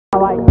I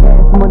like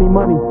cash, money,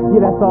 money. Yeah,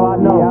 that's all I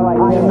know. Yeah,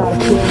 I am not a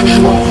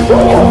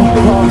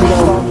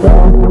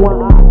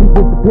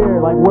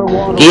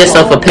scam. Give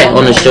yourself a pat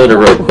on the shoulder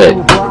real quick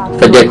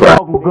for dick rock.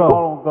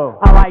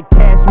 I like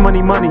cash,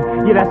 money, money.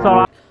 Yeah, that's all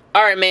I.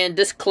 Alright, man,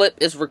 this clip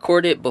is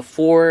recorded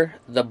before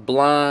the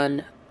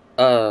blonde,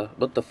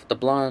 what the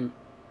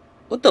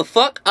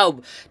fuck?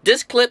 Oh,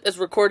 this clip is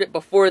recorded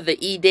before the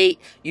EDATE,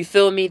 you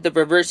feel me? The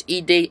reverse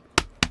EDATE.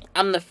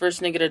 I'm the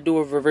first nigga to do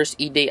a reverse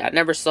EDATE. I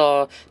never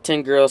saw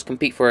 10 girls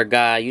compete for a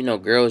guy. You know,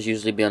 girls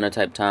usually be on the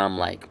type time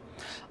like,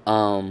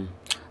 oh,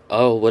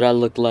 what I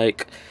look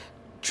like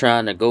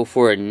trying to go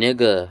for a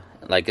nigga.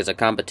 Like, it's a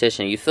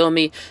competition, you feel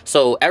me?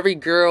 So, every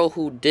girl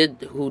who do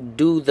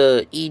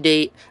the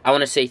EDATE, I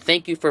want to say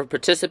thank you for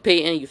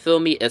participating, you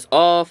feel me? It's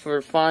all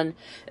for fun.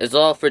 It's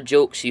all for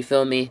jokes, you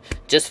feel me?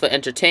 Just for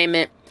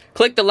entertainment.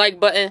 Click the like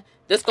button.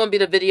 This gonna be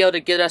the video to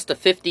get us to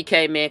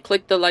 50K, man.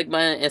 Click the like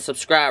button and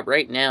subscribe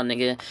right now,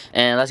 nigga.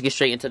 And let's get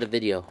straight into the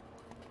video.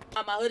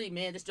 On my hoodie,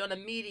 man. This joint a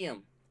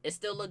medium. It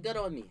still look good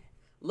on me.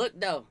 Look,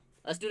 though.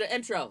 Let's do the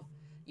intro.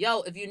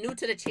 Yo, if you're new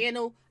to the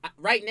channel,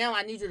 right now,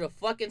 I need you to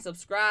fucking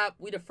subscribe.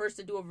 We the first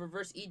to do a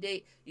reverse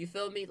EDATE. You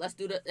feel me? Let's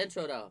do the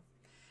intro, though.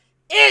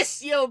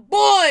 It's your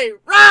boy,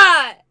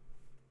 Rod!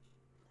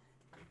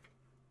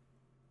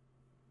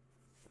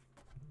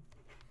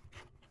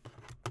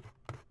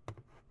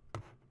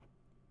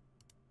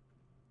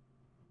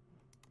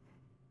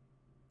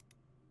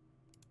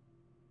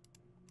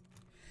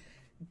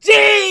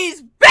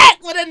 Jeez,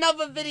 back with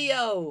another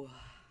video.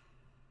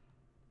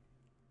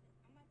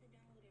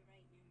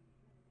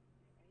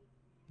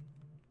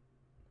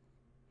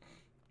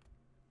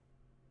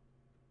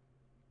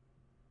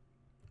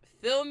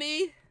 Feel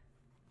me?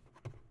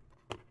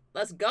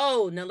 Let's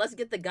go. Now let's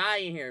get the guy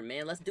in here,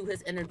 man. Let's do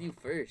his interview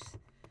first.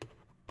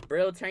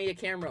 Brill, turn your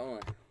camera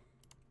on.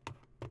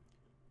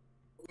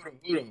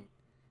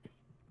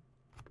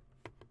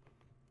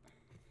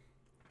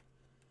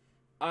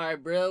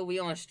 Alright, bro, we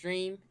on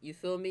stream, you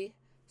feel me?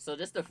 So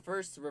this the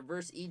first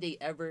reverse EDATE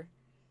ever,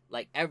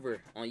 like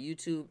ever, on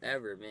YouTube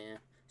ever, man.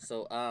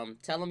 So,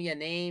 tell him your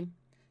name,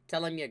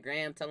 tell him your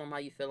gram, tell him how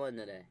you feeling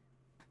today.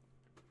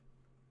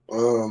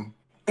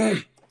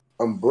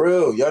 I'm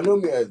Brill. Y'all know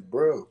me as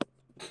Brill.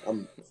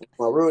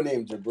 My real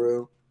name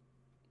Jabril.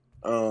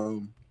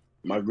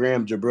 My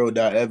gram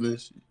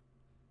Jabril.Evans.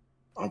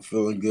 I'm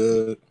feeling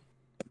good.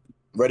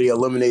 Ready to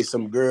eliminate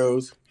some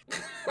girls.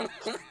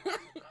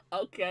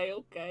 Okay.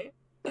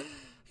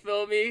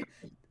 Feel me?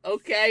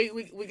 Okay,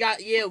 we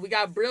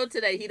got Brill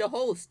today. He the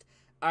host.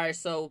 Alright,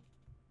 so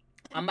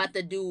I'm about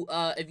to do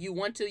if you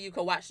want to, you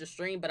can watch the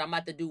stream, but I'm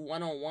about to do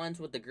one-on-ones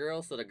with the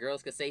girls so the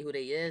girls can say who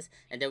they is,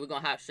 and then we're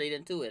gonna hop straight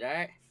into it,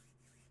 alright?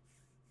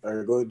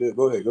 Alright, go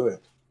ahead.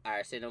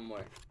 Alright, say no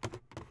more.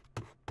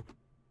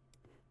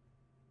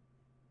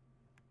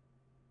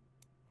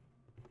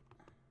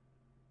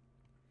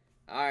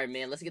 Alright,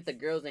 man, let's get the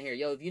girls in here.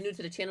 Yo, if you're new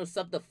to the channel,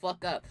 sub the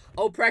fuck up.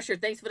 Oh, Pressure,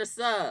 thanks for the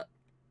sub.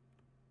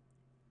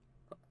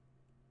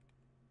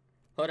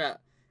 Hold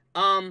up.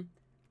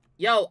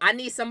 Yo, I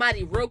need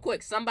somebody real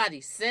quick.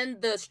 Somebody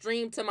send the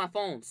stream to my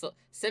phone. So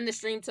send the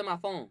stream to my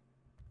phone.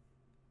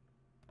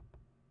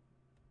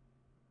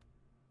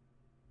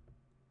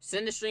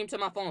 Send the stream to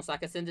my phone so I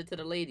can send it to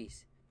the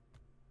ladies.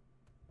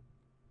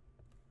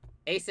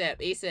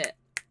 ASAP.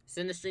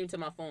 Send the stream to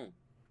my phone.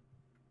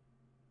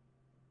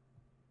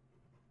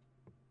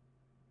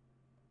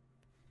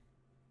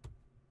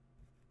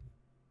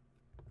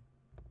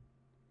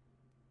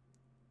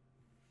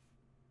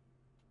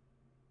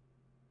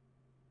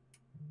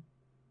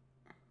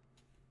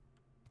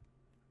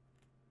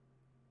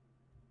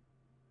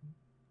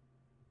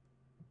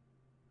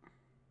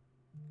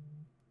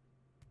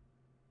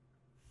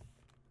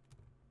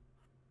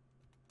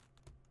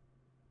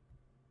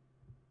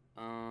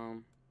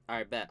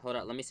 Alright, bet. Hold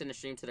up. Let me send the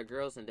stream to the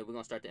girls, and then we're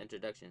gonna start the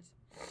introductions.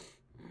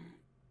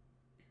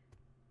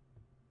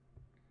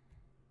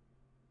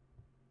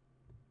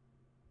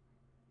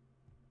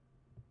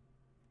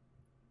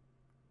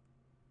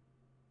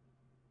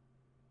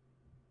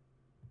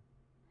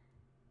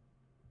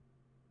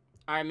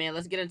 Alright, man.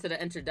 Let's get into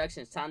the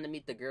introductions. Time to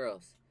meet the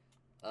girls.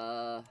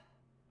 Let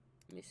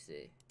me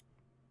see.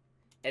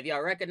 If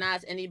y'all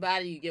recognize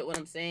anybody, you get what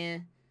I'm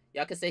saying?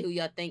 Y'all can say who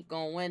y'all think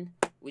gonna win.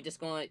 We just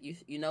gonna,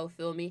 you know,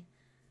 feel me?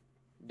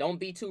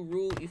 Don't be too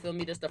rude, you feel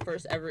me? This the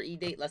first ever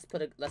EDATE. Let's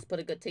put a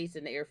good taste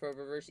in the air for a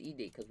reverse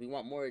EDATE, because we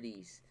want more of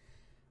these.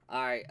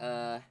 Alright,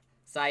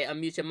 Sai,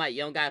 unmute your mic.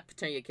 You don't gotta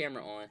turn your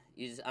camera on.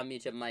 You just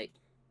unmute your mic.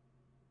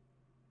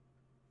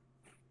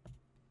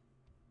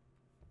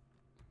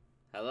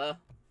 Hello?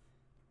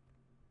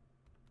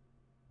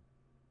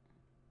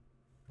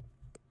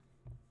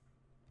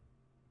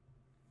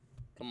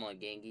 Come on,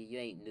 Gangy. You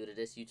ain't new to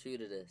this. You true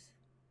to this.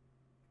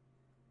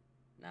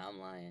 Nah, I'm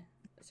lying.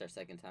 It's our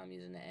second time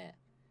using the app.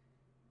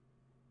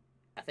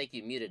 I think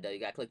you muted, though. You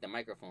gotta click the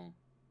microphone.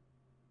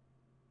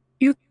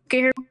 You can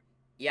hear me?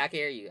 Yeah, I can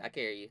hear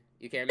you.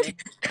 You can hear me?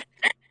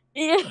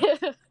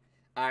 Yeah.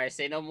 Alright,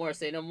 say no more.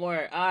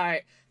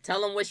 Alright,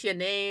 tell them what's your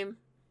name.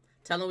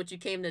 Tell them what you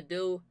came to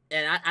do.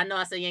 And I know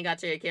I said you ain't got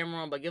to turn your camera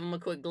on, but give them a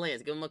quick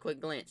glance. Give them a quick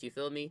glance. You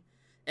feel me?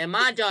 And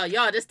mind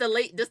y'all, this the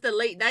late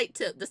night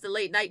tip. This the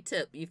late night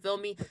tip. You feel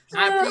me?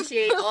 I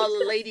appreciate all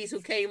the ladies who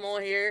came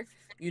on here.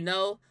 You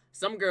know,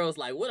 some girls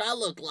like, what I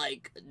look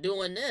like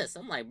doing this?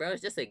 I'm like, bro,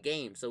 it's just a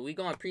game. So we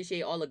gonna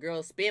appreciate all the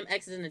girls. Spam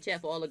X's in the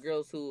chat for all the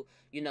girls who,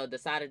 you know,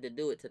 decided to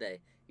do it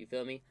today. You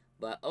feel me?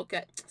 But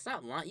okay,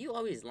 stop lying. You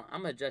always lying.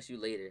 I'm gonna address you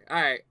later.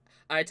 All right.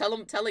 Tell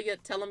them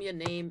your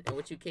name and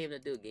what you came to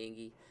do,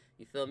 Gangy.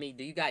 You feel me?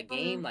 Do you got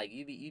game? Like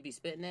you be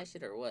spitting that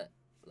shit or what?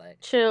 Like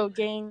Chill,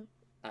 gang.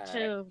 all right.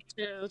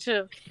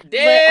 Chill.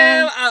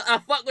 Damn, But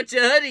I fuck with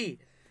your hoodie.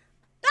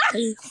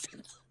 chill.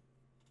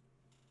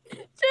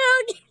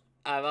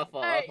 Alright, my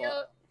fault. Alright,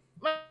 yo.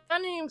 My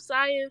name's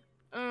Saya.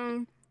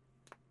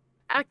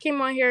 I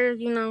came on here,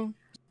 you know,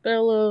 spit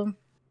a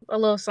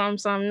little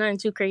something, nothing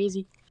too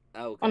crazy.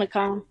 Okay. On the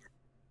calm.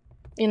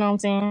 You know what I'm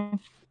saying?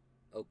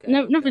 Okay.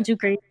 Nothing too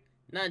crazy.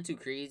 Nothing too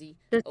crazy.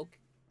 Just, Okay.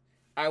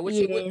 Alright,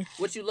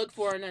 what you look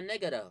for in a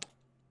nigga though?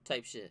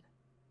 Type shit.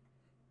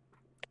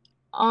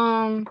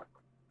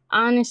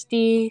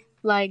 Honesty,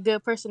 like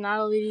good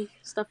personality,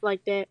 stuff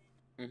like that.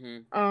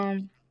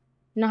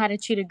 Know how to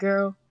treat a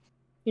girl,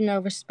 you know,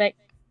 respect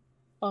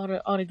all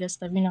the good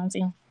stuff, you know what I'm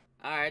saying?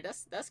 Alright,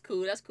 that's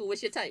cool. That's cool.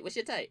 What's your type?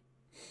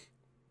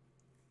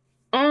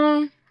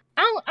 I'm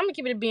gonna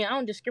keep it a being. I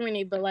don't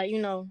discriminate, but like, you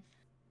know,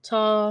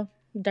 tall,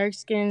 dark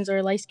skins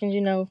or light skins,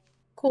 you know,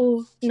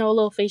 cool, you know, a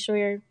little facial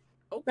hair.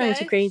 Okay.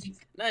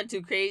 Nothing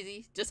too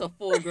crazy. Just a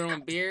full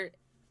grown beard.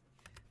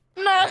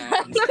 No.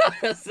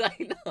 It's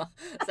like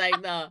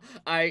no.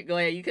 Alright, go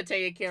ahead. You can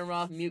take your camera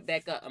off, mute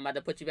back up. I'm about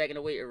to put you back in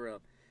the waiting room.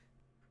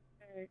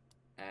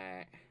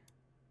 Alright.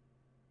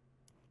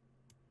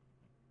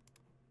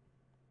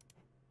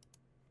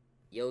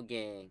 Yo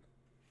gang.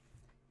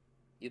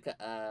 You can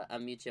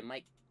unmute your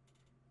mic.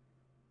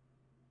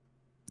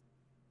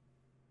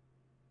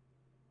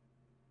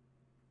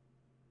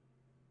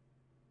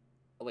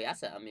 Oh wait, I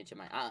said unmute your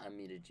mic. I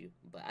unmuted you,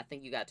 but I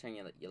think you gotta turn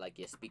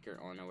your speaker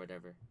on or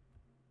whatever.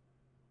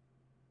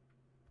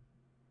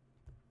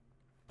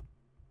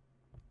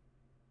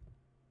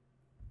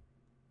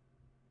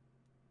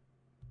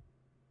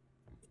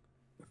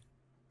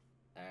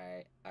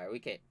 Alright, we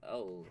can't.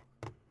 Oh.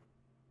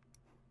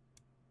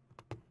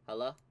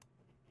 Hello?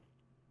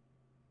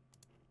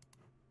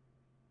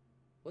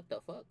 What the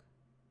fuck?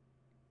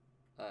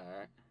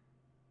 Alright.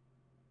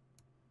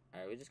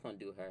 Alright, we're just gonna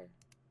do her.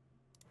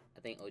 I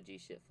think OG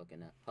shit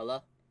fucking up.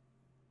 Hello?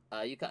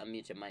 You can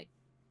unmute your mic.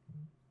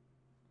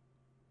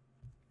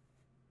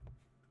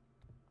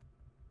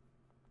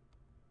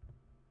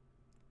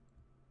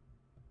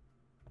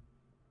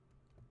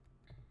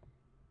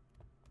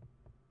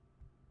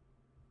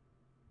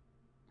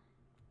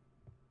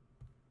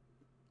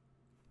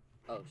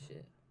 Oh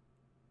shit.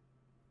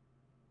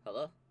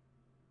 Hello?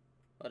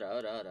 Hold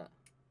up.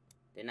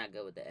 They're not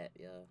good with the app,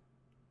 yo.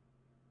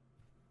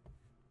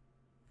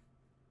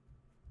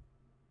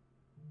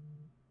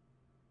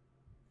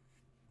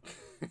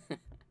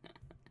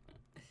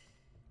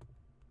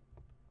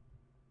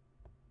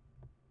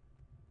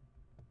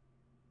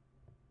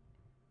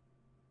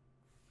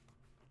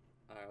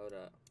 Alright, hold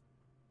up.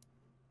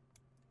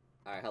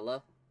 Alright,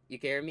 hello? You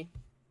can hear me?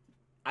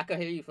 I can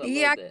hear you for a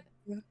little bit.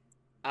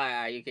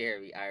 Alright, you can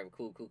hear me. Alright,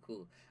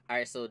 cool.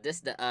 Alright, so this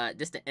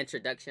the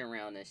introduction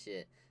round and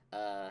shit.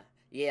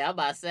 Yeah, I'm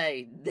about to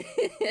say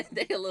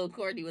they a little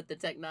corny with the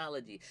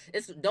technology.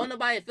 Don't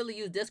nobody in Philly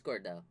use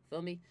Discord though.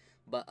 Feel me?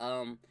 But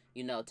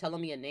you know, tell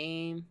them your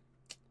name.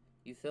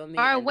 You feel me?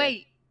 Alright,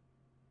 wait.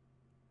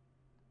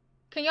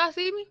 Can y'all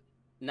see me?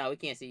 No, we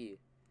can't see you.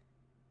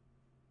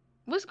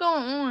 What's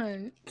going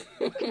on?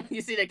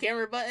 You see the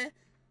camera button?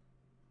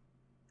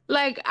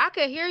 Like, I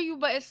could hear you,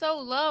 but it's so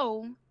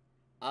low.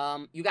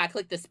 You gotta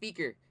click the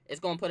speaker. It's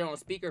gonna put it on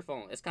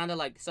speakerphone. It's kind of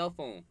like cell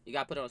phone. You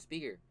gotta put it on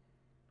speaker.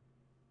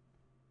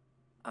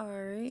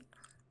 Alright.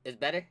 It's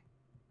better?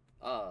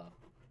 What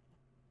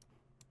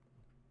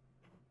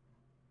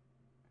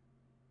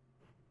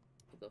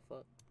the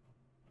fuck?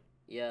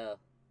 Yo,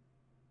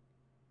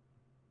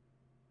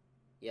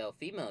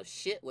 female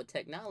shit with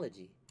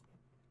technology.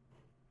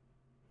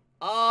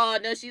 Oh,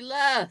 no, she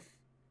left.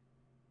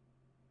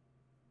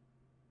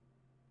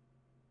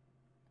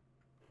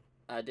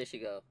 There she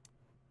go.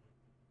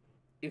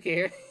 You can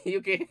hear?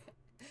 You can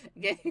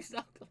hear?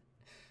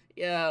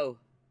 Yo.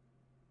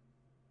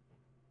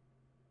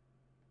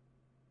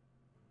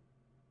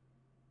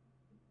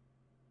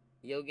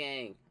 Yo,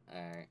 gang.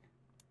 Alright.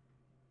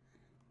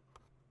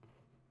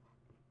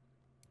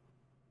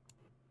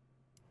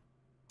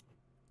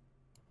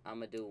 I'm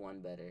gonna do one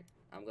better.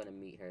 I'm gonna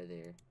meet her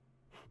there.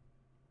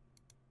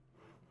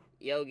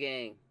 Yo,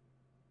 gang.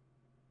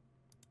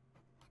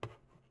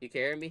 You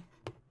can hear me?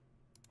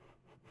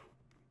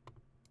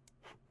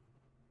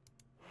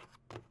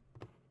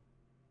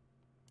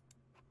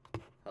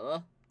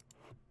 Hello?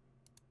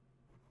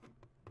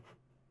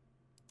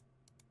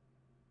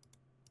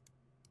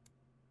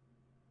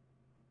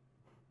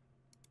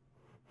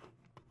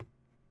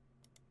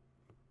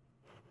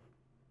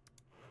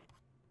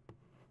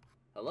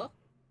 Hello?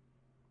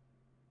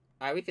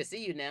 Alright, we can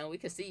see you now. We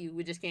can see you.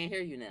 We just can't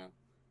hear you now.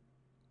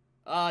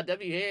 Oh,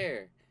 W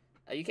here.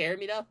 You can hear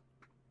me though?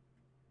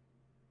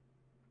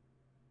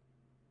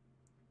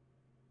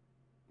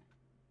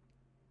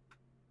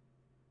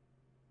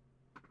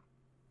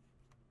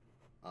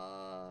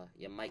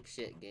 Your mic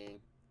shit,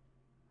 gang.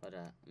 Hold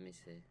up, let me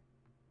see.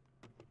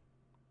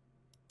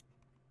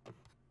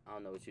 I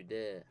don't know what you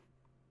did.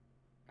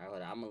 Alright,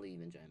 hold on. I'm gonna leave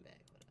and join back.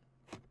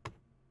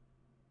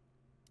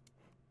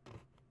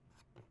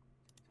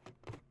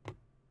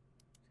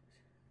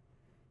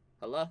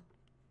 Hold up. Hello?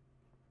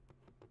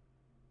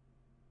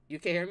 You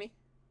can hear me?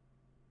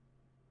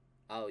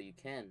 Oh, you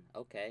can.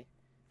 Okay.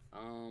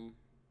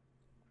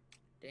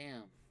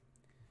 Damn.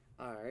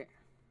 Alright.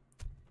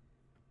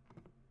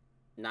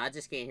 No, I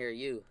just can't hear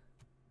you.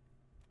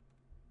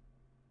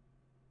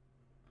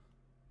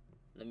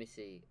 Let me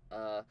see.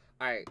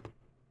 Alright.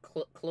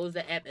 Close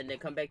the app and then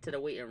come back to the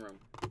waiting room.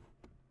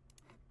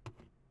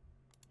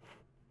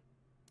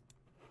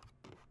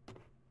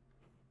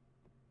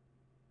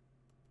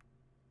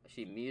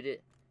 She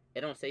muted?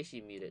 It don't say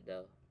she muted,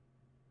 though.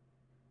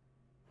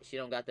 She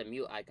don't got the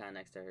mute icon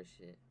next to her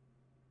shit.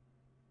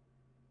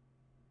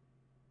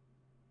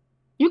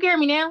 You can hear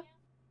me now?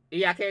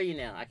 Yeah, I can hear you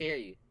now. I can hear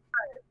you.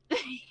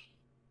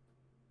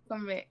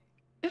 Come back.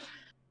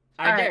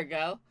 Alright, there you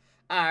go.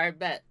 Alright,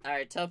 bet.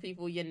 Alright, tell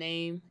people your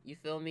name, you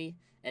feel me?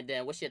 And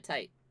then what's your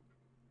type?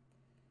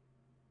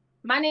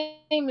 My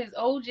name is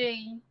OG.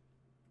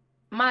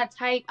 My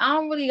type, I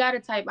don't really got a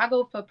type. I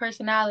go for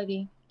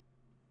personality.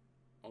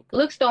 Okay.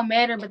 Looks don't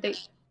matter, but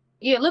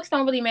looks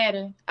don't really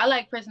matter. I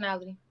like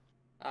personality.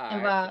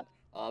 And vibes.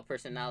 All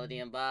personality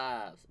and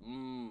vibes.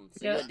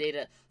 So you would date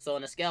so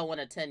on a scale of 1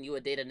 to 10, you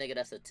would date a nigga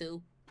that's a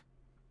 2?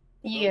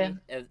 Yeah.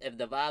 If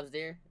the vibe's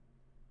there?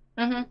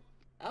 Mm-hmm.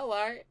 Oh,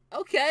 alright.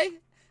 Okay.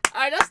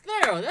 Alright, that's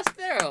thorough. That's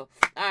thorough.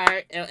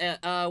 Alright.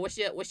 What's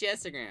your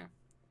Instagram?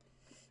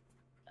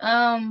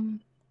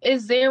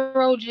 It's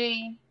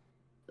 0g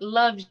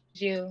loves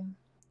you.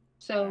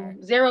 So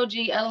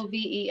 0g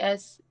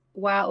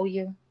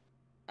LOVESYOU.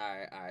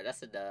 Alright,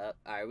 that's a dub.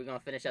 Alright, we're gonna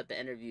finish up the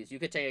interviews. You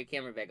could turn your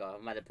camera back off.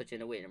 I'm about to put you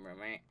in the waiting room,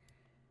 right?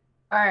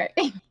 Alright.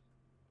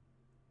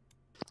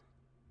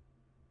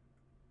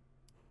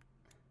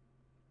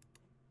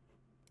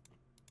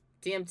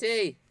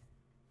 TMT.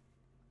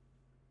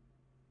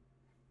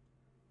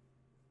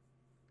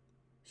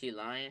 She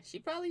lying? She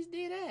probably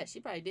did that. She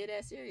probably did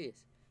that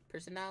serious.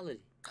 Personality.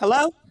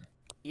 Hello?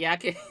 Yeah, I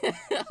can.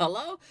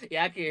 Hello?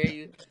 Yeah, I can hear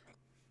you.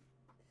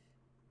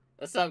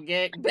 What's up,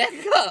 gang? Back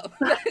up.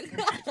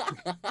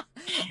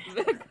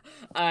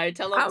 Alright,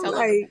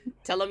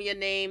 tell them your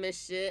name and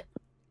shit.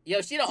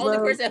 Yo, she the only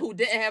person who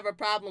didn't have a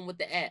problem with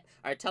the app.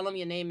 Alright, tell them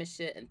your name and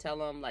shit, and tell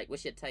them like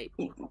what's your type.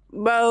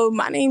 Bro,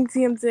 my name's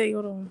TMT.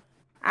 Hold on.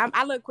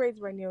 I look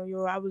crazy right now,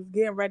 yo. I was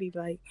getting ready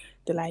to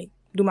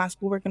do my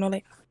schoolwork and all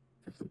that.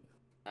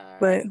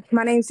 But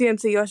my name's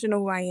TMT. Y'all should know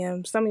who I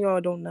am. Some of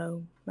y'all don't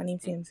know. My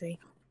name's TMT.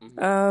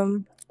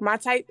 My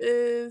type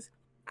is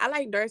I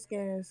like dark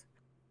skins.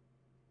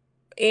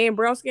 And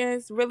brown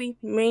skins, really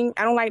mean.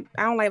 I don't like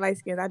light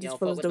skins. I just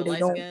feel as though they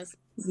don't. Skins?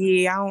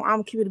 Yeah,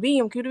 I'm cute to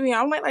be. I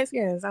don't like light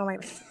skins. I don't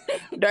like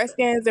dark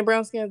skins and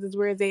brown skins is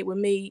where it's at with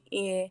me.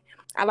 And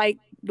I like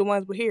the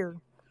ones with hair.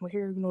 With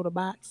hair, the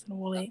box and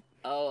all that.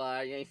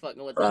 You ain't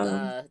fucking with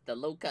the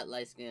low cut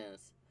light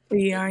skins.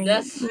 Yeah, I ain't.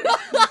 That's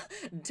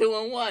 2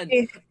 in 1.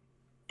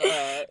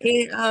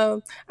 And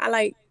I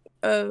like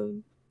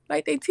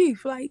their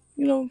teeth,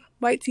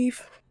 white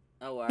teeth.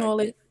 All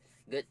right.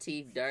 Good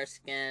teeth, dark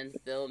skin,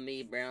 feel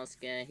me, brown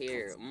skin,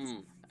 hair.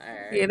 All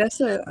right. Yeah,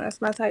 that's it. That's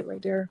my type right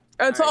there.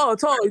 Tall.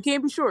 You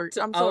can't be short.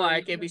 I'm sorry. Oh,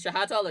 I can't be short.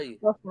 How tall are you?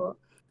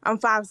 I'm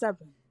 5'7".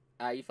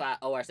 You 5?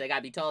 Oh, so I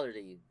gotta be taller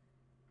than you.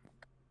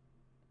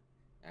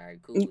 All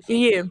right, cool.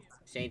 She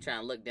ain't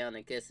trying to look down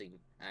and kissing you.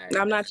 All right.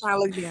 I'm not trying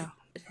to look down.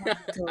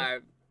 All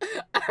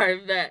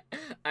right, bet.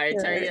 All right,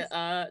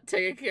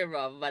 turn your camera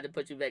off. I'm about to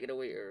put you back in the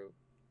waiting room.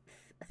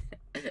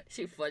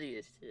 She funny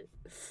as shit.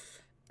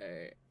 All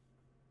right.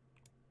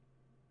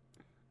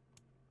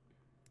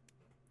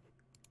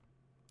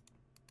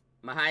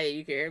 Mahaya,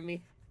 you can hear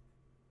me?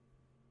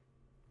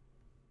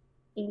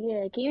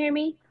 Yeah, can you hear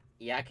me?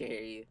 Yeah, I can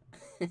hear you.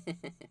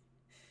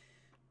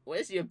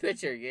 What's your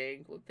picture,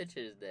 gang? What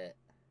picture is that?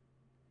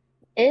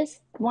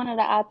 It's one of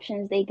the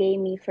options they gave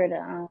me for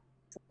the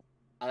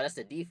Oh, that's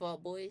the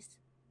default, boys?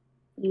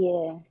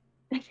 Yeah.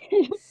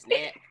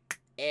 Snap.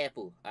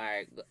 Apple.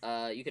 Alright,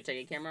 you can turn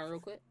your camera on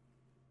real quick?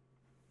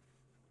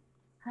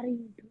 How do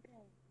you do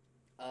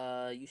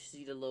that? You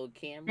see the little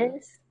camera?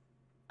 This?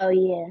 Oh,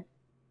 yeah.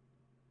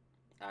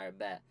 Alright,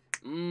 bet.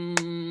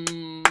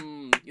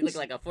 You look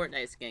like a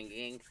Fortnite skin,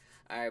 gang.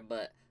 Alright,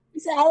 but... You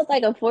said I look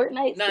like a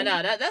Fortnite skin?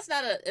 No, that's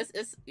not a...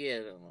 It's yeah,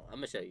 I'm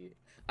gonna show you.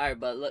 Alright,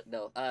 but look,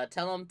 though.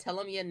 Tell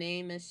them your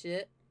name and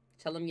shit.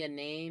 Tell them your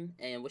name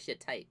and what's your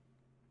type.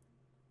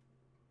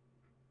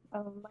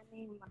 My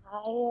name is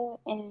Mahaya,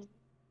 and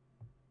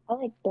I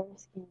like dark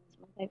skins.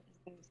 My type is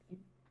dark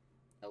skins.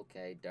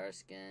 Okay, dark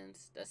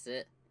skins. That's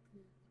it?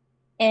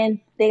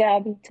 And they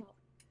gotta be tall.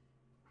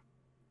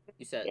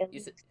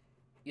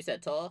 You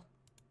said tall?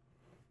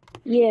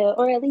 Yeah,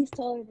 or at least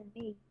taller than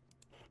me.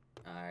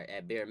 Alright,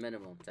 at bare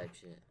minimum type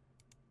shit.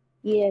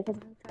 Yeah,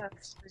 because I'm talking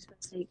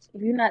mistakes.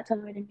 If you're not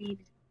taller than me,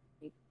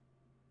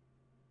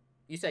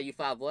 you said you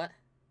 5 what?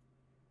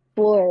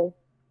 4.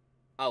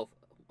 Oh,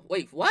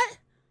 wait, what?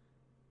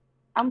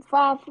 I'm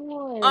 5'4".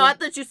 Oh, I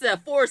thought you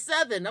said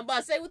 4'7". I'm about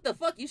to say, what the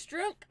fuck, you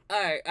strunk?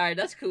 Alright,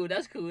 that's cool,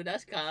 that's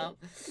calm.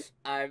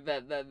 Alright,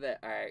 bet.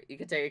 Alright, you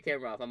can take your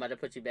camera off. I'm about to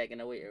put you back in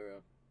the waiting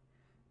room.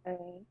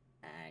 Alright.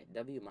 Alright,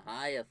 W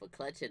Mahaya for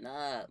clutching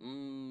up.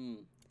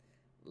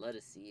 Love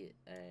to see it.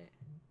 Alright.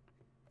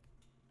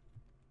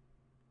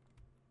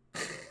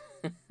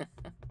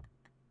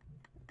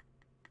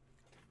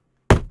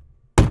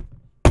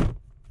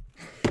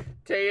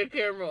 Turn your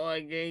camera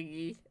on,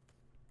 gangy.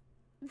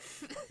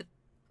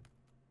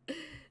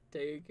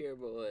 Turn your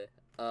camera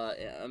on.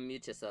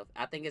 Unmute yourself.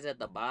 I think it's at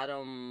the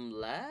bottom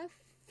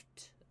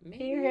left. Maybe?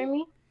 Can you hear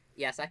me?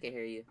 Yes, I can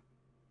hear you.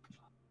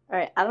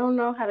 Alright, I don't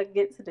know how to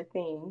get to the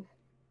thing.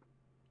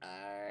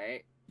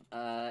 Alright.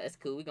 It's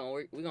cool. We're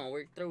gonna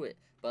work through it.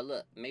 But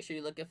look, make sure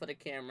you're looking for the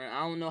camera.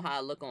 I don't know how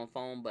I look on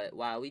phone, but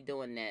while we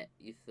doing that,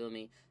 you feel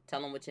me?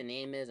 Tell them what your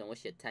name is and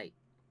what's your type.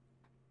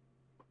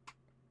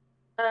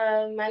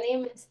 My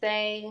name is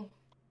Say.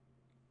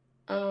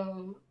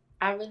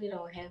 I really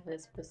don't have a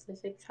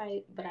specific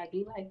type, but I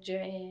do like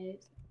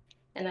dreads,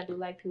 and I do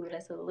like people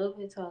that's a little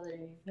bit taller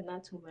than me, but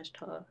not too much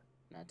tall.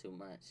 Not too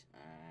much.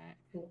 Alright.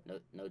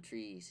 No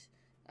trees.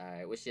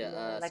 Alright, what's your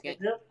like a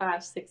good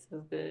 5'6" is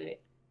good.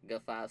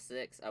 Good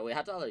 5'6". Oh wait,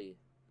 how tall are you?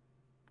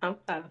 I'm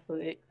 5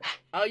 foot.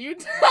 Oh, you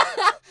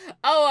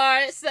oh,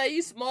 alright, say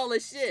you small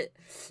as shit.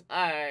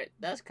 Alright,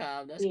 that's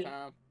calm,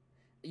 calm.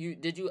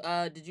 Did you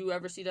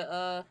ever see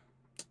the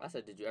I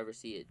said did you ever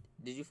see it?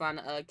 Did you find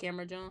the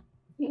camera, John?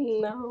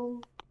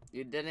 No.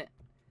 You didn't?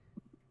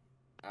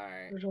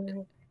 Alright.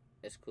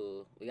 It's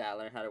cool. We gotta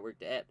learn how to work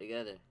the app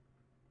together.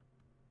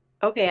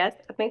 Okay, I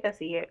think I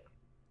see it.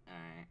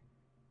 Alright.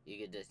 You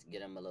could just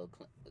get him a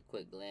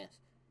quick glance.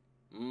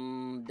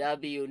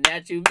 W,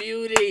 natural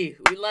beauty.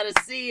 We let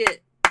us see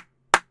it.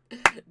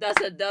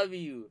 That's a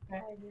W.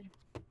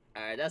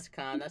 Alright, that's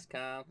calm.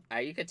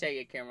 Alright, you can take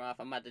your camera off.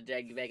 I'm about to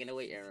drag you back in the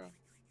waiting room.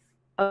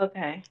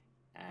 Okay.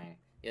 Alright.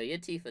 Yo, your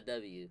teeth are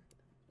W.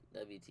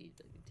 WT.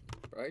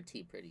 Bro, her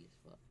teeth pretty as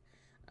fuck.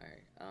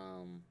 Alright,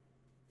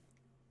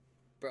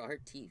 bro, her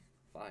teeth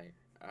fire.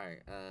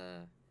 Alright,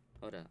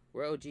 hold up.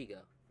 Where OG go?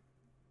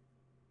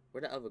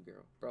 Where the other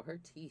girl? Bro, her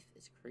teeth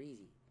is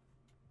crazy.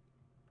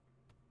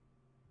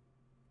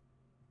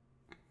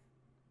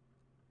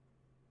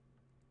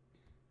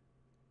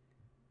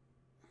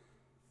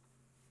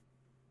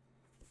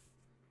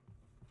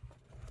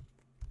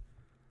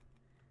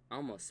 I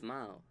almost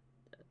smiled.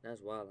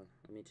 That's wild.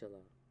 Let me chill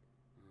out.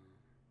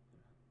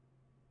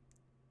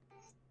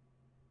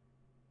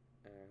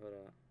 Alright, hold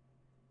up.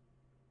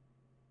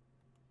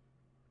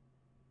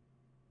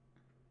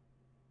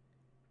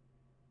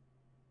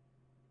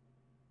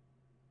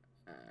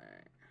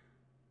 Alright.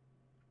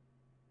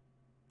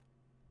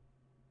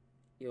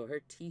 Yo,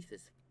 her teeth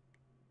is...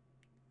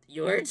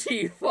 Yo, her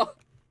teeth...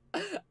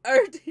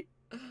 Her teeth...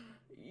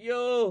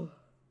 Yo...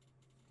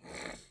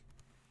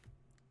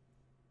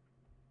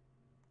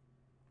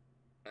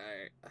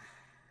 Alright.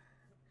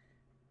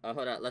 Oh,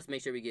 hold on. Let's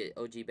make sure we get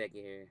OG back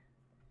in here.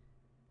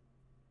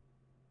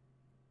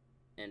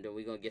 And then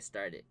we gonna get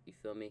started. You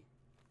feel me?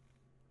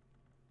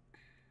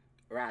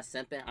 Right,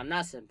 simping? I'm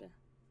not simping.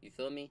 You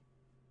feel me?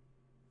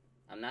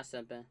 I'm not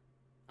simping.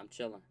 I'm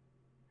chilling.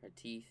 Her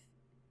teeth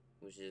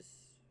was just...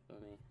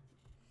 Feel me?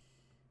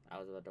 I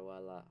was about to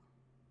wild out.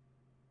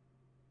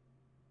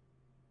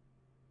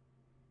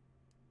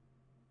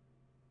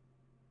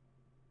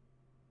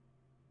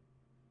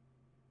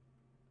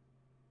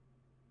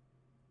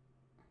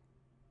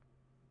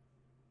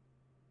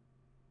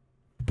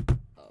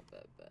 Oh,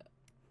 bet.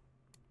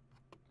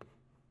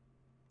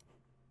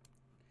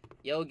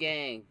 Yo,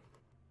 gang.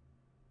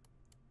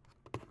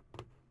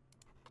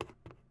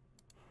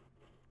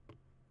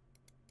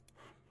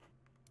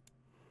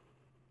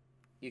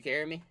 You can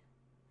hear me?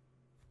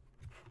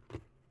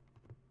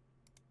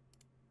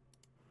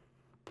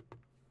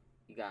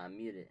 You got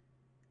unmuted.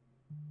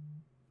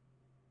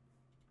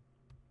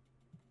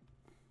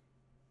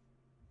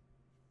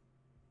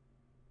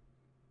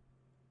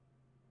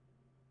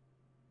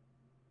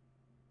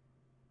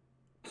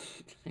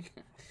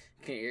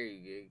 Can't hear you,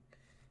 gig.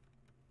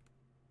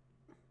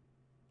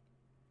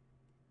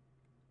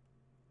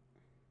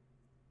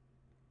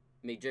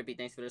 McDrippy,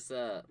 thanks for the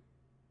sub.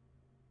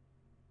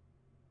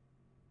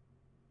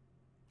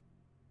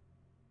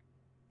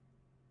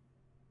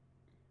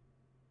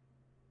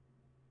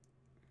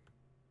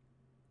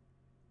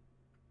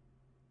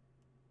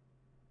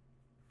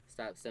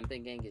 Stop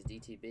simping, gang is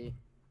DTB.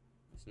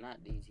 It's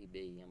not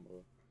DTB, young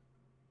boy.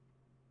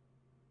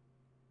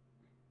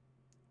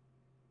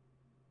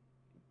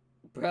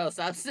 Bro,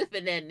 stop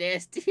sipping that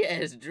nasty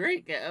ass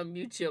drink and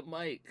unmute your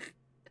mic.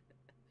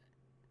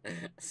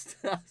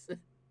 Stop.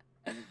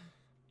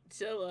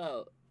 Chill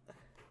out.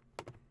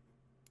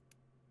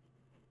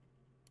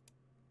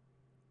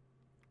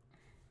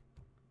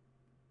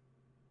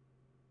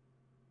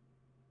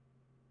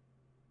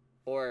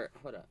 Or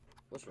hold up,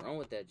 what's wrong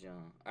with that,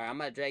 John? All right, I'm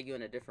gonna drag you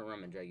in a different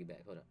room and drag you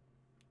back. Hold up.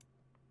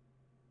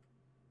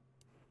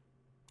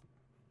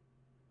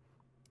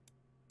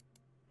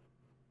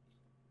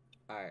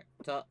 All right,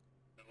 talk.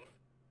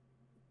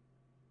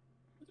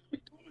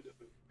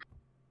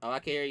 Oh, I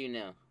can hear you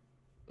now.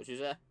 What you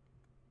say?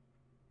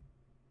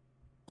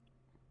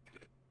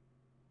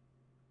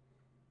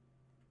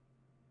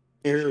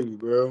 Hear you,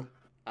 bro.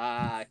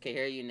 I can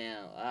hear you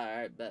now. All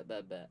right,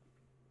 bet.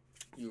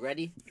 You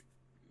ready?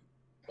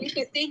 You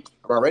can see.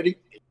 Am I ready?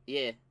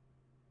 Yeah.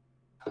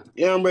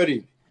 Yeah, I'm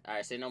ready. All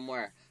right, say no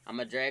more. I'm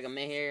gonna drag them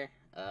in here.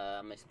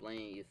 I'm gonna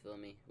explain. You feel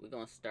me? We're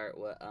gonna start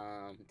with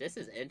This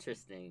is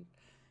interesting.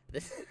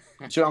 This.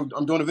 Sure,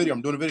 I'm doing a video.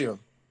 I'm doing a video.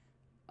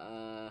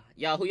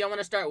 Y'all, who y'all want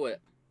to start with?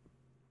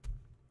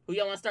 Who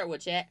y'all want to start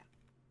with, chat?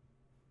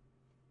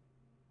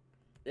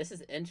 This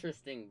is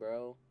interesting,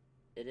 bro.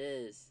 It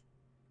is.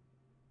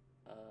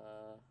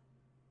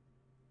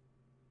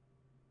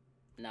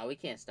 No, we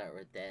can't start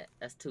with that.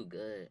 That's too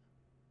good.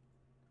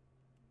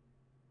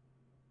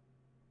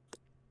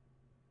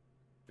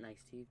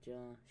 Nice teeth,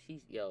 John.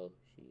 She.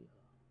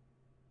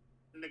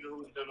 Nigga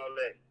who's done all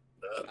that.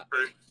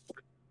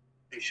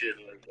 Shit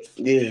like that.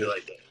 Yeah.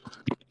 Like that.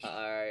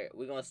 Alright,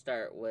 we're gonna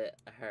start with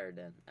her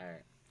then.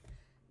 Alright.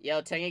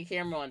 Yo, turn your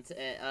camera on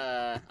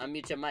and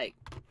unmute your mic.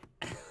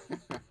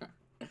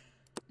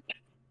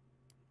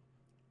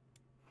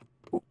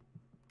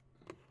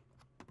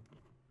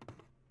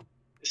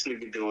 This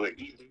nigga doing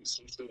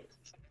easy.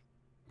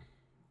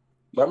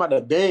 But I'm at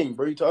the bang,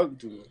 bro. You talking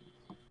to me?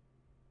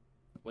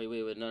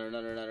 Wait. No.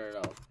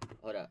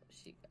 Hold up.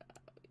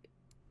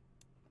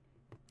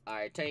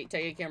 Alright, turn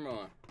your camera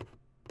on.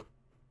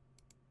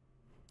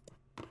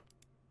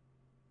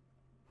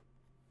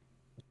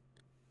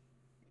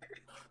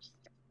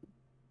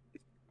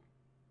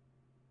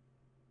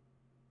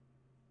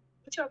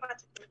 What you about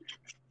to do?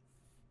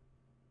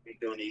 We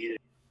doing it.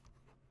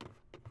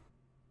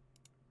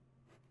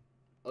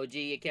 OG,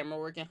 your camera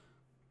working?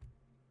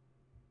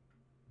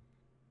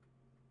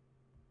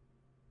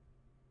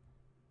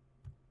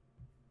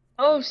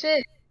 Oh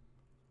shit.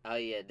 Oh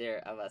yeah,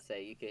 there. I was about to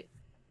say you could.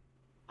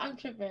 I'm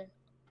tripping.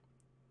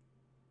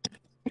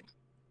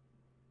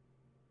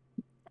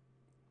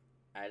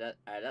 Alright,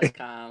 that's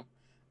calm.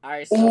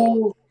 Alright,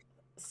 so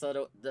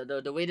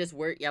the way this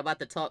work, y'all about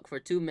to talk for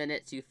 2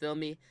 minutes. You feel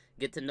me?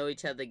 Get to know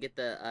each other, get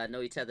to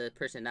know each other's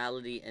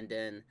personality, and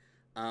then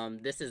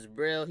this is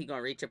Brill. He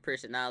gonna rate your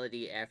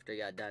personality after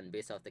y'all done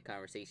based off the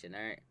conversation.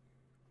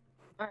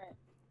 All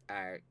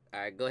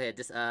right. Go ahead.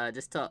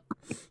 Just talk.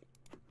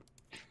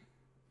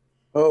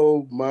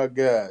 Oh my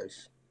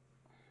gosh.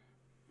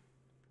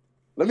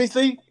 Let me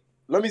see.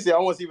 I want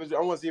to see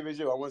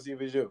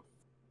if it's you.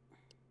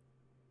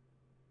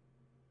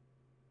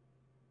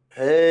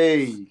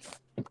 Hey.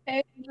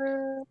 Hey,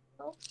 girl.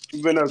 What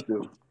you been up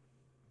to?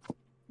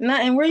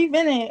 Nothing. Where you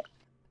been at?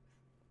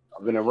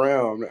 I've been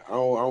around. I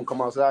don't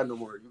come outside no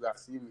more. You gotta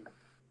see me.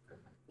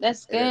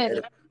 That's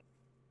good.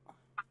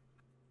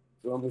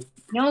 You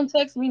don't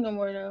text me no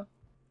more though.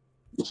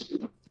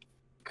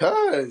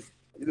 Cause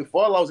the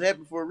fallouts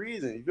happen for a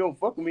reason. If you don't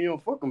fuck with me, you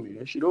don't fuck with me.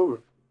 That shit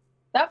over.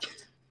 Stop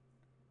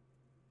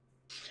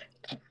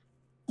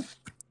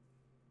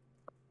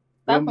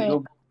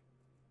playing.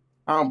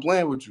 I'm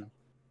playing with you.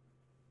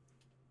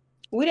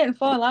 We didn't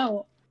fall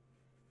out.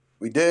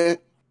 We did.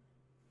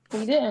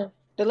 We didn't.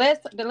 The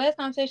last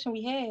conversation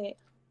we had.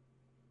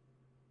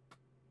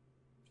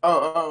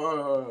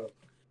 Oh.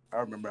 I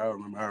remember.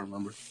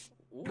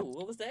 Ooh,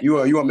 what was that? You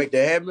want to make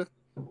that happen?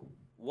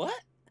 What?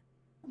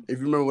 If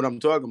you remember what I'm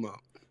talking about.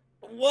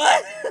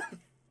 What?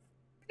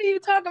 What are you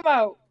talking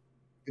about?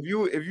 If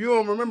you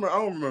don't remember, I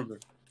don't remember.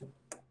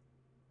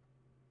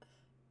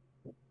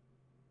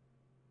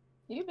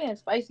 You been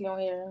spicy on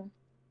here.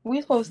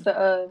 We supposed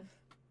to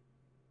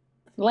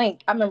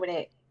link. I remember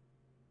that.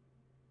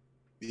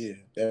 Yeah,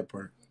 that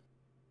part.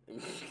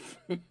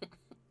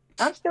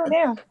 I'm still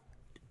down.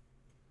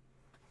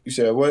 You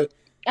said what?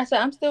 I said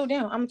I'm still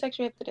down. I'm gonna text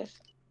you after this.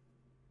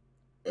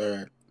 All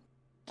right.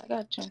 I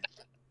got you.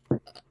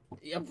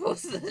 You're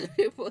supposed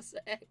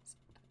to ask.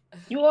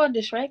 You all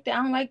distracted.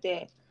 I don't like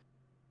that.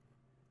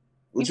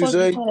 What you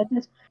say?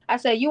 I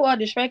said you are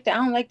distracted. I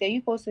don't like that. You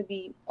supposed to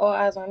be all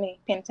eyes on me,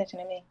 paying attention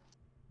to me.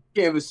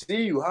 Can't even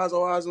see you. How's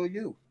all eyes on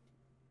you?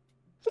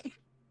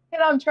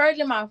 And I'm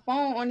charging my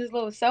phone on this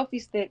little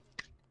selfie stick.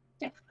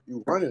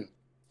 You running?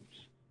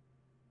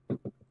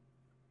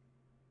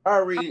 I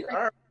already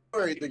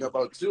think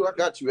about you. I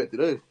got you after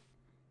this.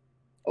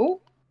 Ooh.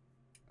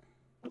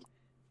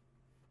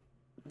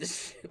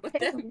 What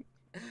the?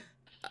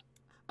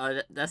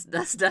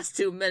 That's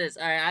 2 minutes.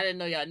 All right, I didn't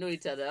know y'all knew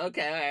each other.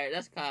 Okay, all right,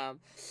 that's calm.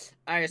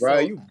 All right, right, so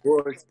you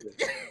bored.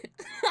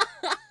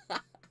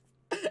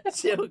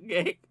 chill,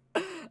 gang.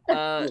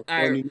 All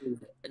right,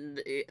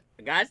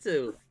 got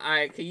to. All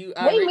right, can you?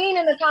 What you mean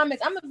in the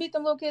comments? I'm gonna beat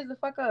them little kids the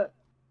fuck up.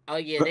 Oh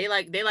yeah, they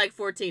like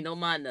 14. Don't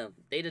mind them.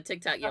 They the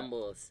TikTok young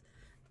boys.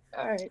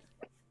 All right.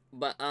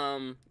 But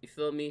you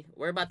feel me?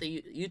 We're about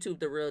the YouTube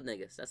the real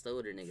niggas. That's the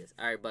older niggas.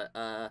 All right, but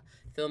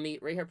feel me?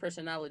 Rate her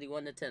personality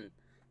 1 to 10.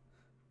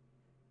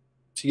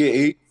 She get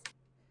 8.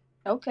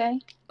 Okay.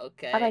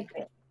 Okay. I like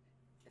that.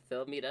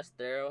 Feel me? That's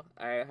thorough.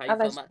 All right. How I you like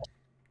feeling about?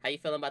 How you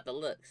feeling about the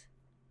looks?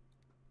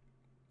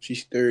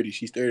 She's 30.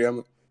 She's 30.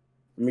 I'm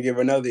gonna give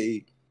her another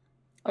 8.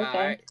 All Okay.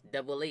 right.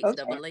 Double eights. Okay.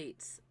 Double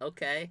eights.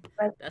 Okay.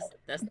 Like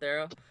That's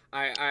thorough.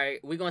 All right.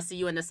 We're gonna see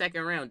you in the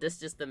second round. This is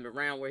just the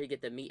round where he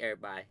get to meet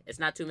everybody. It's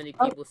not too many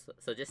people,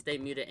 so just stay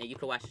muted and you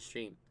can watch the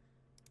stream.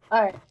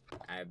 All right. All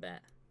right,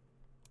 bet.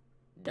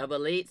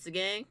 Double eights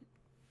again.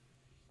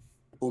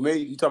 Who me?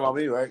 You talking about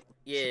me, right?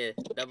 Yeah.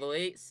 Double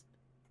eights.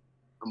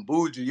 I'm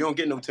bougie. You don't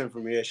get no 10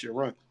 from me. That shit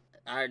run.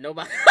 All right.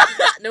 Nobody.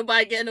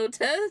 Nobody getting no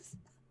tens.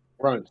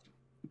 Run.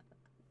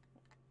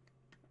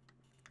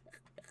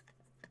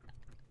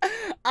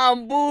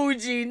 I'm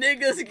bougie.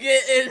 Niggas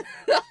getting.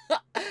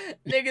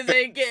 Niggas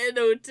ain't getting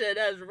no 10.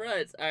 That's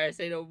runs. All right.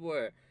 Say no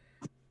more.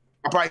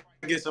 I'll probably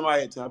get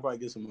somebody at 10. All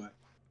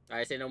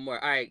right. Say no more.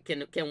 All right.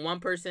 Can one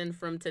person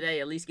from today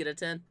at least get a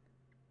 10?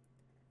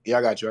 Yeah,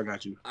 I got you.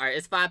 All right,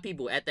 it's 5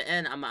 people. At the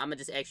end, I'm gonna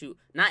just ask you.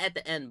 Not at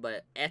the end,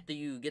 but after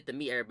you get to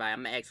meet everybody,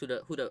 I'm gonna ask who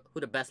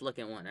the best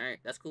looking one. All right,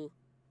 that's cool.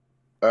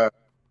 All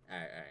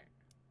right.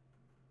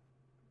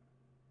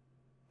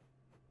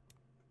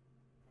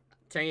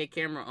 Turn your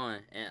camera on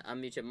and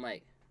unmute your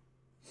mic.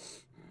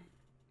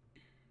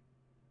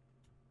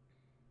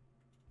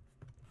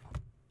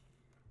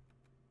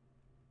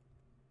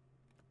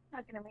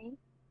 Talking to me?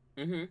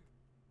 Mm-hmm.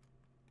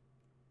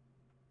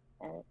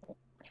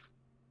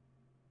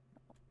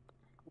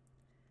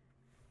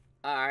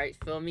 All right,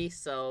 feel me?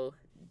 So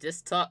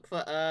just talk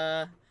for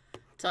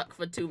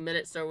 2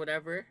 minutes or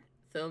whatever.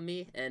 Feel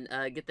me? And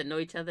get to know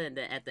each other, and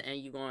then at the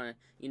end you gonna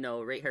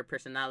rate her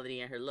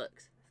personality and her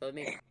looks. Feel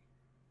me?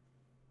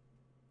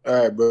 All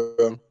right, bro.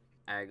 All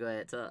right, go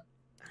ahead, talk.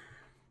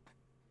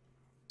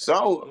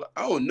 So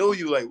I don't know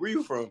you. Like, where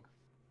you from?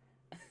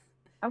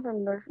 I'm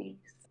from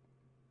Northeast.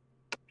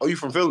 Oh, you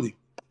from Philly?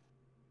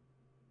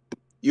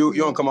 You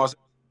don't come outside?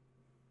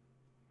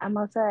 I'm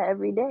outside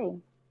every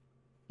day.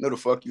 No, the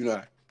fuck you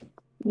not.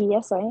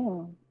 Yes, I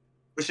am.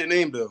 What's your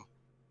name, Bill?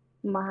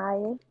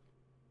 Mahaya.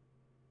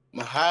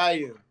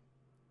 Mahaya.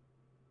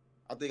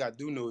 I think I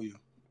do know you.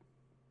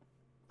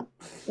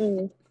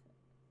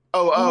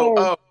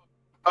 Oh,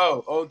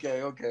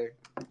 okay.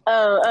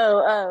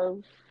 Oh.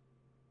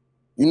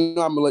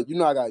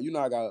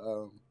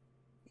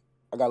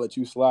 I gotta let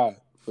you slide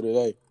for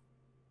today.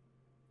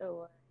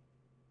 Oh.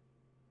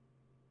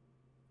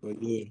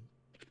 But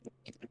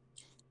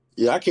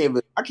yeah, I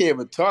can't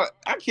even talk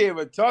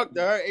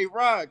to her. Hey,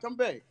 Rod, come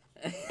back.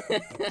 Oh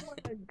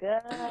my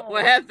God.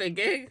 What happened,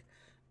 gang?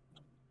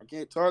 I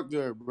can't talk to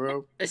her,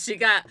 bro. She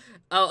got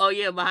oh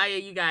yeah,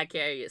 Mahaya, you gotta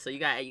carry it. So you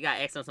gotta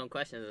ask them some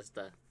questions and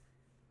stuff.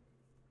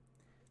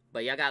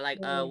 But y'all got like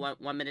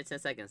 1 minute 10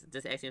 seconds.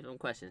 Just asking some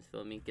questions.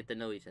 Feel me? Get to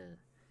know each other.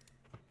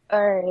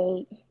 All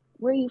right.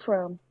 Where are you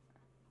from?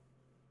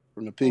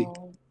 From the P.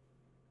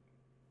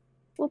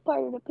 What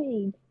part of the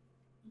P?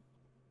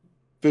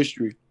 5th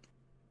Street.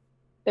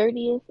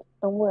 30th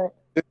and what?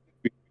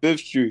 5th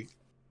Street.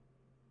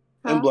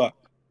 Huh?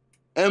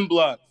 M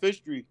block. 5th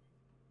Street.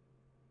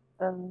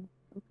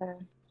 Okay.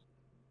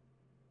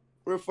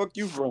 Where the fuck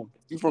you from?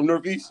 You from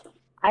Northeast?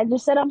 I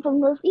just said I'm from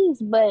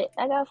Northeast, but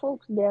I got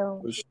folks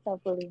down South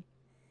Philly.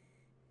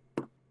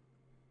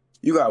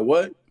 You got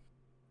what?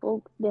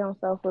 Folks down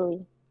South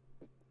Philly.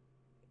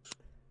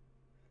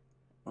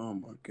 Oh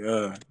my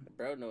God.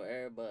 Bro, know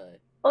everybody.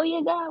 Oh,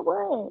 you got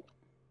what?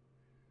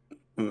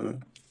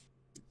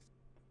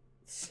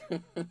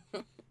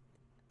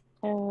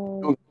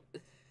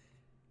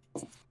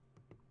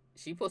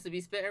 She supposed to be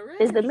spitting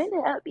red. Is the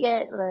minute up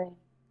yet? Like,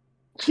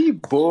 she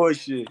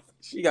bullshit.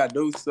 She got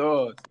no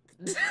sauce.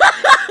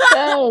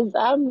 Cause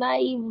I'm not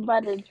even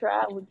about to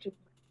try with you.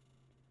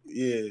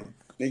 Yeah,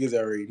 niggas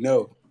already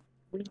know.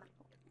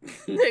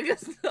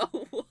 Niggas know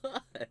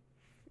what?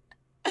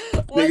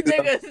 What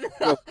niggas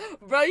know?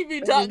 Bro, you be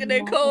talking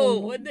that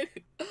cold. What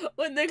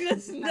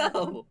niggas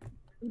know?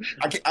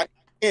 I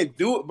can't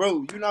do it,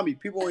 bro. You know how many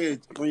people when you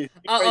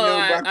all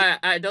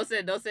right. Don't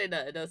say nothing.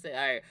 All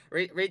right,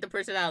 rate the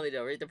personality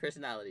though. Rate the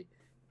personality.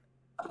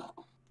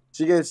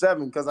 She gets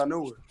 7 because I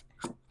know her.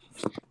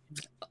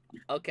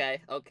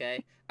 Okay. All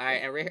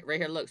right, and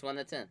rate her looks 1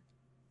 to 10.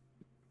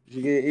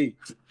 She get 8.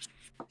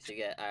 She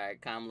get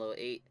calm low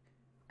 8.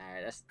 All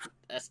right,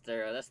 that's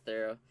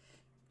thorough.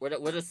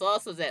 Where the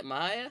sauce was at,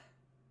 Maya?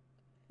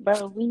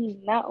 Bro, we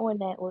not on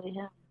that with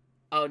him.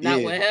 Oh,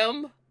 not with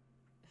him?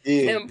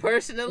 Yeah. Him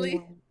personally?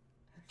 Yeah.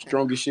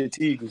 Strongest shit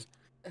Tigers.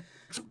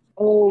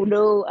 Oh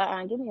no,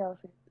 get me off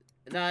here.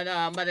 No,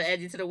 I'm about to add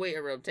you to the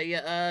waiting room. Turn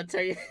your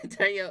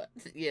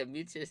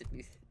mute your.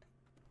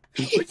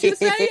 What you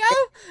say, yo?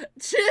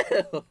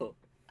 Chill.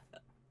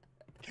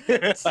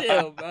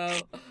 Chill, bro.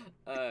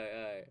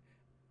 Alright.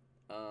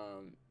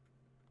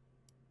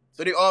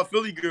 So they all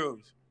Philly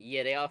girls?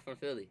 Yeah, they all from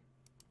Philly.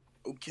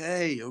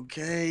 Okay.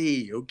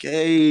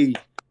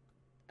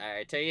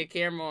 Alright, turn your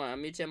camera on.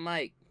 Unmute your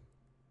mic.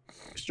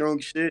 Strong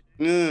shit.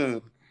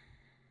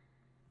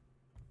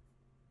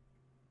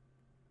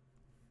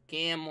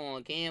 Cam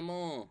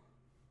on.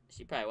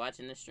 She probably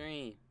watching the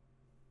stream.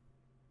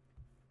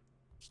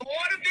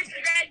 All the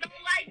bitches that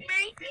don't like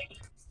me.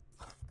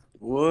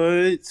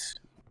 What?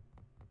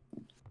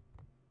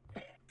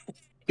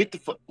 Get the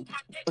fuck.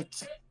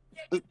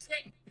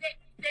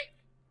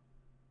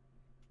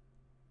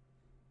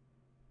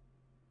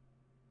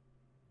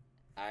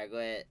 Alright, go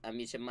ahead.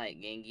 Unmute your mic,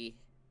 Gengi.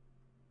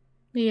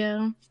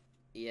 Yeah.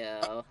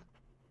 Yo.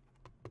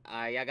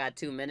 Alright, y'all got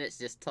 2 minutes.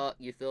 Just talk,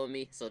 you feel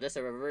me? So this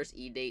a reverse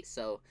E-date,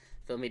 so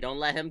feel me? Don't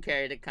let him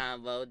carry the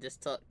convo.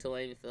 Just talk to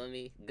him, you feel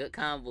me? Good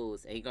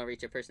combos. And he gonna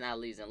reach your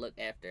personalities and look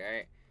after,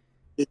 alright?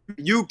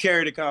 You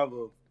carry the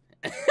convo.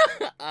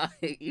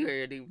 You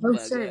heard him. Oh,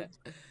 shit.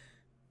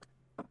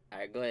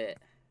 Alright, go ahead.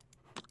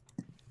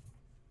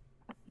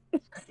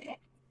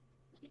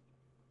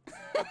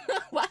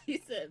 Why you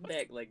sat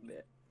back like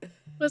that?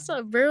 What's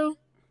up, bro?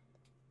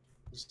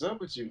 What's up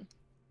with you?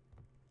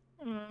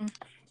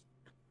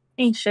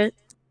 Ain't shit.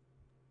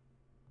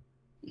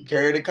 You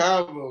carry the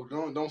convo.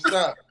 Don't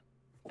stop.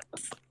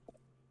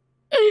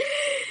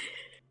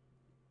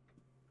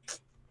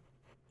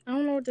 I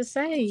don't know what to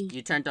say.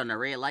 You turned on the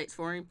red lights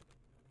for him?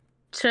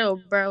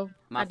 Chill, bro.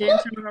 I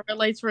didn't turn on the red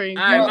lights for him.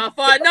 Alright, my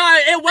fault. No,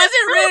 it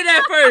wasn't red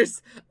at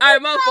first.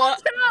 Alright, my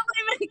fault.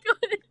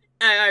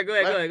 Alright, go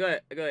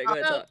ahead,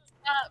 talk.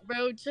 Stop,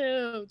 bro.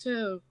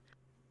 Chill.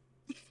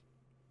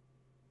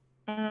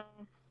 I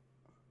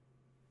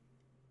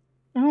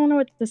don't know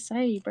what to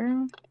say,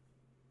 bro.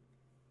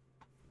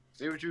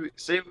 Say what you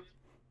say.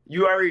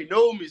 You already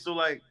know me, so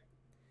like,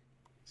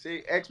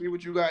 ask me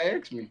what you gotta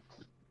ask me.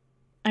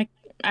 I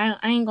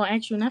ain't gonna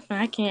ask you nothing.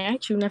 I can't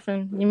ask you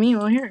nothing. You mean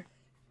on here?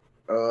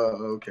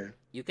 Okay.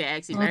 You can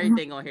ask him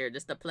everything on here.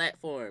 This the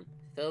platform.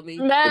 Feel me?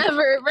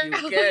 Never, bro.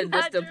 You can.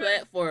 This the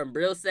platform.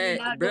 Brill said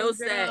Girl.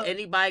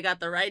 anybody got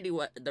the right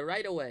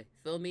away.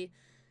 Feel me?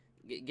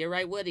 Get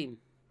right with him.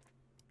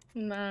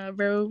 Nah,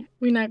 bro.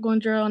 We not gonna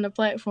draw on the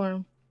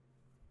platform.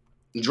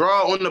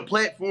 Draw on the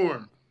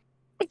platform.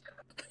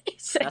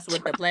 That's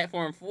what the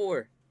platform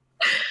for.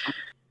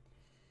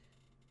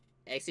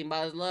 Ask him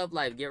about his love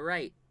life. Get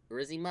right.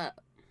 Riz him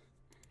up.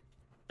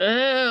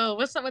 Oh,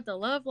 what's up with the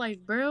love life,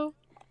 bro?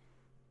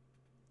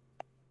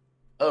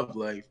 Love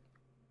life.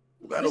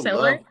 I You said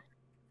what?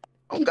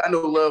 I don't got no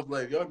love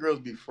life. Y'all girls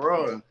be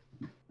fraud.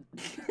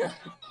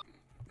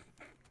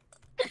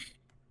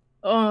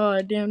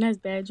 Oh, damn, that's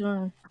bad,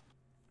 John.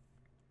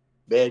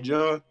 Bad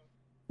John?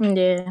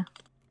 Yeah.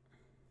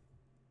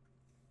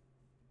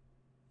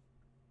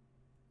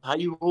 How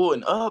you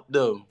holding up,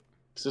 though?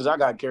 Since I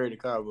got carried the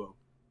convo.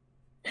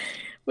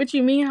 What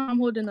you mean how I'm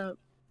holding up?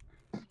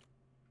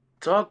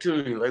 Talk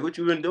to me. Like, what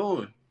you been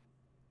doing?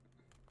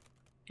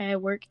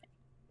 At work.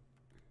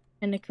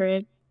 In the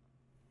crib.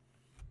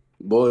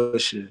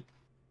 Bullshit.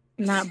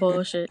 Not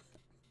bullshit.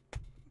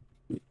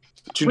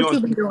 What you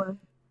been doing?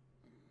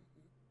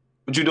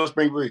 What you doing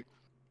spring break?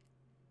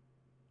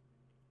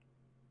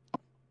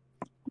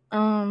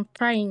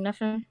 Probably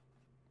nothing.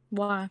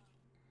 Why?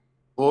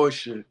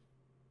 Bullshit.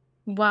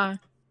 Why?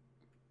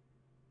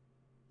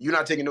 You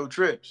not taking no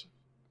trips.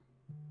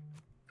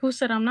 Who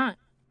said I'm not?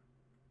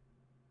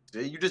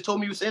 You just told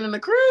me you was staying in the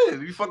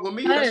crib. You fuck with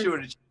me, that's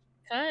your...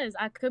 Cause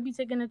I could be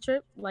taking a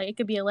trip. Like, it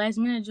could be a last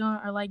minute joint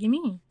or like, you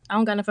mean? I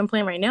don't got nothing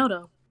planned right now,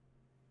 though.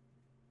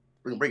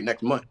 Spring break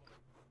next month.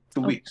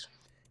 2 weeks.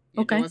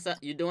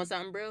 You doing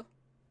something, bro?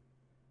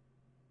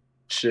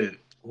 Shit.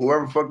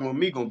 Whoever fucking with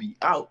me gonna be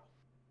out.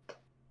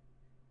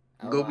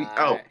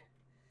 Out.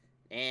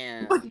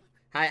 Damn.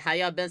 How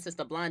y'all been since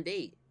the blind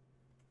date?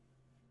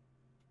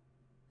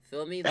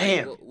 Feel me? Like,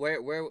 damn.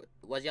 Where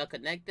was y'all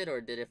connected, or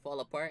did it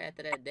fall apart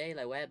after that day?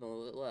 Like, what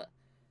happened? What?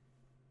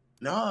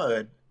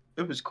 Nah,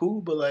 it was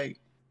cool, but like,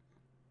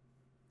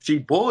 she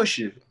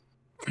bullshit.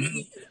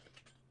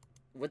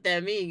 What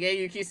that mean, gang?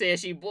 You keep saying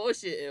she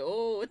bullshit.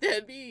 Oh, what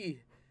that mean?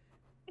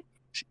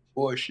 She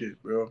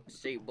bullshit, bro.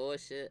 Straight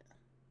bullshit.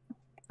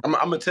 I'm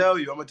gonna tell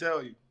you. Alright,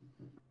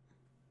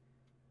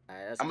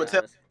 I'm gonna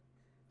tell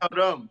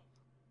them,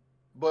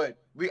 but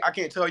I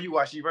can't tell you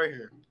why she right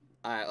here.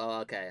 Alright. Oh,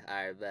 okay.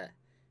 Alright, bet.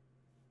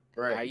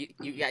 Right.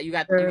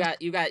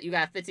 Alright, you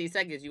got 15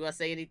 seconds. You wanna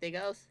say anything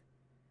else?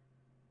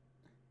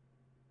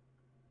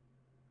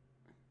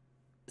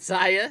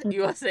 Saya,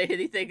 you wanna say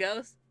anything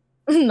else?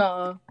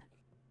 No.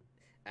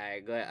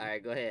 Alright, go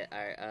ahead.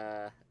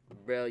 Alright,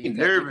 bro, you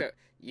nervous.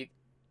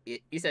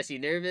 You said she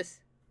nervous?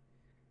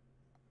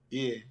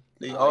 Yeah,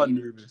 they all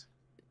nervous.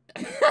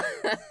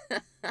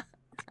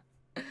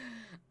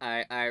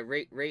 Alright,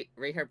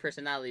 rate her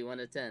personality 1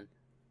 to 10.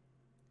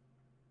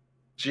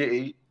 She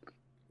 8.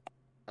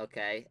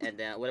 Okay, and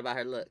then what about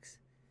her looks?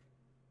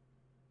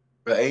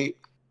 8.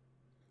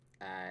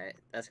 Alright,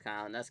 that's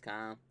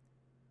calm.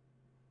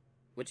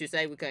 What you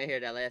say? We couldn't hear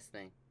that last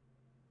thing.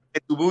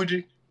 It's too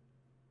bougie?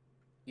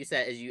 You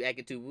said, is you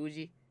acting too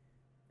bougie?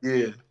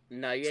 Yeah.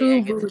 No, you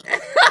ain't acting too...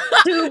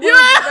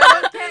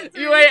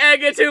 You ain't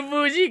acting too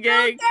bougie,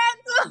 gang.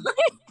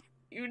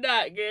 You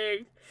not,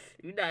 gang.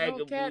 You not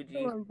acting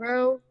bougie.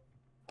 Bro.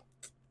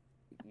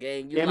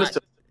 Gang, you Damn,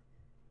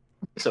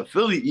 it's a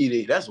Philly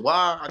EDATE. That's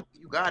why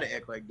you gotta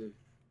act like this.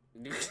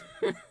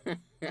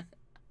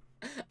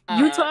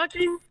 You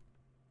talking?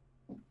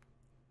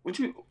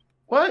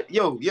 What?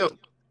 Yo.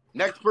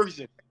 Next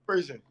person.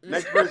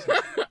 Next person.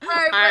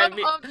 Alright,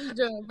 bro. I'm just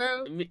joking,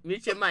 bro.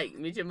 Mute your mic,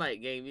 gang.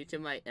 Mute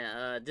your mic.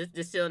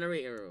 Just chill in the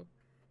reading room.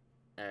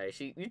 Alright,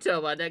 you talking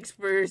about next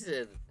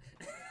person.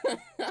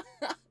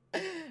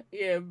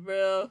 Yeah,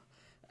 bro.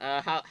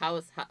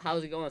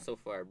 How's it going so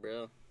far,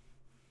 bro?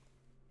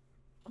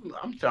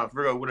 I'm trying to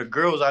figure out what the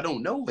girls I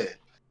don't know it.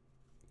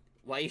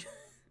 Why you?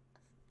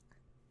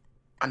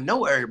 I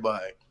know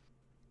everybody.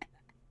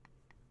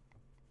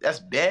 That's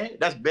bad.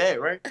 That's bad,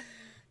 right?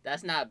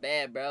 That's not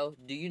bad, bro.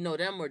 Do you know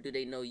them or do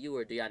they know you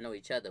or do y'all know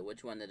each other?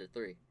 Which one of the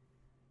three?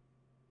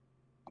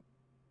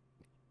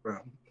 Bro,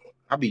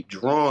 I be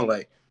drawn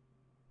like.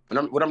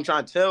 What I'm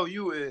trying to tell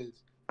you is,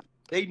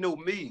 they know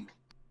me.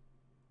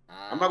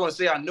 I'm not gonna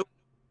say I know.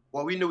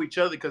 Well, we knew each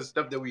other because of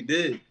stuff that we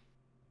did.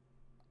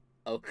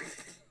 Okay.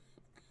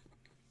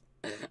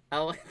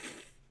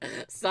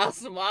 Stop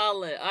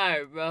smiling.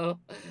 Alright, bro.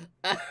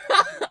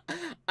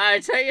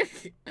 Alright, turn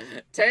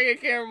your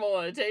camera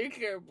on.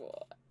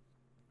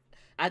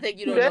 I think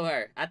you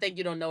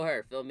don't know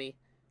her. Feel me?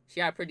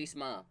 She got a pretty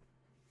smile.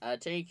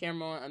 Turn your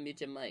camera on,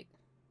 unmute your mic.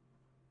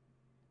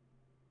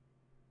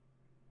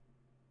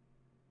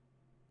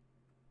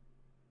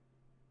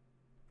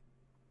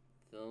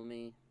 Feel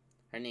me?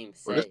 Her name's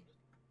Say.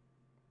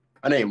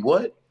 Her name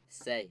what?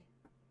 Say.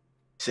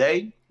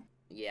 Say?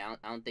 Yeah,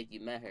 I don't think you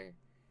met her.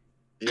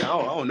 Yeah,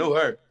 I don't know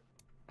her.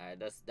 Alright,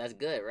 that's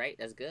good, right?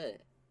 That's good.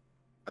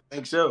 I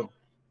think so.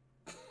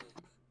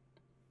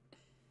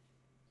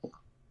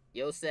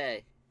 Yo,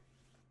 Say.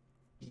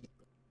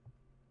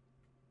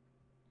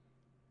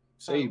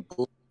 Say,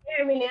 boy. Can you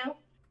hear me now?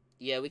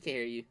 Yeah, we can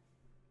hear you.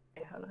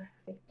 Okay, hold on.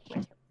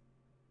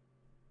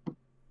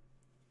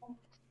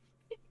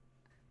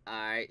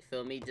 Alright,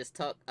 feel me? Just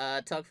talk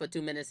for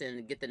 2 minutes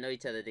and get to know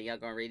each other. Then y'all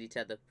gonna rate each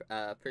other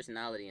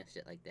personality and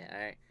shit like that,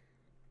 alright?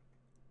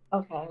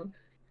 Okay.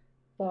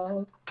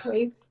 So,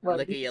 please.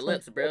 Look at your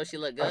lips, bro. She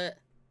look good?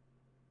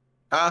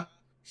 Huh?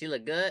 She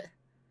look good?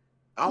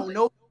 I don't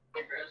know.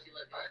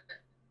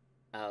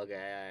 Oh, okay,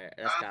 alright.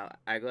 That's kind of...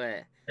 Alright, go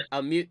ahead.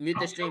 Mute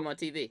the stream on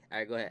TV.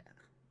 Alright, go ahead.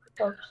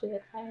 Oh,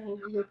 shit. I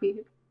ain't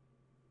repeated.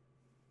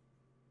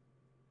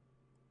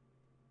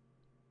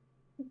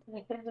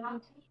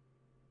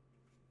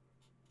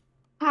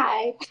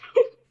 Hi.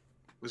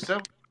 What's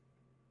up?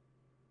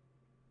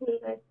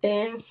 Nothing.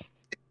 Say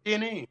your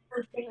name.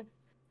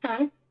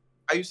 Huh?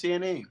 How you say your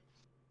name?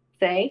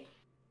 Say?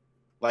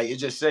 Like, it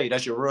just say,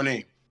 that's your real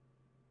name.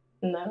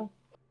 No.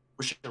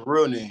 What's your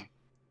real name?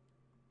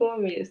 You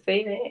want me to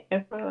say that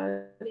in front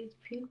of these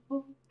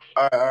people?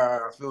 All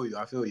right, I feel you.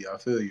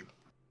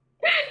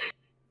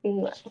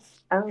 No.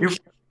 You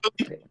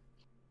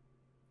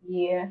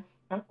Yeah,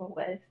 I'm from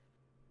West.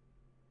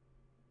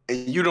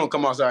 and you don't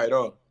come outside at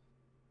all.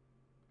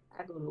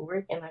 I go to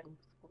work and I go to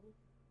school.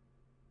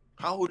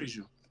 How old is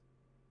you?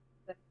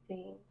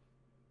 17.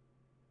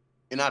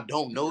 And I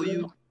don't know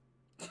you?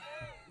 I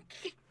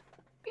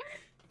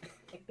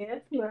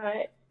guess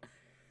not.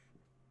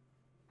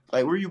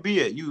 Like, where you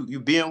be at? You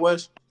be in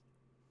West?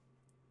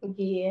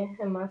 Yeah,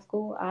 in my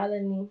school,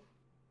 Albany.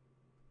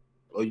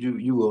 Or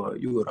you go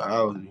to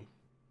Albany?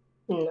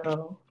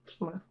 No,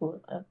 my school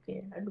is up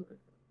there. I go to...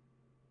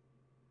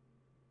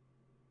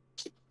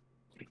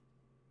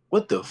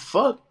 What the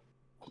fuck?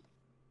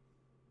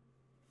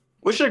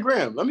 What's your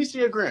gram? Let me see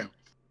your gram.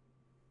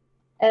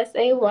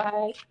 SAY.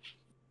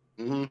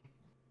 Mm-hmm.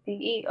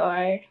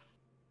 DER.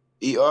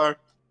 ER.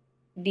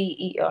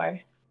 DER.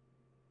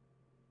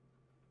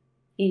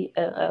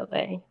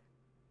 ELLA.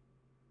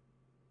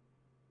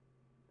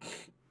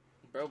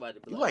 Bro, about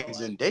to be You like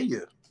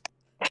Zendaya.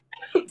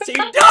 See,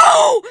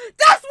 no!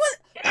 That's what...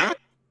 Huh?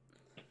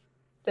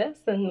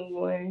 That's a new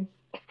one.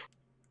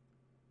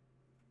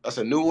 That's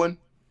a new one?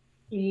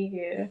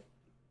 Yeah.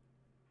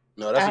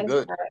 No, that's a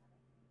good.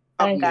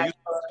 I got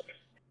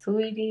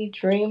Sweetie,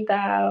 Dream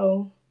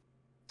Doll,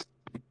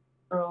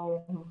 a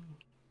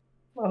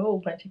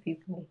whole bunch of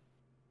people.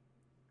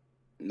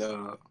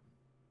 No.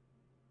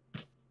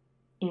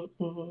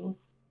 Mm-hmm.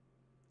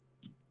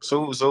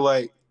 So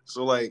like,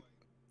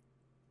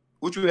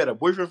 what, you had a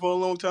boyfriend for a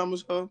long time or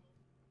so?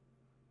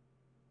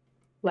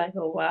 Like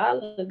a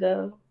while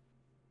ago.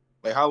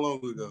 Like, how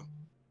long ago?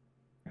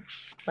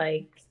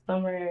 Like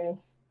summer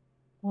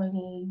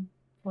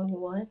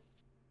 2021.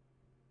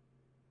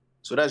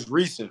 So that's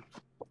recent.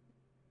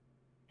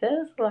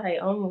 That's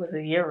like almost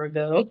a year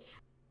ago.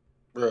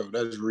 Bro,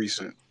 that's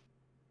recent.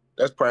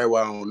 That's probably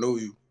why I don't know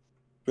you.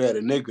 You had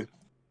a nigga.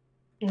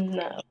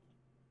 No.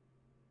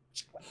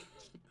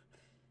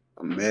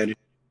 I'm mad.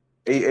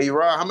 Hey,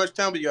 Rod, how much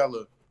time do y'all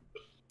look?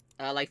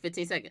 Like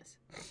 15 seconds.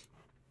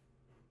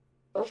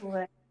 Oh,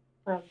 my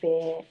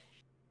bad.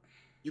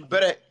 You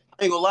better,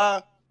 I ain't gonna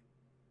lie,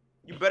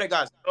 you better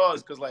got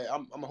stars, cause like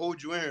I'm gonna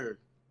hold you in here.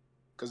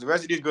 Cause the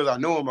rest of these girls I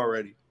know them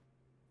already.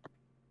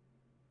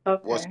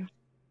 Okay.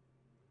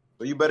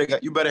 So you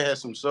better have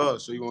some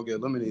sauce so you won't get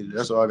eliminated.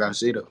 That's all I gotta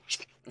say though.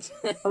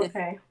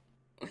 Okay.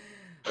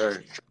 All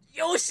right.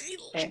 Yo,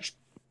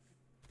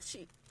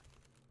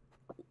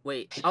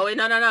 Wait. Oh wait,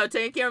 no.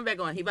 Turn your camera back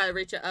on. He about to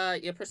rate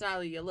your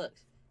personality, your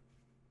looks.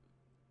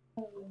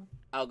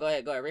 Oh, go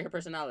ahead. Rate her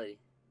personality.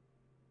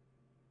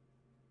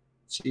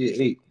 She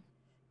an 8.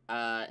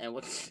 And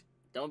what?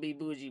 Don't be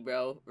bougie,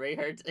 bro. Rate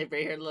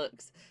her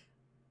looks.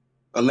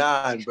 A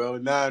 9, bro.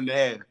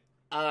 9.5.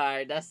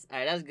 Alright, that's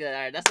good.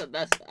 Alright, that's the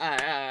best.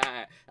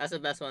 Alright. That's the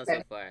best one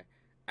so far. Alright,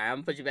 I'm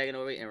gonna put you back in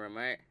the waiting room,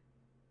 alright?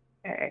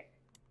 Alright.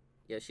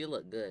 Yo, she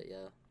look good,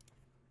 yo.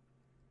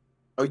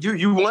 Oh,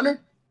 you want her?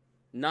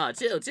 Nah,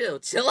 chill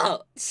out.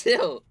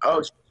 Chill.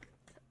 Oh,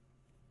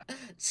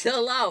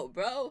 Chill out,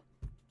 bro.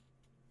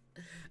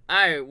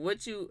 Alright,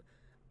 what you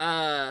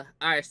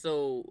alright,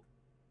 so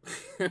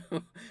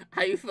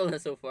how you feeling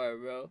so far,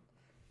 bro?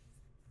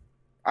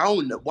 I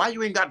don't know. Why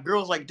you ain't got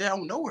girls like that? I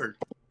don't know her.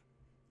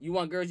 You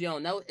want girls you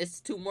don't know?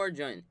 It's 2 more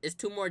joining. It's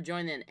 2 more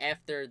joining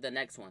after the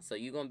next one, so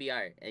you gonna be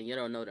alright, and you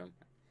don't know them.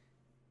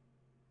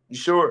 You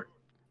sure?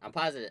 I'm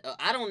positive.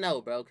 I don't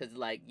know, bro, cause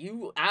like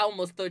I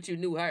almost thought you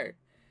knew her.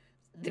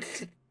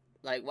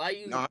 Like, why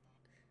you? Nah.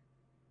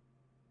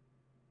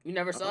 You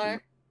never saw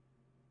her?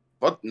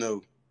 Fuck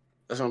no.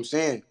 That's what I'm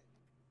saying.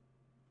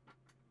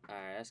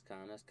 Alright, that's calm.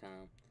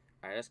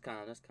 Alright,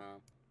 that's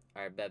calm.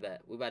 Alright,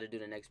 bet. We about to do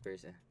the next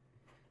person.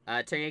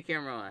 Turn your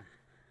camera on.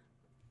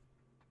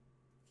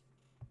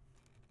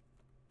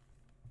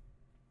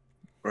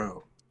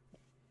 Bro.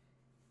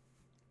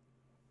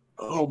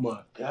 Oh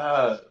my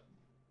god.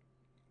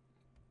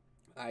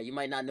 Alright, you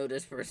might not know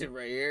this person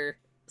right here.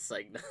 It's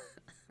like,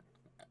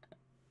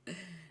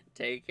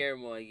 turn your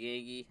camera on,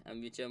 Yangy.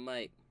 Unmute your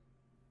mic.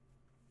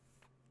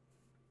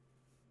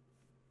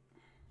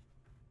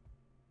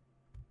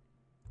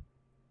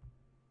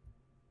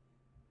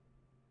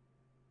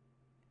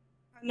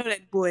 I know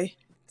that boy.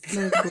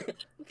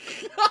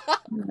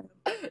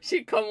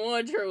 She come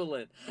on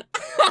trolling.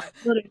 I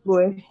know that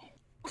boy.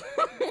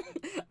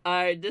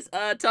 Alright, just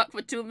talk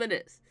for 2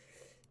 minutes.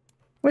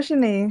 What's your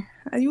name?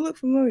 You look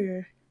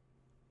familiar.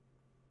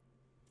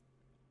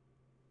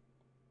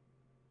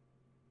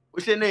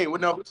 What's your name?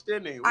 What's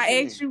their name?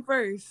 I asked you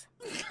first.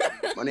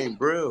 My name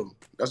Brill.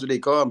 That's what they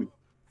call me.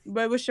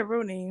 But what's your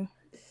real name?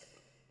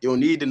 You don't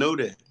need to know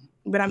that.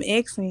 But I'm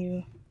asking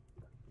you.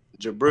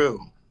 Jabril.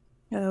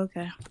 Oh,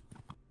 okay.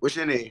 What's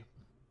your name?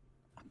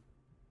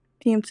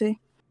 TMT.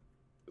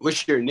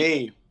 What's your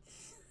name?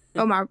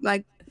 Oh,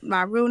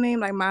 my real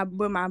name, like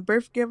what my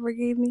birth giver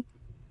gave me?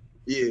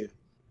 Yeah.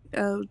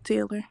 Oh,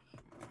 Taylor.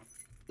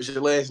 What's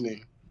your last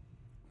name?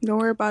 Don't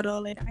worry about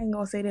all that. I ain't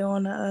gonna say that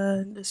on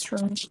the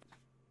stream.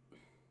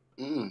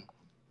 Yeah.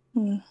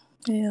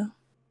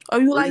 Oh,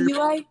 you like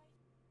Eli?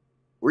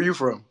 Where you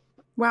from?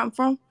 Where I'm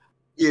from?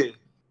 Yeah.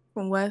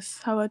 From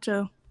West. How about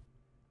you?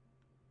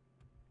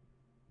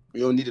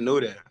 You don't need to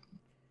know that.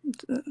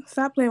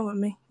 Stop playing with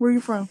me. Where you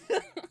from?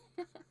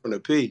 From the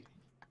P.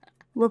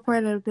 What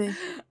part of the P?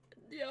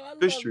 Yo, I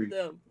love History.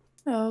 them.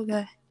 Oh,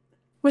 okay.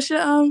 What's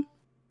your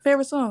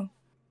favorite song?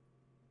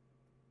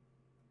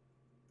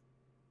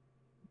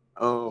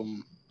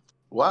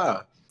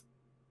 Why?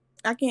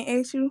 I can't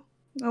ask you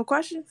no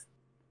questions.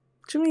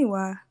 What you mean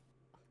why?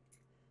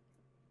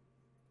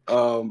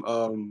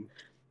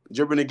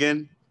 Dripping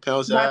again. Pound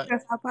Why side.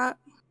 press hop pop?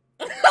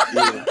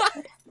 Yeah.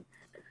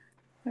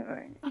 All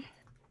right.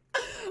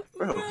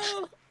 Bro.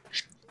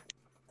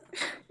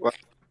 Well,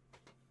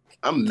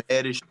 I'm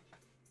mad as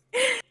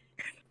shit.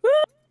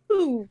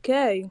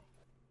 Okay.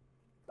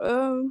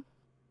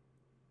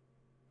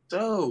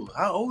 So,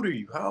 how old are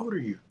you?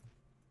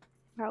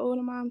 How old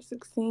am I? I'm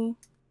 16.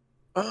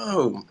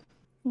 Oh.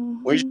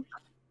 Mm-hmm.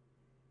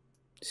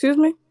 Excuse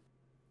me?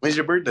 When's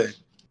your birthday?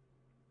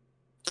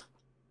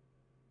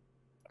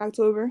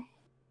 October.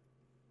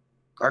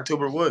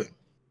 October what?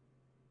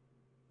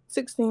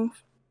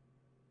 16th.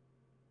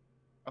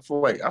 I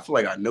feel like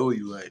I know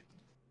you. Like,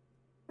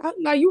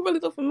 Now you really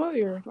look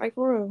familiar, like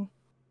for real.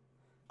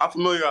 how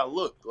familiar I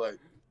look.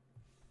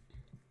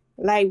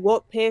 Like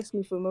walked past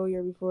me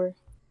familiar before.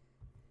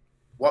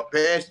 Walk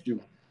past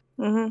you.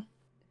 Mm-hmm.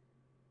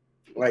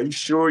 Like, you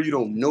sure you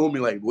don't know me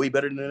like way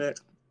better than that?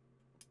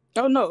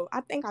 Oh no,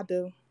 I think I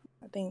do.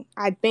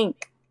 I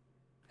think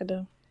I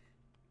do.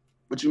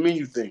 What you mean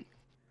you think?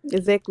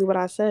 Exactly what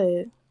I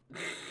said.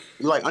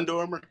 You like Under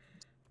Armour?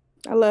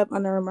 I love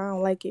Under Armour. I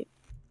don't like it.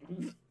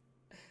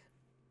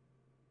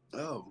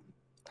 Oh.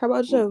 How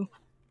about you?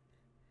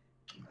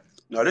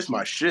 No, this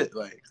my shit.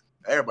 Like,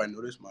 everybody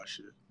know this my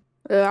shit.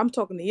 I'm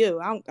talking to you.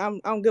 I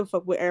don't give a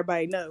fuck what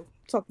everybody know.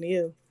 I'm talking to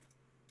you.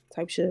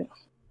 Type shit.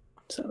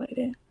 Stuff like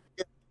that.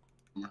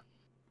 Yeah.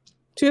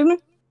 Excuse me?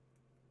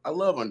 I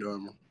love Under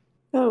Armour.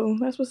 Oh,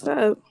 that's what's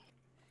up.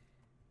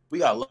 We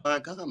got a lot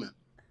in common.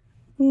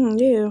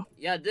 Yeah.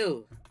 Y'all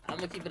do. I'm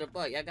gonna keep it a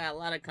buck. Y'all got a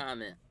lot of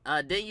comment.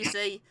 Didn't you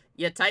say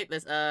your type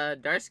is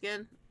dark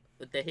skin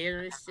with the hair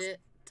and shit?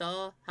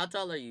 Tall? How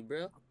tall are you,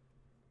 bro?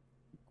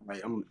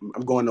 Like, I'm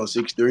going on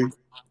 6'3".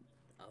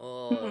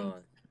 Oh.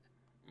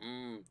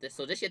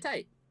 So this your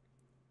type?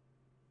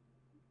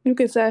 You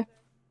can say.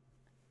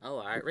 Oh,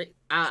 alright.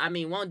 I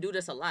mean, won't do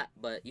this a lot,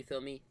 but you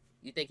feel me?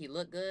 You think he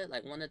look good?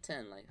 Like 1 to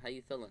 10. Like, how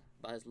you feeling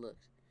about his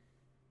looks?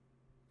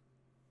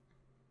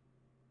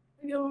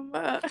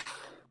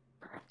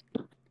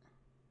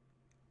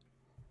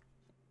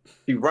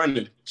 She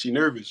running. She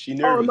nervous. She Oh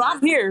nervous. no,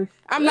 I'm here.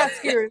 I'm not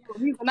scared.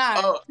 He's a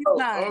 9. He's a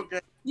 9. Okay.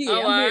 Yeah,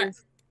 I'm here.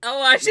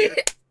 She. Yeah.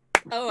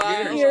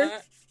 I'm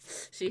here.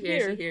 She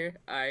here.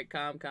 All right,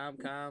 calm.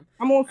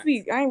 I'm on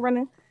feet. I ain't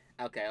running.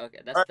 Okay,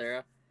 that's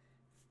thorough.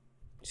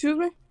 Excuse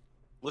me.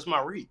 What's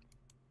my rate?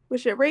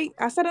 What's your rate?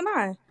 I said a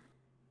 9.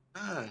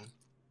 9.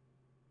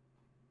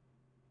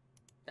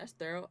 That's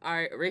thorough. All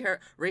right,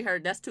 rate her.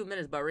 That's 2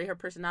 minutes, but rate her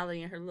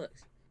personality and her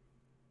looks.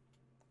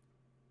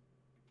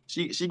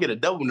 She get a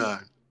double 9.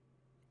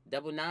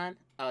 Double 9?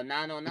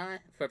 9 on 9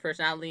 for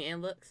personality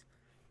and looks.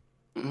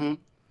 Mm-hmm.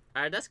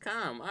 All right, that's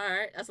calm. All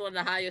right, that's one of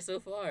the highest so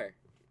far.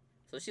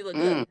 So she look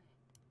good.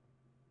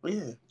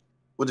 Yeah.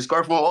 With the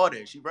scarf on, all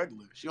that. She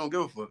regular. She don't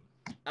give a fuck.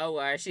 Oh, all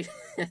right. She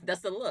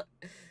that's the look.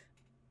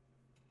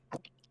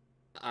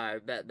 All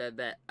right, bet.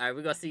 All right,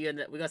 we're gonna see you in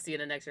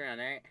the next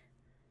round.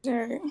 All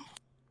right.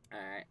 All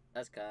right,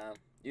 that's calm.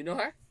 You know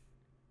her?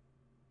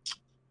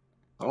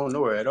 I don't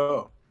know her at all.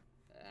 All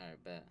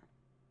right, bet.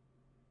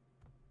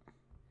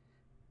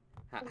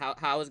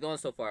 How is it going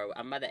so far?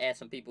 I'm about to ask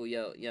some people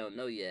you don't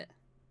know yet.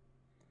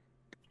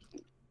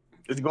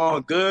 It's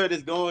going good.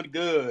 It's going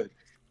good.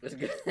 It's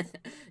good.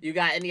 You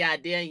got any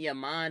idea in your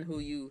mind who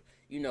you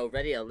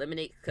ready to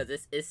eliminate? Because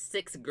it's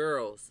 6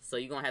 girls, so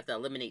you're gonna have to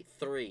eliminate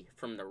 3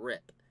 from the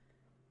rip.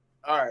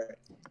 All right.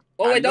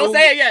 Oh wait, don't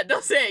say it yet.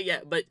 Don't say it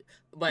yet. But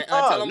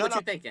tell them what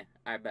you're thinking.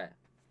 All right, bet.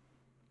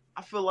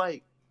 I feel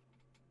like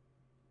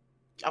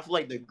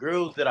the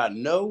girls that I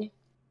know,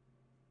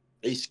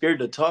 they scared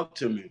to talk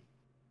to me.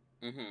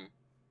 Mm-hmm.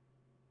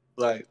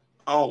 Like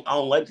I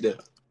don't like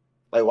that.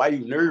 Like, why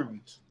you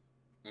nervous?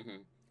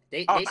 Mm-hmm.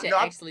 They should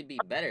actually be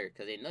better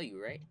because they know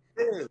you, right?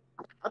 Yeah.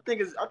 I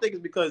think it's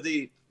because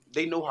they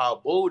know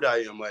how bold I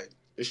am. Like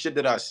the shit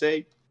that I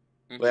say,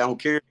 like I don't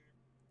care.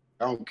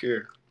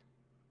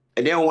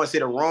 And they don't want to say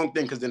the wrong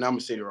thing because then I'm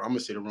gonna say the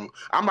wrong.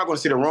 I'm not gonna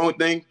say the wrong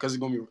thing because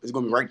it's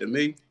gonna be right to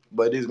me,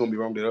 but it is gonna be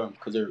wrong to them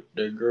because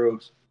they're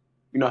girls.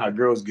 You know how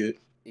girls get.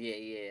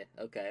 Yeah.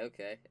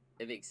 Okay.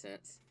 It makes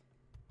sense.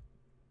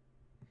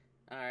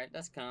 All right,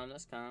 that's calm.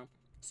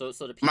 So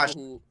the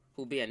people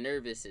who being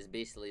nervous is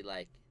basically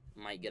like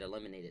might get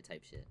eliminated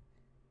type shit.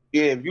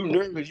 Yeah, if you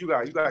nervous, you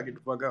gotta get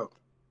the fuck out.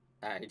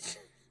 All right.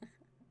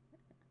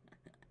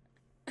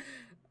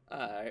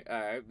 all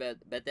right.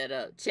 Bet that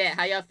up. Chat,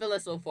 how y'all feeling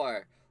so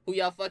far? Who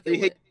y'all fucking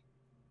with?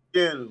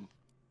 Yeah.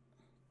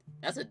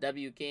 That's a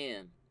W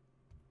Cam.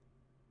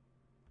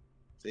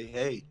 Say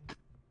hey.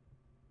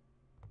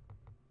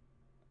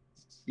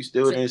 You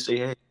still didn't say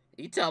hey.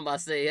 You talking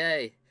about say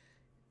hey?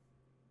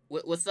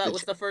 What's up?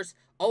 What's the first?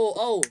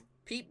 Oh,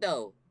 peep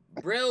though.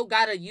 Brill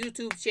got a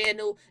YouTube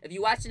channel. If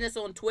you watching this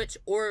on Twitch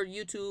or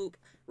YouTube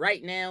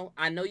right now,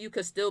 I know you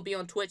could still be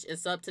on Twitch and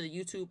sub to the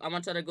YouTube. I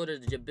want y'all to go to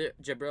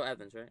Jabril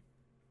Evans, right?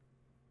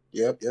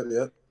 Yep.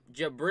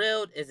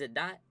 Jabril, is it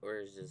dot or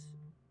is this?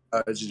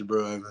 It's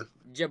Jabril Evans.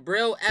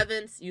 Jabril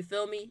Evans, you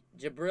feel me?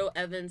 Jabril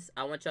Evans.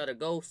 I want y'all to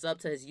go sub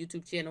to his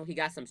YouTube channel. He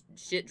got some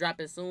shit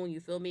dropping soon, you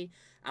feel me?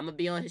 I'm gonna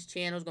be on his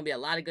channel. There's gonna be a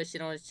lot of good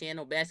shit on his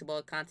channel.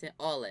 Basketball content,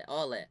 all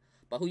that.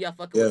 But who y'all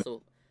fucking with?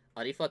 So,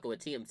 they fucking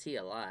with TMT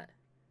a lot.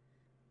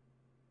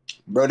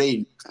 Bro,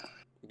 they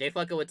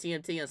fucking with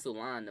TMT and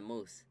Sulan the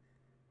most.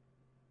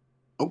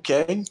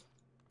 Okay.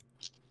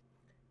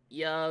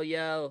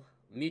 Yo.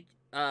 Mute,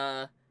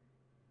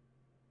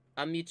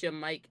 unmute your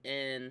mic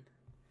and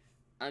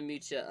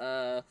unmute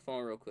your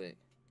phone real quick.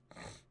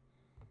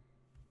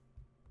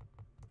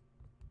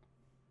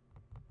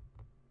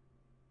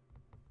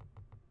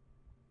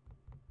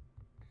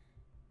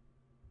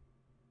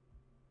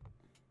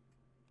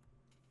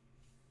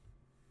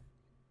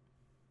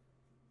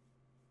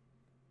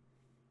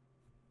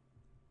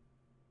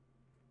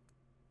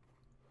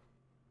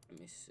 Let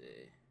me see.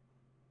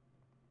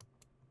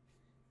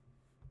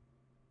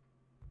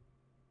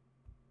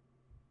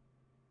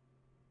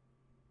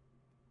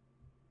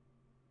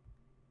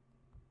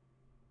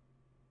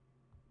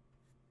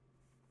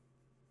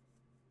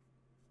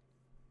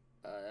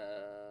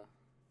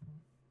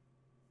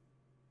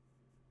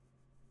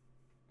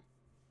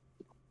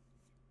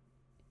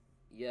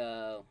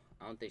 Yo,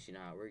 I don't think she know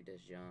how to work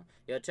this, John.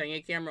 Yo, turn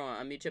your camera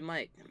on. Unmute your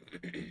mic.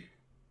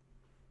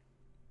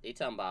 They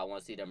talking about I want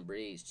to see them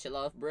breeds. Chill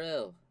off,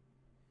 bro.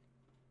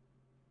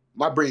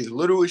 My brain's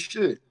little as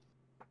shit.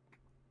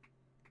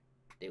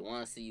 They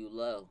want to see you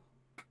low.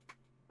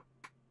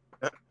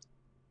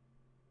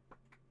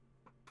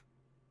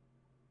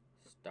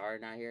 Star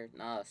not here?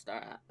 No,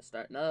 Star.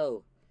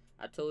 No.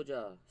 I told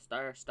y'all.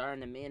 Star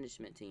in the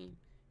management team.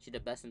 She the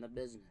best in the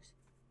business.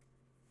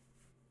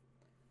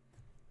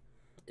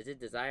 Is it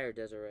Desire or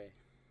Desiree?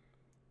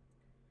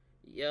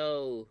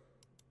 Yo.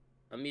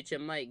 Unmute your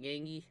mic,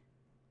 gangy.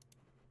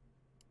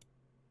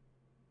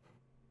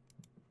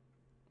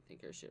 I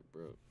think her shit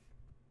broke.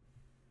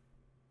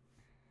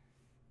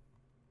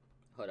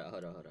 Hold up.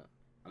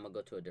 I'm gonna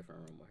go to a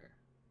different room with her.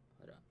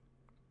 Hold up.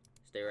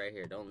 Stay right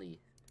here. Don't leave.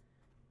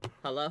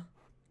 Hello?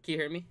 Can you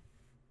hear me?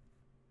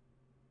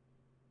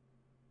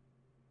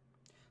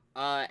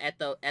 At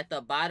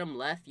the bottom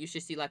left, you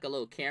should see like a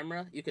little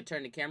camera. You could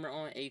turn the camera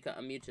on and you can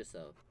unmute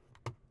yourself.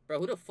 Bro,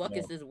 who the fuck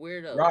is this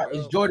weirdo, Right, bro?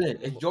 it's Jordan.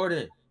 It's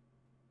Jordan.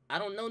 I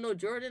don't know no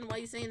Jordan. Why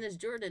you saying this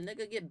Jordan?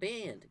 Nigga, get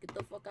banned. Get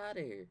the fuck out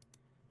of here.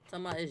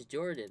 Talking about it's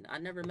Jordan. I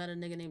never met a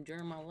nigga named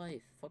Jordan in my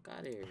life. Fuck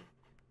out of here.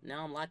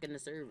 Now I'm locking the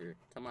server.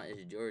 Talking about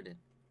it's Jordan.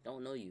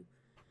 Don't know you.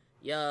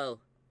 Yo.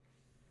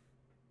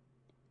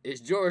 It's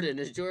Jordan.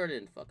 It's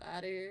Jordan. Fuck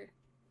out of here.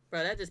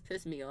 Bro, that just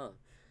pissed me off.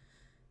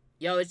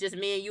 Yo, it's just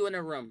me and you in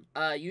a room.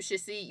 You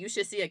should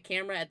see a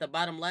camera at the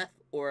bottom left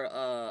or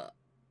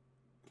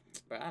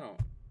bro, I don't.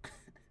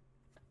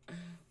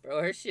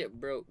 Bro, her shit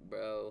broke,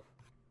 bro.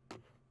 You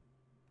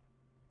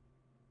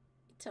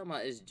talking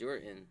about it's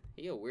Jordan.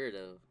 He a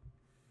weirdo.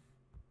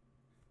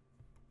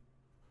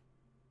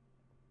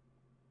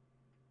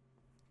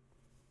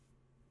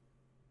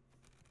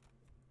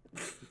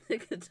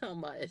 Nigga talking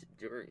about it's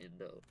Jordan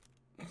though.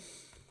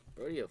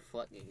 Bro, you a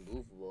fucking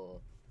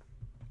goofball.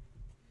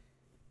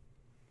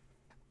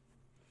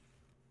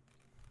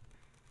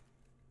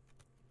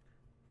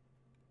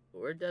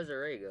 Where'd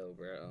Desiree go,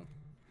 bro?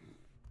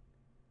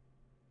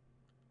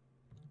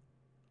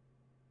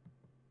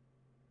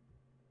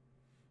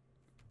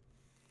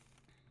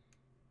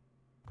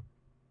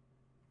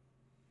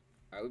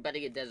 Alright, we better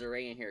get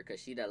Desiree in here because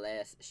she the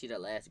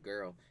last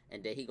girl.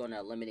 And then he gonna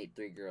eliminate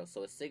 3 girls.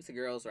 So it's 6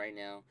 girls right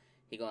now.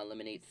 He gonna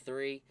eliminate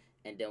 3.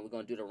 And then we're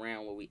gonna do the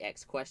round where we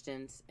ask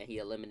questions and he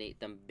eliminate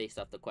them based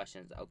off the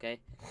questions, okay?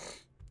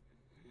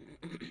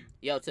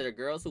 Yo, to the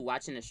girls who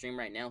watching the stream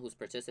right now who's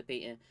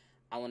participating,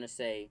 I wanna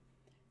say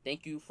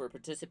thank you for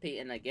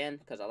participating again,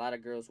 because a lot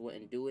of girls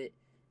wouldn't do it.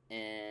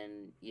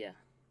 And yeah.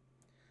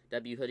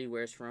 W hoodie,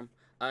 where's from?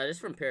 This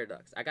from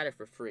Paradox. I got it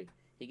for free.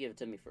 He gave it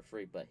to me for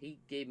free, but he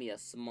gave me a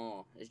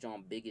small. It's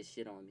drawing big as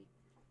shit on me.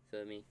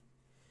 Feel me?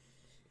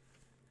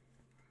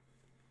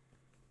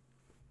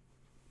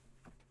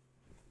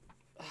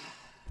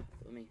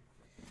 Feel me?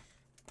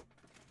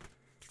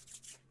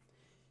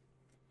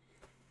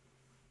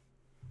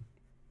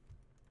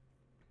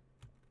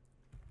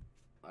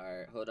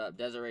 Alright, hold up.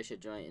 Desiree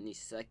should join any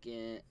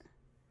second.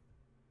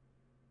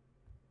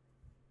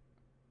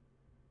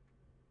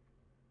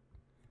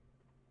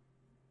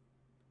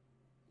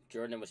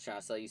 Jordan was trying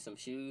to sell you some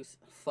shoes.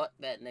 Fuck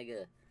that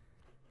nigga.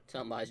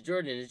 Talking about it's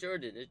Jordan, it's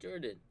Jordan, it's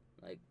Jordan.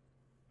 Like,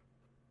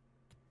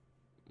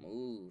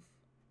 move.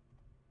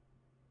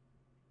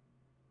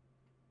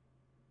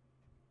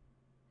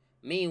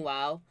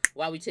 Meanwhile,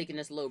 while we taking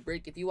this little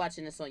break, if you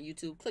watching this on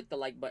YouTube, click the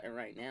like button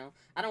right now.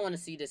 I don't want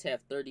to see this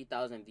have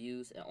 30,000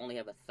 views and only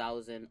have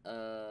 1,000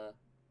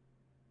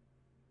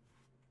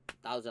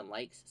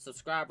 likes.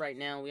 Subscribe right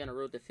now. We on the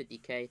road to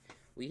 50K.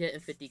 We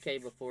hitting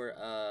 50K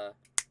before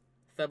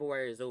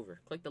February is over.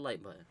 Click the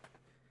like button.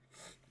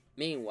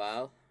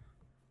 Meanwhile,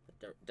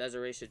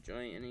 Desiree should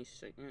join any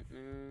segment.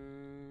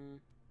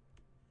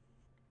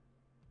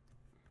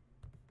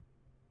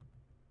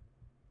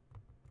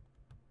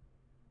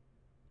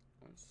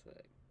 One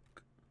sec.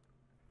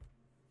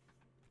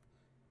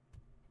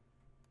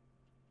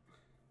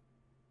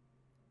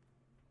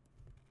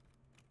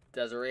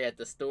 Desiree at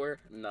the store?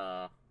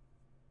 Nah.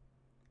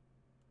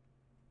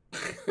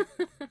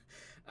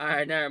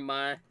 Alright, never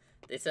mind.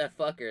 They said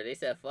fuck her. They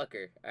said fuck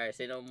her. Alright,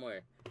 say no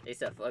more. They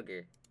said fuck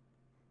her.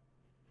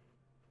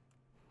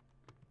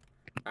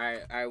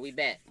 Alright, we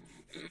back.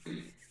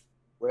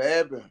 What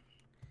happened?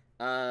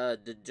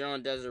 The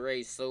John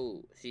Desiree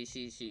sold.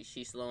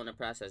 She's slowing the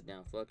process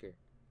down. Fuck her.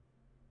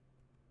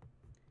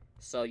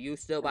 So you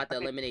still about to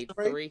eliminate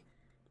 3?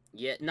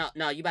 Yeah,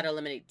 no, you about to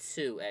eliminate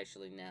 2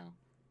 actually now.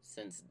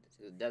 Since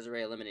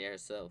Desiree eliminated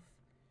herself.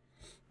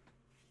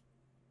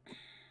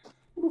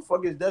 Who the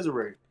fuck is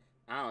Desiree?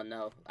 I don't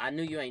know. I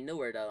knew you ain't knew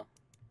her though.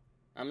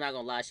 I'm not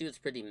gonna lie, she was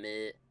pretty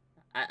mid.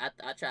 I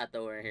tried to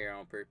throw her in here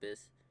on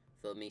purpose.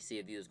 Feel me? See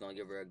if you was gonna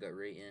give her a good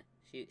rating.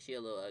 She a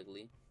little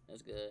ugly.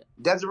 That's good.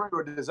 Desiree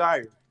or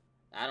Desire?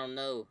 I don't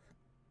know.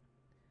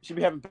 She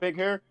be having big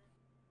hair?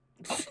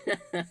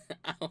 I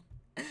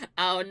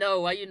don't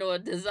know. Why you know a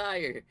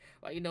Desire?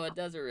 Why you know a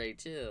Desiree?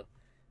 Chill.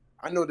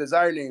 I know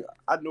Desire name.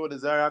 I know a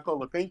Desire. I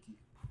call her Pinky.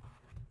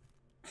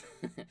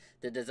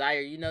 The Desire,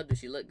 you know, does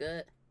she look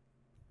good?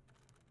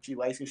 She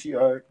likes it. She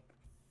alright.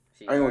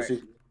 I ain't gonna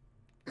say.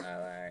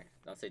 Alright.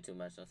 Don't say too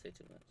much. Don't say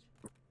too much.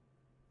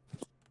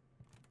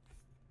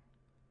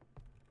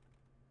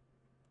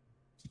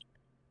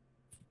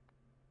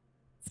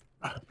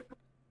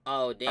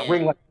 Oh,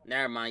 damn.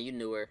 Never mind. You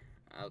knew her.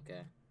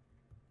 Okay.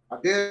 I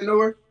didn't know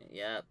her?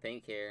 Yeah,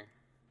 pink hair.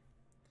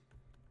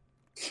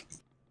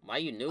 Why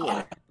you knew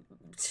her?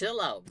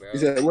 Chill out, bro. You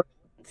said what?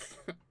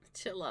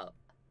 Chill out.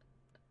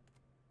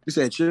 You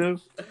said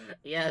chill?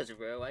 Yes,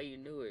 bro. Why you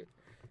knew her?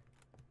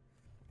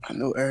 I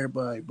know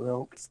everybody,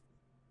 bro.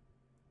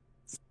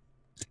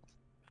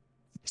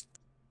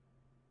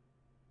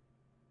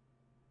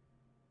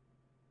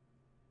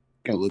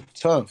 Gonna look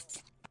tough.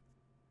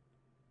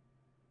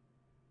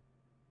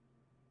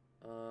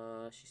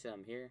 She said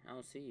I'm here. I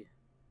don't see you.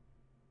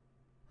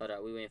 Hold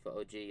on, we waiting for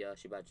OG, y'all.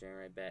 She about to join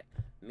right back.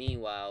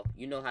 Meanwhile,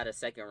 you know how the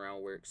second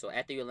round works. So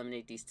after you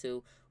eliminate these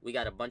two, we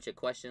got a bunch of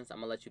questions. I'm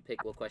gonna let you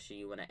pick what question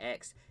you wanna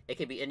ask. It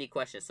can be any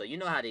question. So you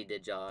know how they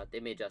did, y'all. They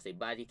made y'all say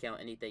body count,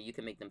 anything. You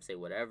can make them say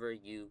whatever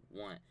you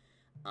want.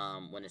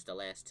 When it's the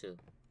last two.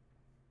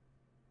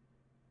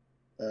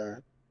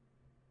 Alright,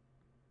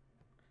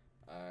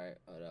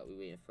 hold up. We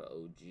waiting for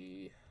OG.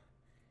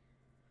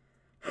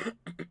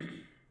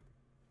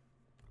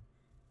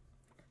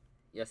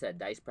 Y'all said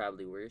dice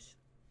probably worse.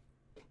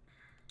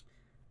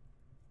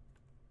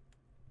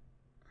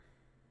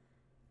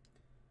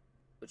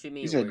 What you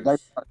mean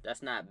worse?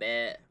 That's not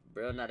bad.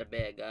 Brill not a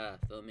bad guy,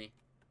 feel me?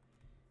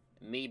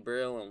 Me,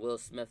 Brill, and Will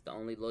Smith, the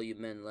only loyal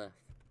men left.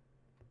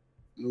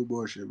 No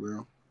bullshit,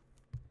 bro.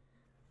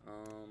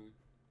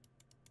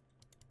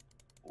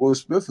 Will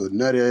Smith a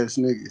nut ass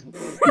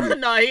nigga.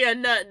 No, he a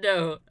nut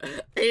though.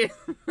 He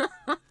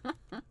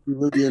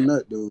really a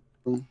nut though.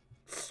 Bro.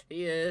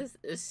 He is.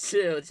 It's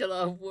chill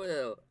off,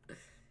 Will.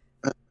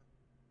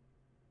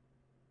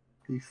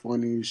 He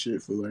funny as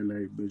shit for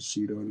like bitch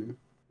cheat on him.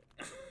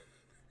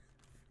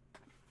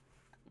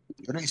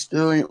 They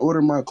still ain't order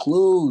my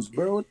clothes,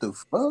 bro. What the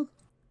fuck?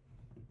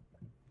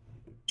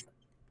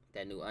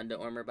 That new Under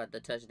Armour about to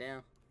touch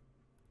down.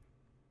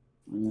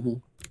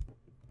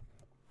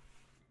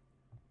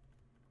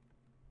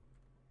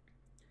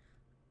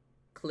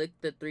 Click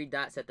the 3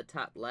 dots at the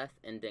top left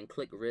and then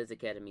click Riz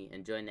Academy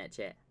and join that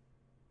chat.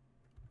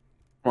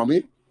 On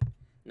me?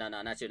 No,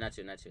 not you.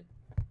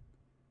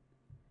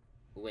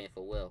 We're waiting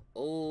for Will.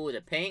 Oh,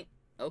 the pink?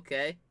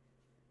 Okay.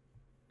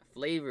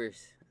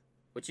 Flavors.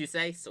 What you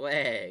say?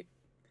 Swag.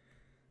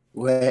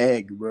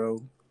 Swag,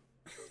 bro.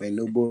 Ain't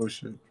no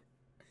bullshit.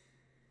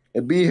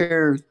 It be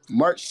here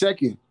March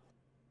 2nd.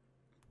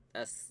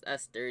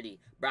 That's dirty.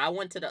 Bro, I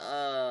went to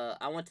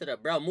the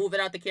bro, move it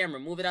out the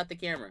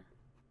camera.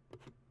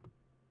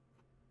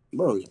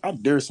 Bro, I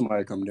dare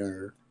somebody come down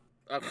here.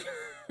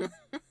 Okay.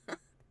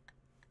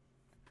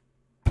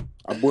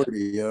 I bored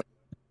it, yo.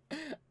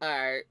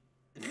 Alright.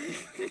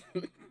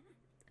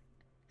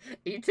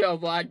 You tell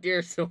me I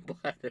dare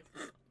somebody.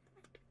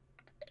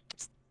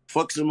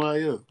 Fuck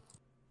somebody up.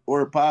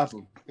 Or pop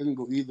him. It can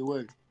go either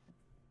way.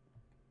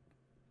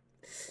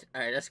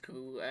 Alright, that's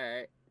cool.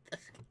 Alright.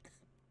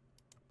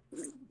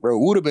 Bro,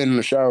 would have been in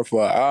the shower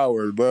for an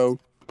hour, bro.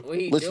 What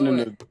he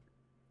doing?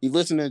 He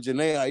listening to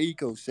Janae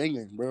Aiko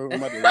singing, bro.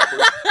 I'm about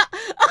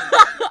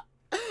to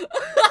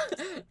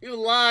You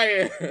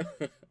lying.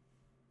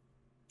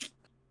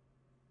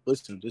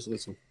 Just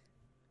listen.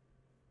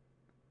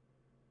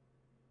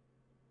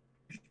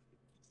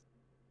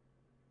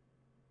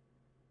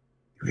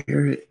 You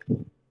hear it?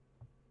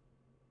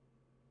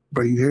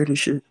 Bro, you hear this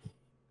shit?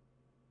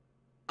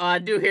 Oh, I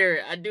do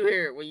hear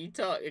it. When you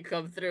talk, it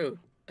comes through.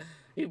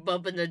 He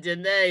bumping the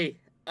Janae.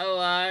 Oh,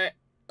 alright.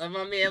 Let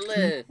my man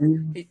live.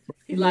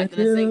 He locked in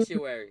a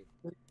sanctuary.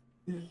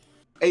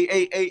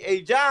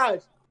 Hey, Josh.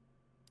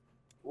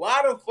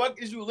 Why the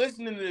fuck is you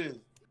listening to this?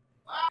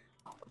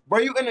 Bro,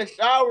 you in the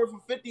shower for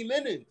 50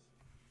 minutes.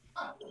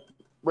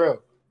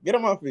 Bro, get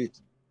on my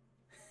face.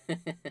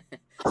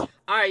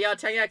 Alright, y'all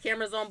turn your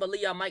cameras on, but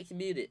leave y'all mics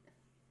muted.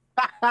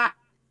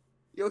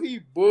 Yo, he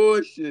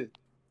bullshit.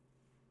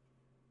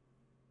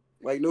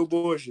 Like, no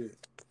bullshit.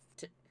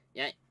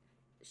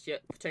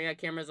 Turn your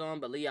cameras on,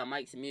 but leave y'all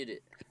mics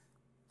muted.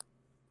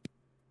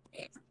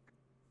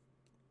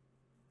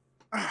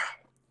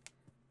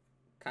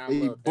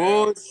 He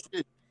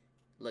bullshit.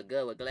 Look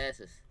good with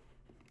glasses.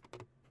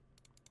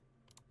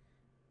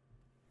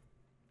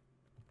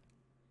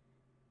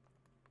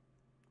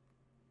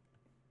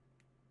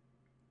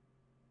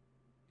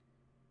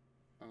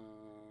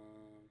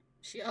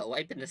 She out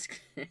wiping the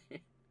screen.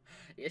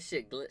 Your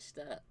shit glitched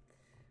up.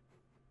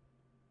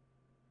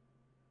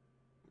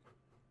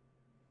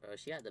 Bro,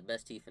 she got the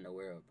best teeth in the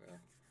world,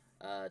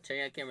 bro. Turn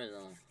your cameras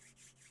on.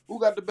 Who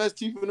got the best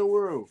teeth in the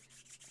world?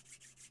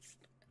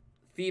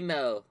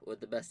 Female with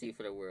the best teeth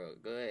in the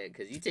world. Go ahead,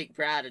 because you take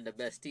pride in the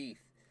best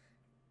teeth.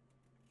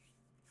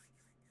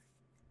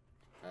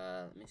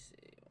 Let me see.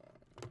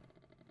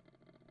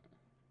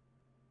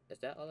 Is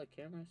that all the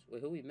cameras?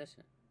 Wait, who we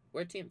missing?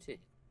 Where TMT?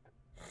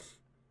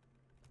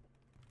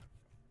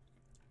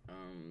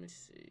 Let me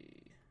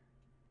see.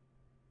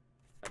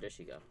 Oh, there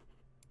she go.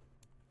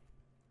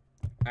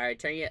 Alright,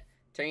 turn your,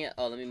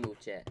 oh, let me move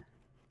chat.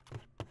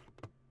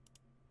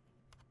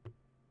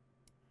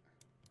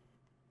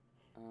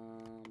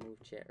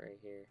 Move chat right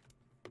here.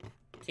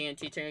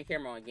 TMT, turn your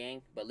camera on,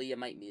 gang, but Leah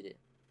might mute it.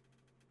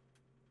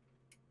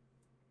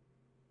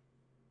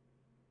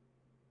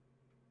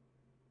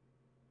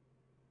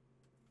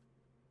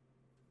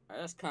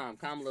 Alright, that's calm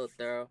a little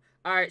thorough.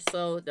 Alright,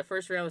 so the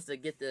first round was to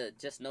get to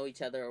just know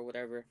each other or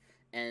whatever.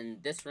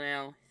 And this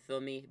round, feel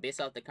me,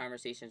 based off the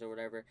conversations or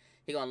whatever,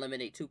 he gonna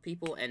eliminate 2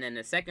 people. And then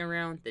the second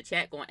round, the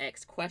chat gonna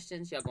ask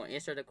questions. Y'all gonna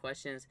answer the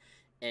questions,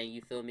 and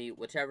you feel me,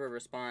 whichever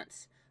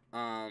response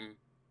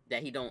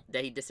that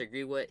he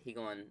disagree with, he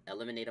gonna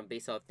eliminate them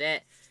based off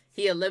that.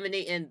 He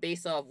eliminating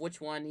based off which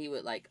one he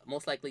would like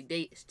most likely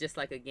date. It's just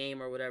like a game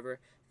or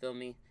whatever. Feel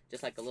me,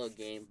 just like a little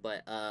game.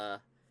 But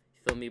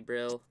feel me,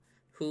 Brill?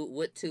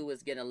 What two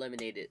was getting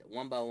eliminated?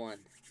 One by one.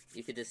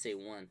 You could just say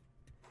one.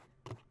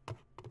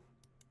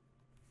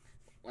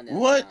 One at a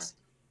What?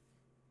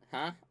 time.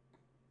 Huh?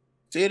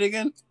 Say it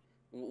again.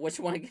 Which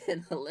one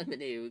getting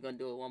eliminated? We're gonna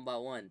do it one by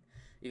one.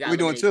 You got. We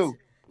doing two.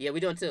 Yeah, we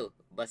doing two.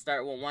 But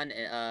start with one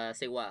and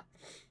say why.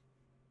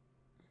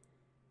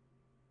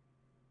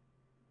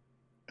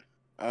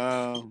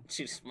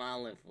 You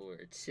smiling for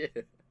it? Chill.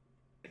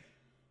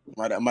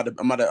 I'm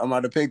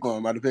about to pick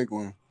one.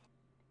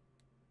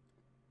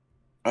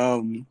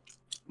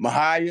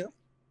 Mahaya.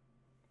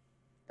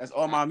 That's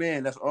all my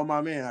man.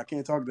 I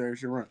can't talk to her.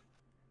 She run.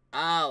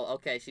 Oh,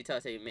 okay. She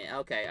talks to you, man.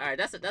 Okay, all right.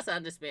 That's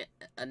an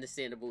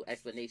understandable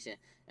explanation.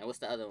 And what's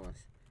the other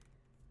ones?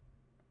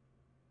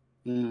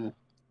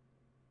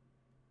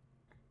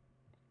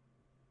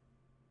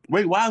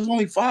 Wait, why is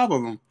only 5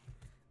 of them?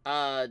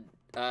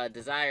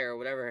 Desire or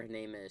whatever her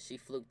name is. She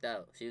fluked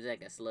out. She was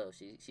acting slow.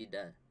 She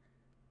done.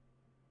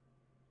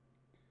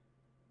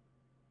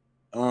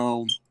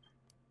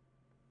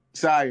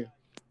 Saya.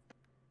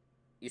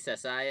 You said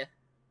Saya?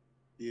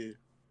 Yeah.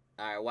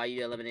 All right. Why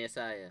you eliminated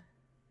Saya?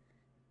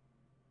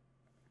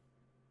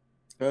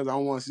 Because I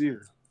don't want to see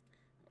her.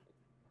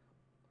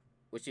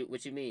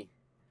 What you mean?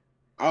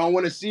 I don't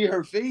want to see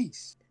her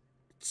face.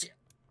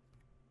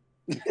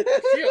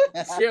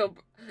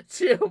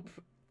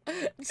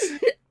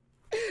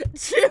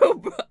 Chill,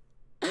 bro.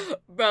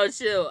 Bro,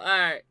 chill. All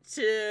right,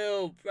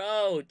 chill,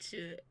 bro,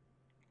 chill.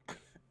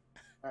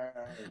 All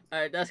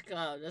right, that's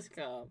calm.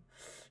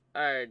 All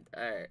right.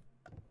 All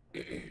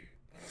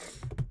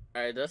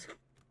right, that's.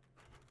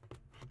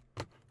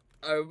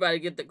 Everybody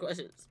get the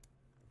questions.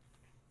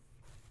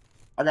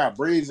 I got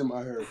braids in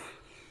my hair.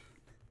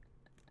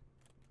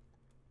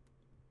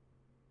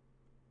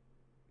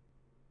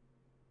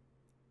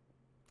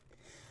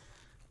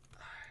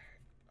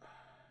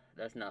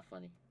 That's not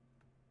funny.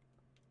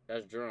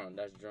 That's drawn.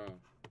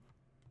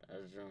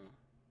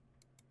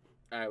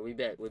 All right, we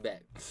back.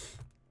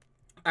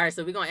 All right,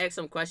 so we're gonna ask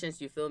some questions.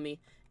 You feel me?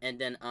 And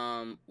then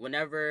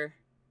whenever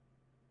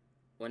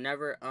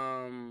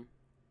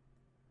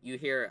you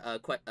hear a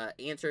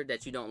answer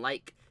that you don't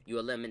like, you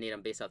eliminate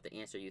them based off the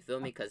answer. You feel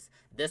me? Because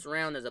this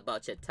round is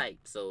about your type.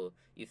 So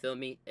you feel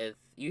me? If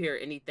you hear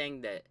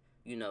anything that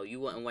you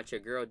wouldn't want your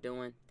girl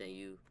doing, then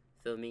you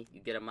feel me?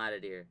 You get them out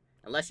of there.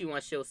 Unless you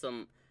want to show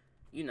some,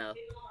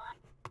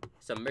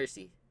 some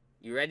mercy.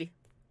 You ready?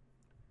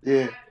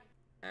 Yeah.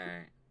 All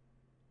right.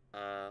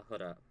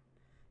 Hold up.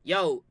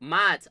 Yo,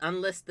 mods,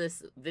 unlist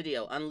this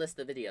video. Unlist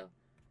the video.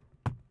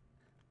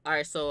 All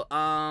right. So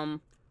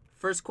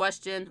first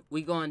question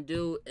we gonna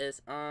do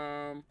is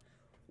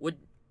would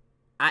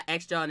I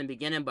asked y'all in the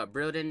beginning, but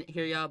Brill didn't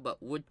hear y'all.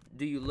 But what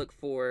do you look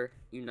for,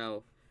 in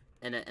a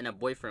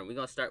boyfriend? We're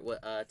gonna start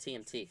with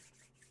TMT.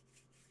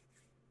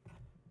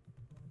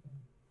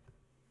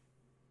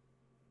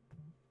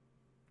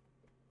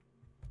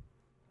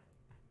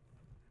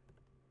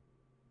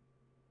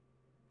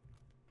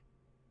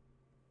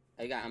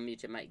 I got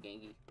unmute your mic,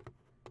 Gangy.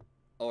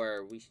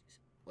 Or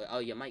oh,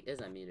 your mic is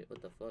unmuted.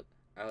 What the fuck?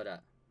 All right, hold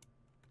up.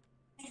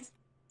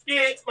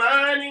 Get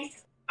money.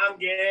 I'm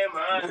getting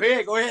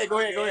money. Go ahead. Go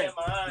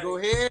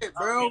ahead,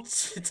 bro.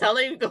 Tell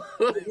him go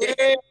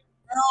ahead,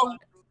 bro. All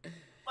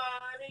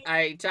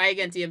right, try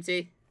again,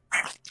 TMT.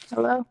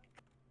 Hello? All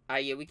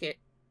right, yeah, we can't.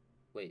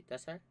 Wait,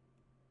 that's her?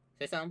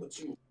 Say something.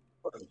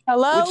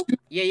 Hello?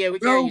 Yeah, we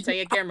can hear you. Turn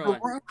your camera on.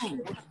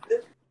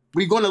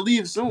 We gonna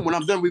leave soon. When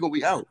I'm done, we gonna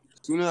be out.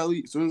 Soon as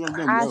I'm done,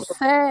 we out. I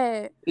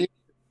said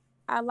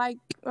I like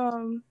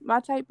my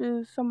type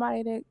is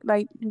somebody that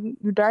like you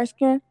dark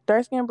skin,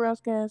 brown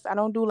skins. I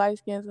don't do light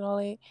skins and all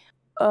that.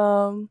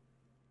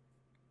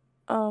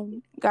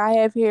 Gotta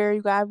have hair,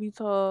 you gotta be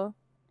tall,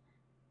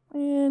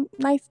 and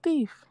nice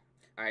teeth.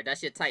 All right,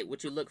 that's your type.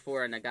 What you look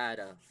for in a guy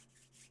though?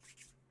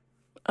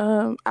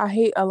 I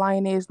hate a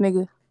lying ass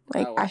nigga.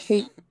 Like Oh, I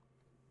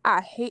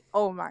hate.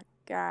 Oh my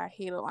god, I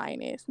hate a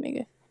lying ass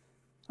nigga.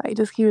 Like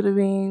just keep it a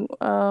being.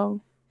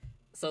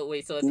 So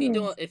wait, so if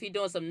he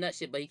doing some nut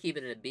shit, but he keep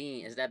it in a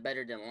bean, is that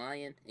better than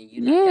lying? And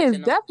you not it's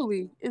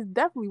catching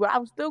definitely. But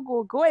I'm still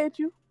gonna go at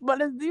you. But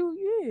let's do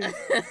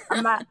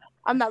I'm not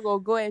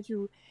gonna go at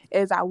you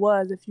as I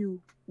was if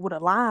you would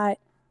have lied.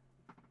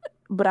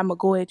 But I'm gonna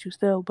go at you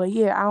still. But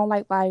yeah, I don't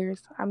like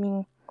liars. I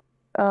mean,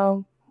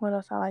 what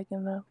else I like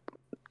in love?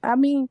 I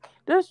mean,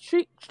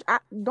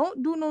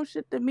 don't do no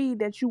shit to me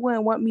that you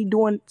wouldn't want me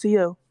doing to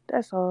you.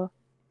 That's all.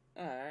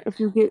 All right. If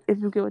you get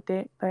with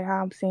that, like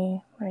how I'm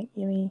saying, like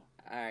you mean.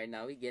 All right,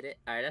 now we get it.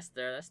 All right, that's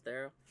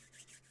thorough.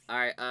 All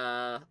right,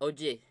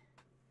 OG.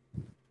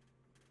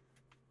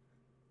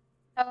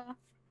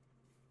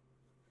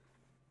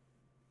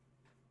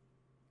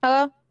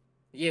 Hello?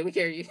 Yeah, we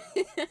can hear you.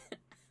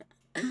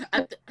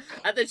 I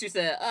thought you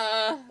said,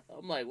 I'm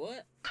like,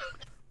 what?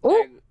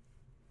 All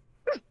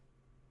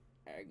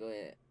right, go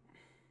ahead.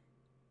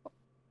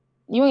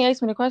 You ain't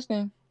asked me the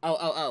question.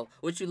 Oh.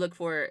 What you look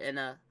for in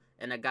a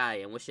guy,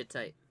 and what's your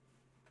type?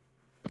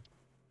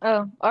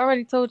 Oh, I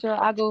already told you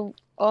I go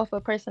off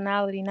of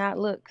personality, not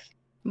looks.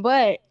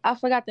 But I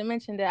forgot to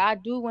mention that I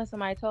do want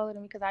somebody taller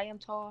than me because I am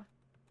tall.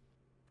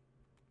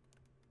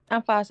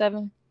 I'm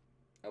 5'7".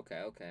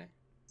 Okay.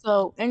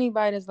 So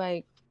anybody that's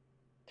like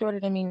shorter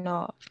than me,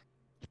 no.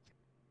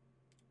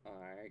 All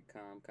right,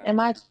 calm. Am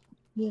I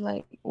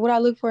like what I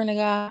look for in a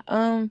guy?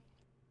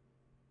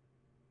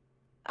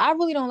 I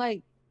really don't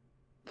like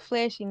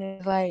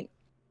flashiness. Like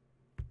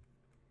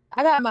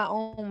I got my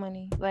own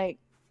money. Like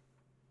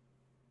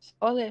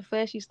all that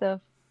flashy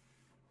stuff.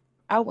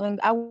 I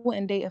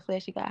wouldn't date a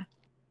flashy guy.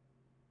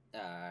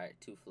 All right,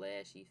 too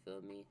flashy.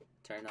 Feel me?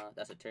 Turn off.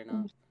 That's a turn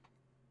off.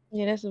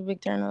 Yeah, that's a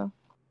big turn off.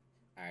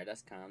 All right,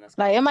 that's calm.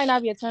 Like it might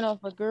not be a turn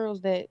off for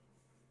girls that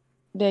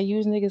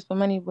use niggas for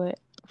money, but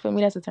for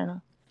me that's a turn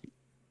off.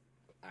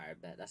 All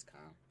right, bet that's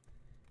calm.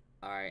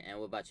 All right, and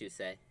what about you,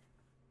 Say?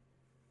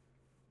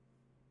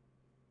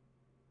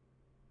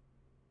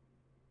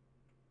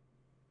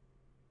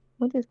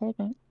 What just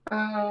happened?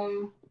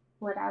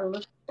 What I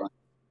look for.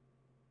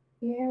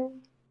 Yeah.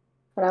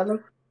 What I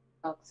look for.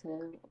 Talk to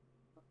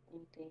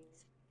anything.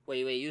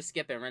 Wait, you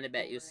skipping. Run it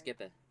back. You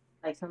skipping.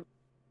 Like some.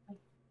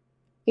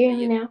 Hear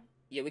me now?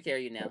 Yeah, we can hear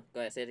you now. Go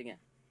ahead, say it again.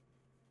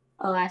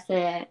 Oh, I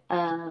said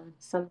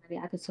somebody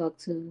I could talk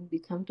to, be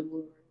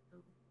comfortable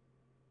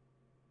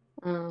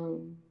with.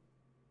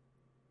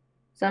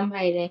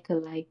 Somebody that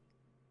could like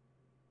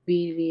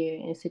be there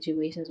in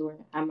situations where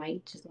I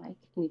might just like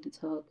need to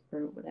talk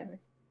or whatever.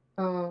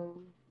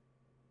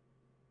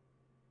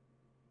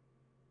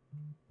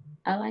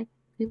 I like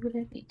people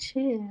that be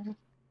chill.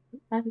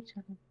 I be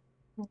chilling.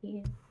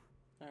 Yeah.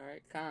 All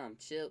right, calm,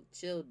 chill,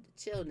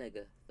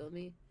 nigga. Feel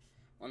me?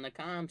 On the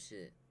calm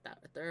shit,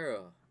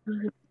 thorough.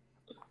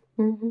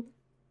 Mm-hmm.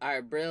 All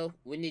right, Brill,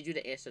 we need you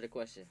to answer the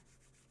question.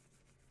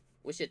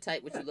 What's your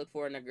type? What you look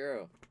for in a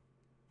girl?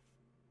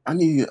 I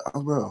need,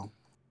 bro.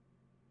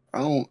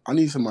 I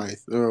need somebody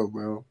thorough,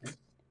 bro.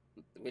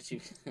 What you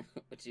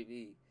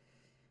mean?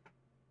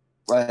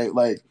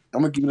 Like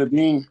I'm gonna give it a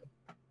bean.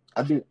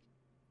 I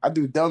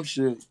do dumb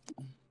shit.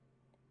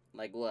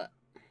 Like what?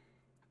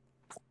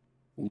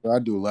 I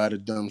do a lot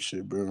of dumb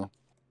shit, bro.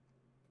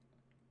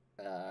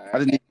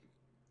 Right.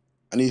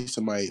 I need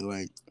somebody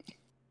like,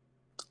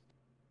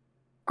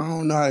 I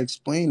don't know how to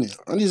explain it.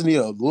 I just need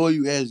a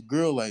loyal ass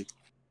girl. Like,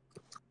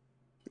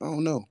 I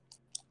don't know.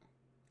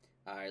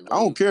 All right. I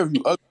don't care if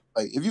you ugly.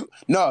 Like,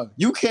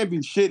 you can't be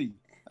shitty.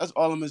 That's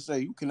all I'm gonna say.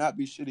 You cannot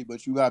be shitty,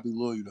 but you gotta be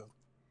loyal though.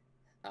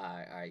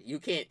 All right. You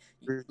can't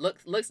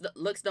looks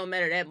don't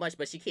matter that much,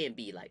 but she can't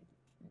be like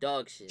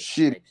dog shit.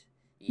 Shit.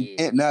 Yeah. You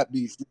can't not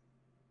be.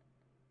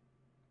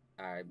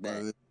 All right,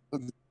 bet. It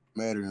doesn't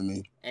matter to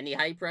me. Any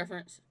height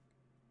preference?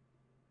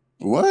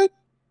 What?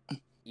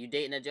 You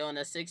dating a Joe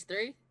that's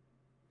 6'3"?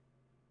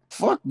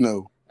 Fuck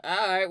no.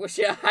 All right. What's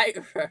your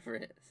height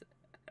preference?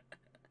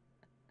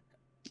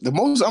 The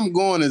most I'm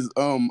going is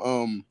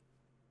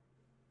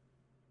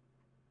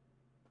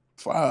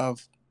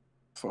 5.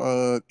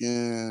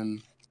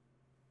 Fucking.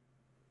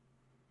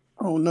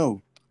 I don't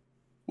know.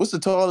 What's the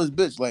tallest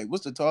bitch? Like,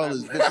 what's the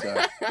tallest bitch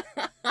size?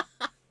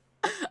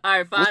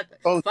 All right,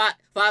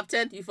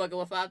 5'10". You fucking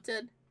with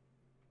 5'10"?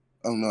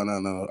 Oh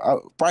no.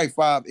 Probably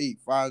 5'8",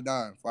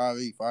 5'9",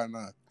 5'8",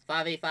 5'9".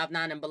 5'8",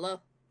 5'9", and below.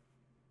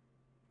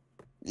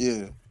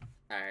 Yeah.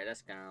 All right,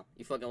 that's calm.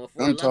 You fucking with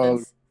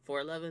 4'11"s?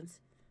 4'11"s?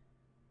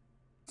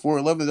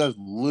 4'11", that's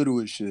little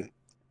as shit.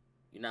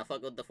 You not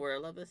fucking with the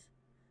 4'11"s?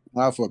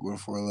 I fuck with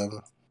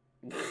 4'11".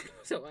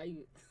 So why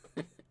you?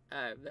 All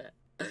right, bet.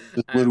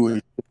 Little as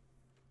shit.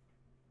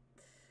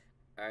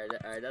 All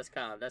right, that's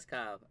calm.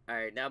 All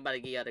right, now I'm about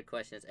to give y'all the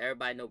questions.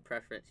 Everybody know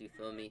preference, you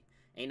feel me?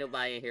 Ain't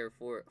nobody in here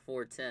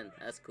 4'10".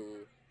 That's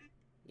cool.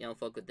 You don't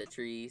fuck with the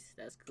trees.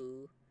 That's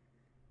cool.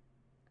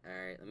 All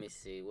right, let me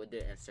see. What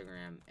did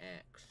Instagram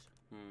ask?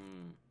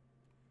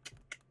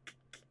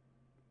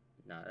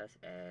 Nah, that's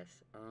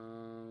ass.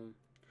 I'm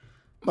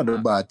about to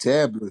buy a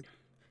tablet.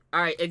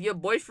 All right, if your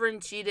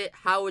boyfriend cheated,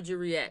 how would you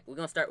react? We're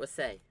gonna start with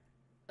Say.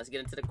 Let's get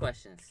into the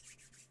questions.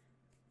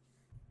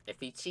 If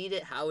he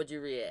cheated, how would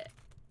you react?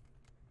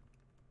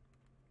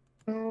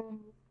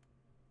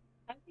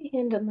 I'd be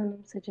handling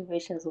them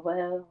situations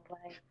well.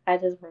 Like I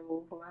just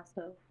remove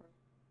myself from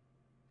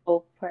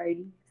both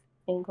parties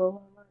and go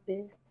on my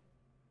business.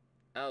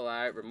 Oh, all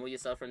right. Remove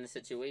yourself from the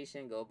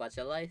situation. Go about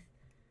your life.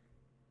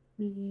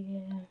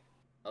 Yeah.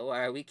 Oh, all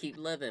right. We keep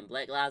living.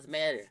 Black Lives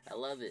Matter. I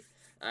love it.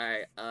 All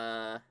right.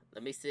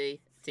 Let me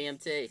see.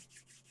 TMT.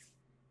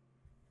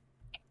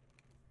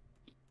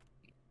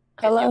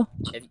 Hello.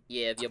 If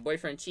your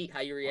boyfriend cheat, how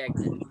you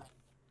reacting?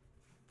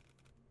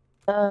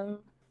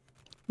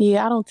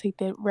 Yeah, I don't take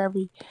that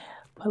very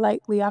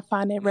politely. I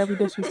find that very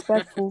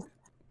disrespectful.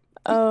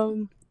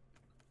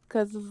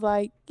 Cause it's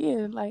like,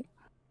 yeah, like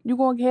you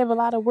gonna have a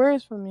lot of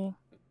words from me.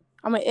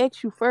 I'm gonna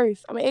ask you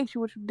first. I'm gonna ask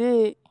you what you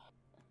did.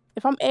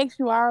 If I'm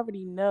asking you, I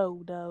already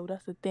know, though.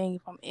 That's the thing.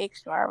 If I'm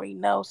asking you, I already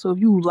know. So if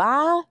you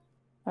lie, all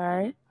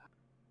right,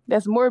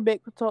 that's more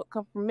big talk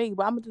come from me.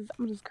 But I'm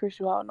just curse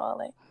you out and all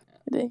that.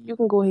 And then you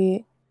can go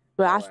ahead.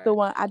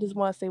 But I just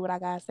want to say what I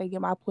gotta say,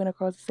 get my point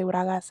across, and say what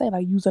I gotta say.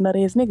 Like, use another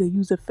ass nigga,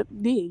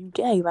 you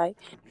gay, like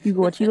you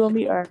gonna cheat on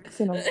me or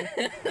say no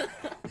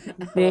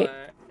more.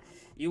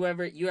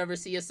 You ever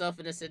see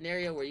yourself in a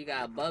scenario where you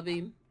gotta bub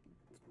him?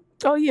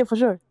 Oh yeah, for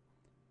sure.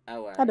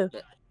 Oh, I do.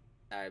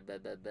 Alright,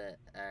 bet.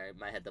 Alright,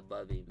 might have to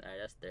bub him. Alright,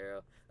 that's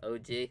thorough.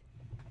 OG.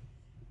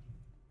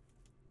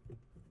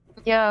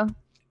 Yeah.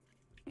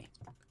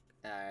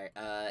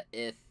 Alright,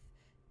 if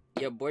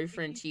your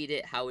boyfriend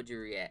cheated, how would you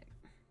react?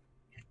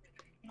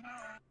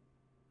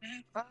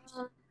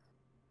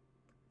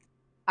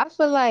 I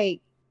feel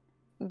like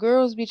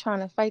girls be trying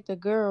to fight the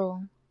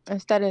girl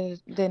instead of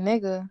the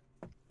nigga.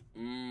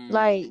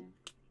 Like,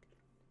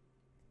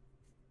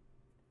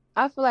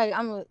 I feel like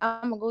I'm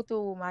gonna go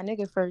through my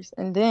nigga first,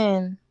 and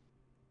then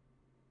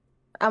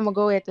I'm gonna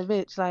go at the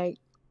bitch. Like,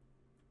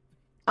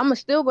 I'm gonna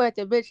still go at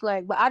the bitch.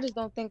 Like, but I just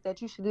don't think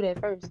that you should do that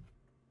first.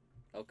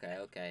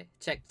 Okay.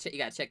 Check. You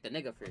gotta check the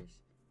nigga first.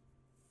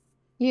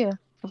 Yeah,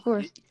 of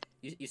course.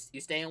 You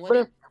staying with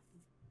him?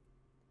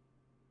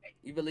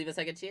 You believe in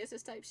second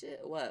chances type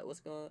shit? What's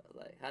going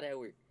like? How that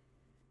work?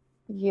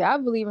 Yeah, I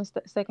believe in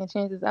second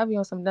chances. I be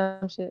on some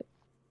dumb shit.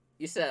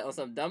 You said on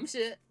some dumb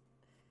shit?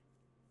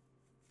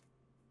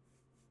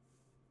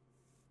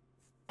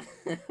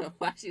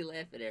 Why she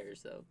laughing at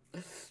herself?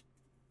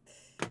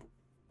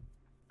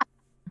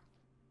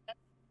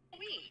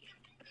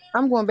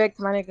 I'm going back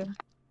to my nigga.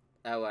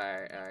 Oh,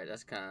 alright,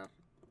 that's calm.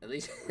 At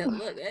least,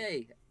 look,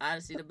 hey,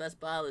 honesty the best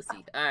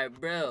policy. Alright,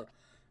 bro.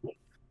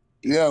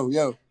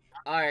 Yo.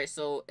 Alright,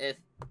 so if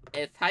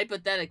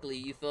hypothetically,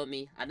 you feel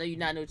me? I know you're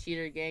not no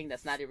cheater, gang.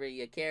 That's not even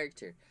your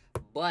character.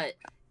 But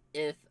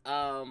if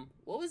what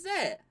was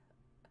that?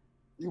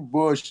 You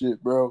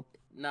bullshit, bro.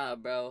 Nah,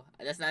 bro,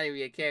 that's not even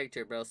your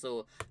character, bro.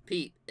 So,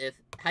 Pete, if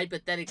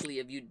hypothetically,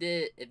 if you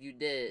did,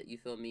 you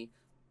feel me?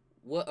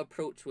 What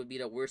approach would be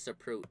the worst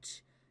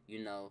approach?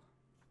 You know,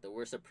 the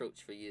worst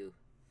approach for you,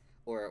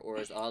 or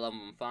is all of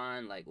them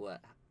fine? Like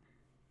what?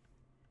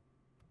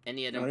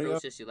 Any of them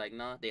approaches you like?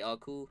 Nah, they all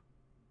cool.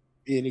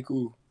 Yeah, they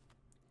cool.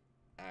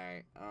 All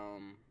right.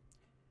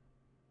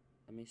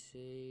 Let me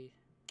see.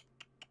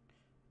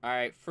 All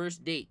right,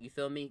 first date. You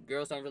feel me?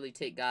 Girls don't really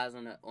take guys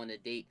on a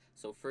date.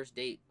 So first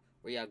date,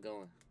 where y'all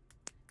going?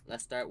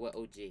 Let's start with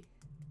OG.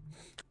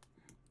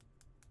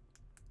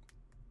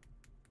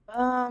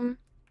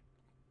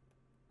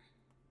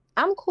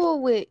 I'm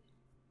cool with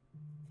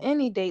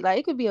any date. Like,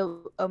 it could be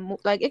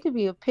it could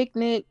be a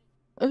picnic.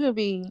 It could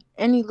be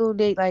any little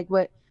date. Like,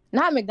 what?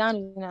 Not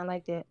McDonald's, not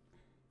like that.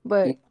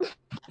 But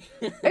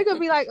it could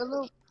be like a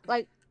little,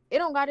 like, it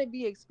don't gotta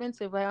be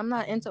expensive. Like, I'm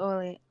not into all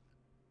that.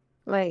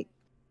 Like,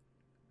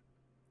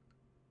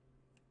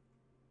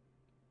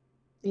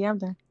 yeah, I'm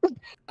done.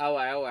 All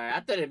right. I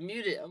thought it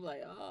muted. I'm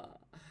like,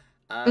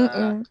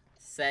 oh.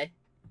 Say.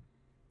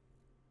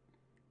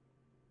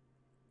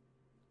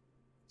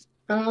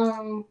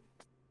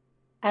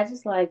 I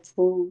just like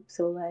food,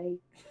 so like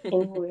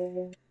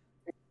anywhere.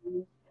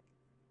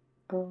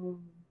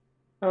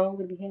 I don't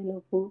really have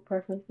no food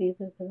preference either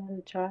because I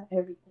gotta try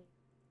everything.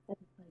 I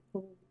just like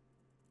food.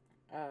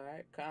 All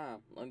right,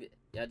 calm.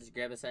 Y'all just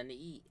grabbing something to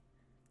eat.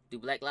 Do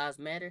Black Lives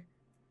Matter?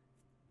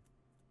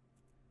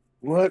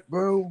 What,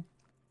 bro?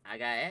 I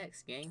got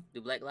asked, gang.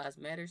 Do Black Lives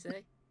Matter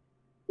say?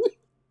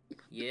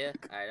 Yeah.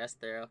 All right, that's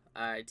thorough.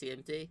 All right,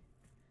 TMT.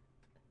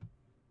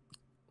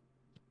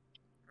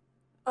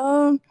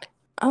 I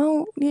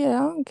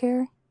don't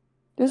care.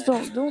 Just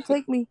don't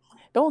take me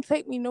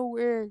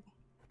nowhere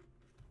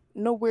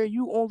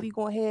you only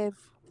gonna have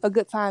a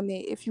good time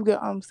at, if you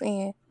get what I'm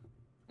saying.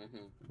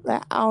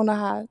 Like, I don't know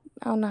how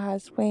to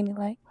explain it.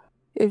 Like,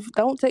 if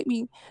don't take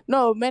me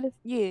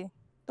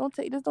don't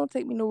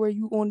take me nowhere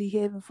you only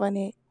having fun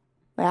at.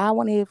 Like, I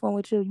want to have fun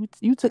with you.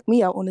 You took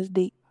me out on this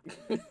date.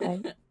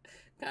 Like,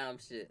 calm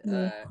shit.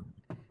 Yeah.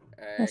 All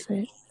right. That's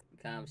it.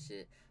 Calm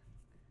shit.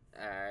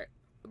 All right,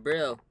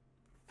 Brill.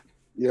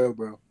 Yo,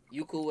 bro.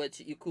 You cool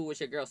with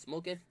your girl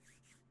smoking?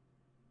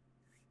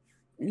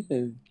 Yeah.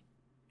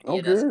 I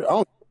don't care. I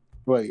don't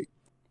like.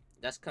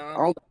 That's calm. I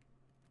don't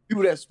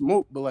people that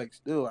smoke, but like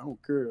still, I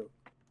don't care.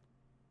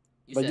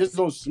 Like, just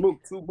don't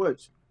smoke too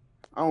much.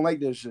 I don't like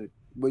that shit.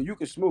 But you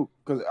can smoke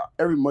because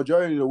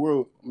majority of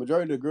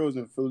the girls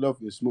in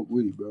Philadelphia smoke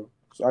weed, bro.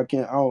 So I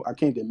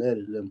can't get mad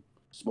at them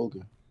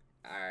smoking.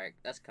 All right,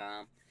 that's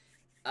calm.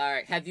 All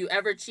right, have you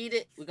ever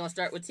cheated? We're gonna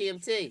start with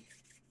TMT.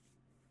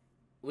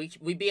 We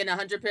being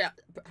 100%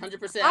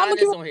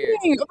 honest on here.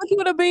 I'm gonna keep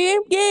it a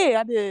beam. Yeah,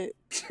 I did.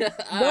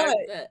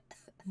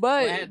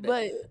 But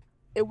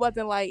it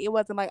wasn't like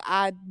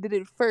I did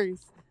it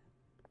first.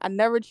 I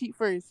never cheat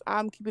first.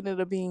 I'm keeping it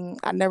a beam.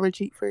 I never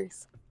cheat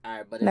first. All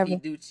right, but if he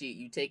do cheat,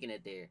 you taking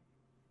it there.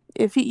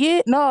 If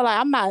he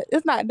I'm not.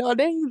 It's not. No,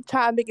 then you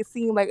try to make it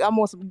seem like I'm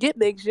on some get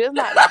back shit. It's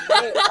not like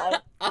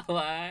that. Like, all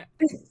right.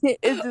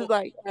 It's just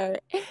like, all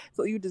right.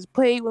 So you just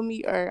play with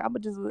me, or I'm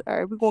just all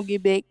right. We're gonna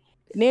get back.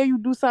 And then you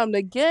do something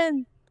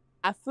again.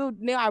 I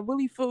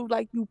really feel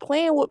like you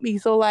playing with me.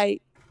 So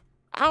like,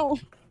 I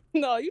don't.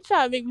 No, you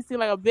trying to make me seem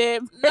like a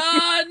bad person.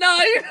 No,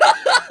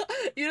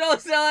 you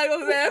don't sound like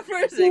a bad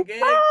person,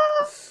 gang.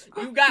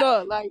 You got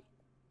no, like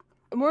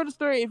more of the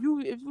story.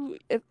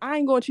 If I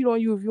ain't gonna cheat on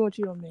you, if you gonna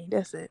cheat on me,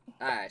 that's it.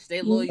 All right,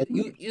 stay loyal.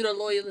 You the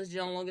loyalist,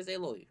 John. Long as they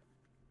loyal.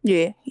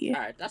 Yeah. All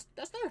right, that's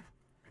fair.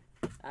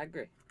 I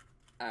agree.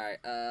 All right,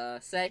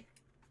 say,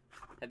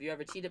 have you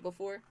ever cheated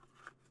before?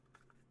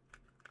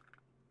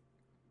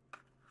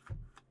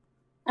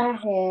 I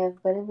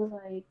have, but it was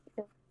like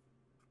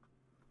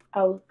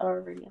I was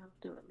already out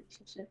the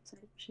relationship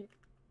type shit.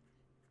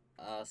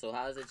 So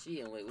how is it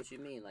cheating? Wait, what you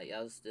mean? Like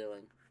y'all was still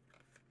in?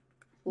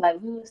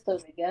 Like we were still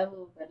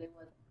together, but it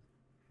wasn't.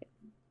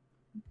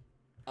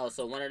 Oh,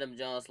 so one of them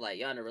Johns like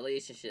y'all in a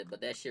relationship,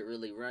 but that shit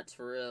really runts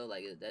for real.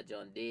 Like that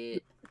John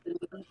dead. Yeah.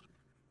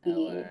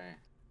 Oh, alright.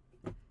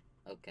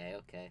 Okay.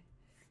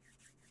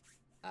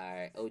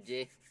 Alright,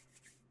 OG.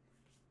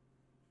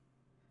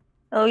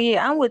 Oh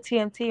yeah, I'm with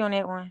TMT on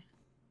that one.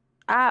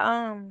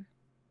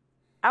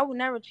 I would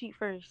never cheat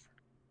first.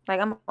 Like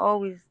I'm not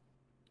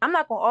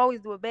gonna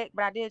always do it back,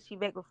 but I did cheat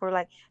back before.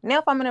 Like now,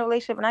 if I'm in a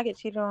relationship and I get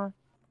cheated on,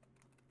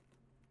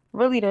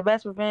 really the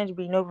best revenge would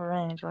be no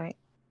revenge. Like,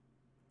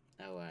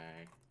 Oh,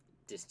 alright.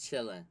 Just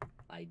chilling.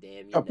 Like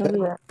damn, you Okay.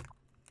 know.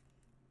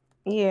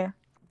 yeah.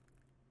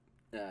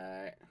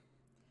 Alright.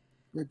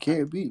 You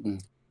can't beat me.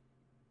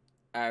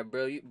 Alright,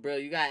 bro. You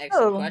gotta ask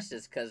some Oh,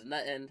 questions, cause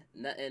nothing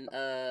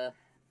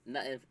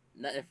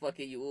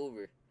fucking you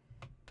over.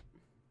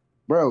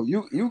 Bro,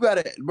 you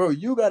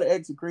gotta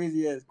ask a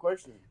crazy ass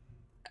question.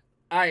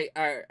 Alright.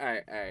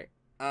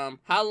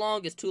 How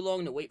long is too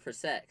long to wait for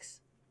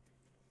sex?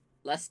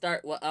 Let's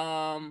start with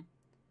OG.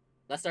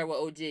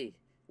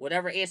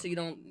 Whatever answer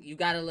you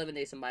gotta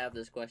eliminate somebody off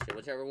this question.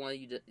 Whichever one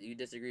you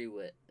disagree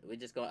with. We're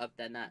just gonna up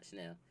that notch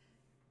now.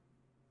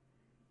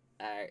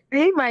 Alright.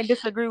 he might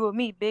disagree with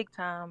me big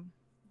time,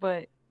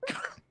 but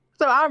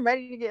so I'm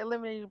ready to get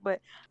eliminated.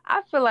 But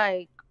I feel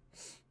like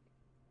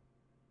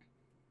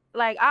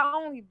I'm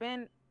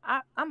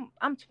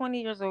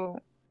 20 years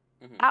old.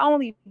 Mm-hmm. I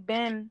only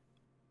been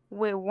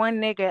with one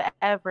nigga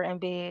ever in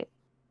bed.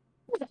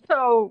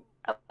 So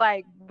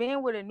like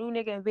being with a new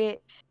nigga in bed,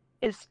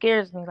 it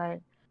scares me.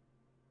 Like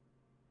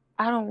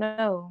I don't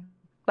know.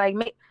 Like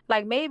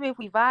maybe if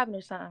we vibing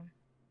or something.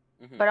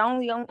 Mm-hmm. But I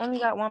only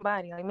got one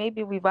body. Like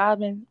maybe if we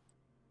vibing.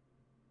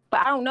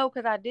 But I don't know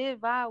because I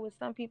did vibe with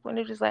some people and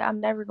they're just like I'm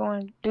never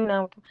going to do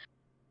nothing with them.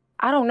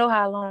 I don't know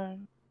how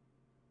long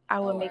I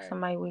would make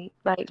somebody wait.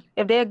 Like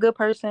if they're a good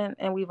person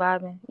and we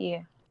vibing,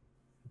 yeah.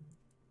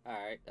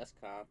 Alright, that's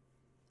calm.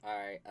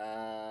 Alright,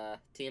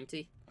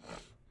 TMT.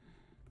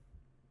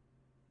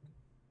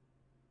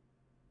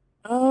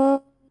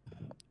 I'm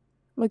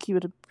gonna keep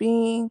it a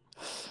bean.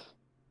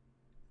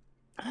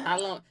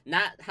 How long?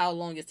 Not how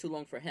long is too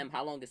long for him.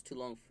 How long is too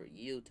long for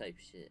you? Type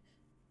shit.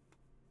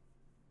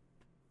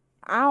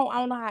 I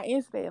don't know how to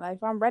answer that. Like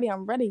if I'm ready,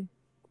 I'm ready.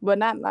 But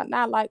not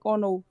like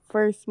on the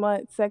first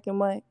month, second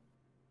month,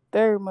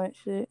 third month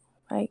shit.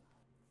 Like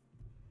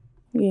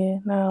yeah,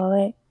 not all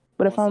that.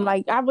 But if I'm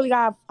like I really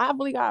gotta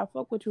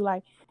fuck with you.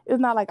 Like it's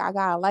not like I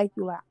gotta like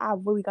you. Like I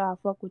really gotta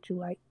fuck with you.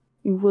 Like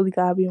you really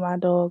gotta be my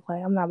dog.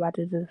 Like I'm not about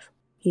to just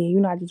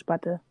you're not just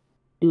about to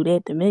do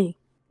that to me.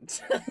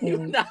 You're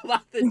not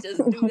about to just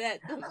do that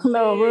to me.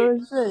 No,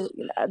 real shit.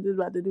 You're not just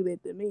about to do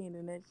that to me, and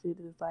then that shit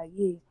is like,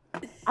 yeah.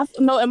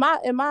 No, in my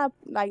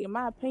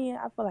opinion,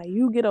 I feel like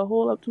you get a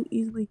hold up too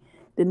easily,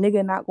 the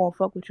nigga not gonna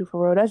fuck with you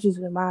for real. That's just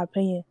in my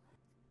opinion.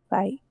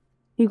 Like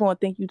he gonna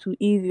think you too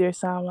easy or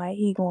something. Like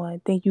he gonna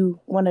think you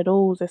one of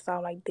those or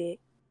something like that.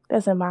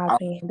 That's in my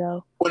opinion,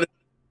 though.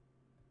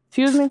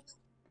 Excuse me.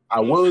 I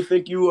will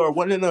think you are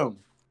one of them.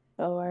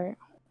 Oh, all right.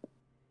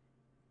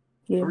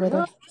 Yeah,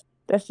 but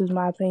that's just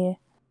my opinion.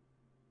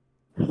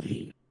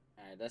 Alright,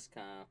 that's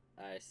calm.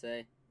 Alright,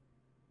 say.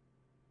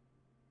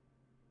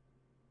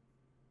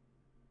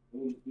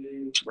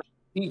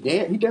 He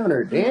down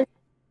there dancing.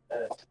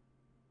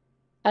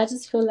 I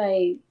just feel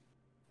like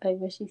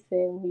what she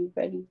said, when you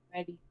ready.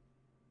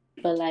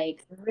 But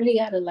like I really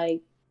gotta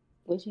like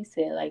what she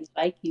said, like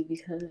you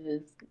because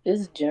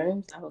it's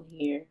germs out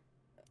here.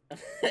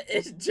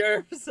 It's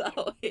germs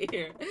out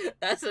here.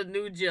 That's a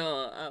new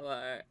job.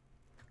 Alright.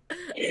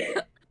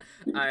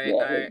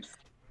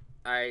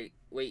 Alright.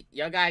 Wait,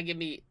 y'all gotta give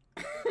me.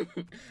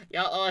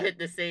 Y'all all hit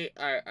the same.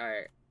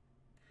 Alright.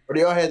 Or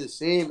they all had the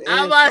same answer.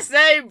 I'm about to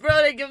say,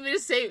 bro, they give me the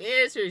same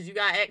answers. You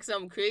gotta act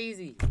something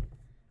crazy.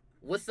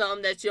 What's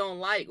something that you don't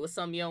like? What's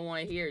something you don't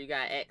want to hear? You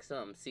gotta act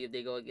something. See if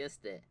they go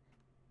against that.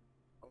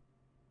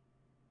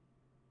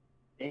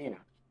 Damn.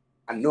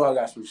 I know I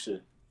got some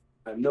shit.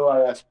 I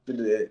got some shit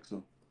to ask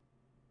them.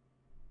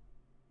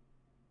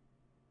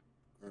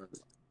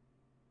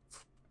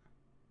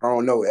 I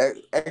don't know.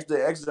 Ask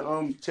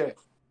the chat.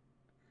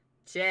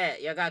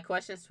 Chat, y'all got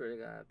questions? Swear to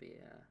God,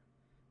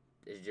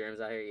 there's germs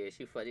out here. Yeah,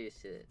 she funny as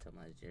shit. Talking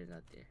about germs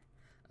out there.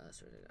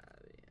 Swear to God,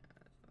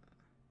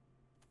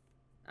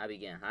 I be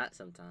getting hot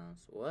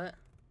sometimes. What?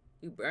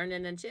 You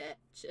burning in chat?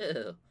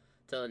 Chill.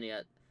 Telling you,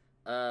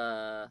 she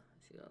gonna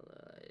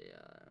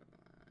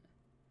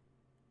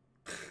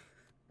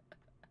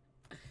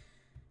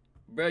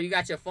Bro, you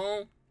got your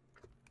phone?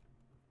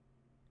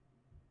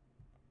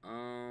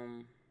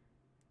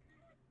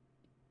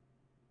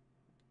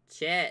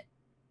 Chat.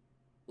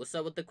 What's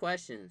up with the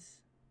questions?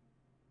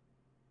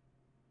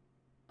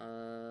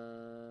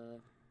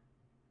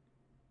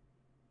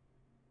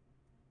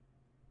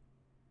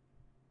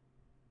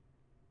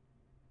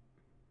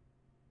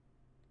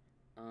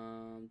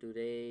 Do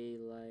they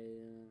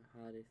like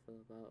how they feel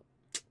about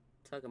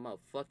talking about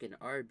fucking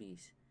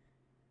Arby's?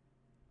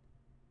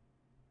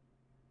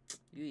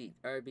 You eat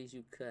Arby's,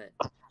 you cut.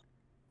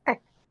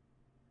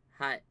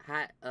 Hot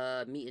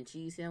meat and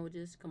cheese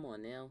sandwiches? Come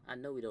on now. I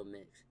know we don't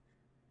mix.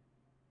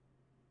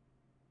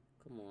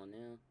 Come on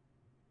now.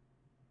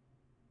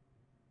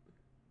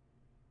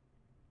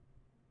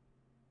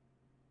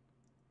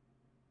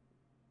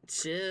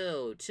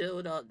 Chill,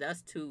 dog.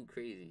 That's too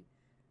crazy.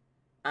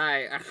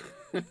 Alright.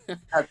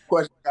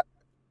 Question.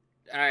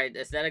 Alright,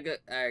 is that a good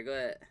alright, go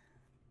ahead.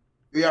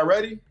 Y'all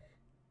ready?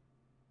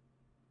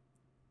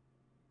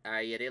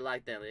 Alright, yeah, they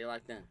like them.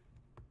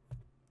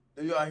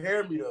 Do y'all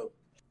hear me though?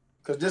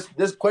 Cause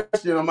this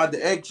question I'm about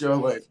to ask y'all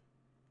like,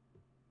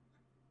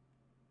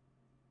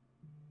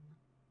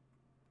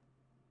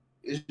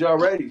 is y'all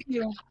ready?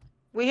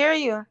 We hear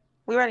you.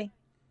 We ready.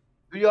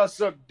 Do y'all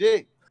suck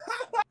dick?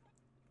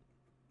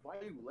 Why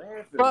are you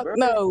laughing, Fuck bro?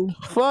 no.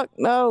 Fuck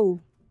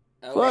no.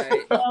 Okay.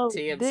 Fuck no.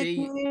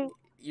 TMT,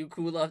 you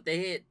cool off the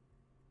head?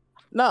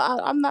 No,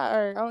 I'm not.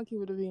 I'm gonna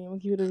keep it a bean.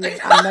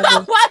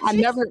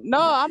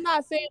 No, I'm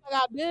not saying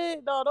like I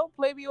did. No, don't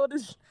play me on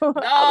this.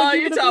 No,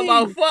 you talking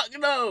about fuck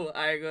no. All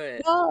right, go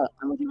ahead. No,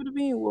 I'm gonna keep it a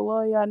bean.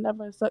 Well, yeah, I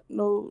never suck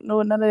no,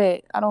 none of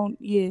that. I don't.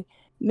 Yeah,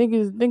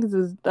 niggas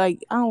is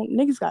like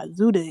niggas got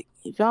zoo dick.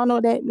 If y'all know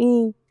what that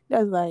mean,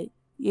 that's like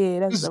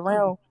that's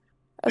around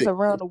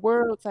the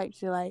world type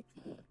shit. Like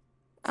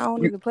I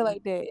don't even play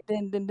like that.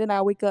 Then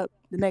I wake up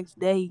the next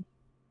day,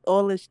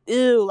 all this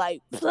still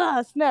like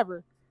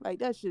never. Like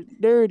that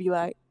shit dirty.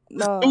 Like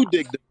no. Zoo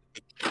dick.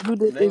 Zoo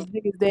dick is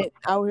niggas that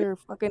out here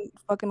fucking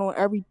on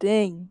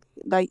everything.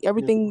 Like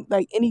everything,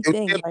 like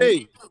anything.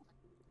 Like,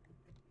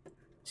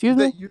 excuse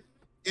me?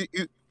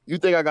 You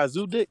think I got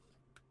zoo dick?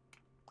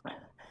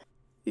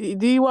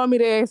 Do you want me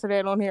to answer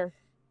that on here?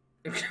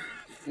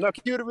 No,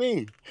 keep it a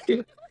bean.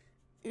 You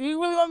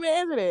really want me to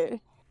answer that?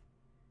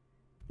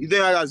 You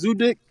think I got zoo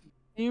dick?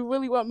 Do you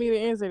really want me to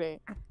answer that?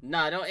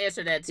 Nah, don't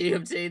answer that,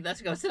 TMT. Let's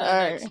go to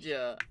the next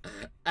job.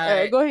 All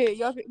right, go ahead.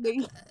 Y'all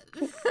can.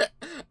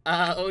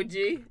 OG.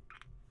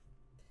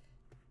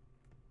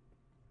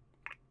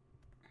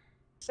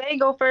 Say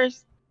go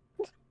first.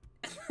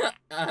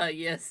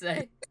 Yes,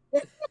 say.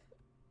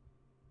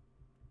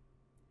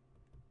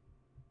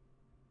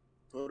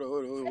 Hold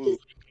on.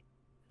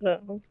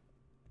 What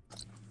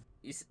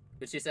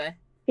you say?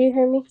 Can you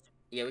hear me?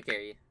 Yeah, we can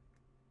hear you.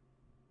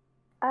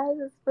 I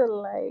just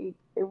feel like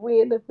if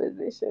we're in a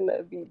position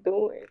to be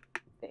doing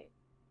it,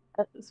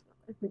 I just feel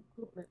like we're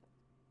doing it.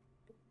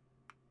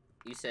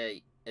 You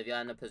say if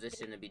y'all in a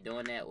position to be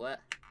doing that,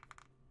 what?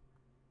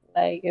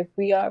 Like if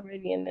we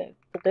already in the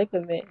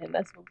predicament and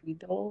that's what we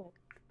doing,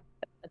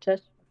 I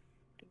trust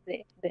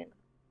you, then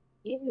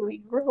yeah, we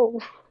grow.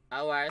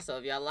 All right, so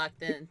if y'all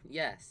locked in,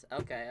 yes.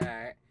 Okay,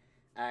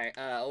 all right.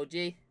 OG.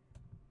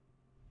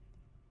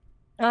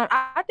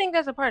 I think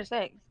that's a part of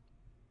sex.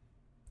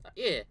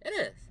 Yeah, it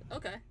is.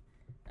 Okay,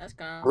 that's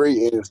calm.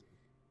 Great answer.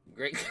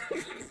 Great.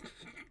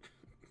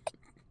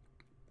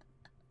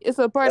 It's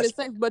a part of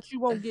sex, but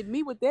you won't get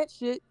me with that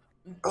shit.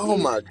 Oh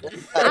my god!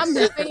 I'm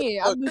just saying.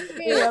 No, I'm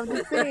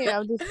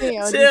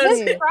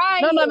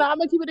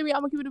gonna keep it a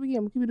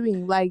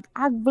bean. Like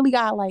I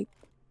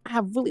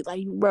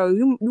really, bro,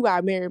 you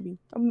gotta marry me.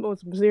 I'm on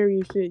some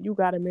serious shit. You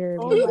gotta marry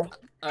me. Like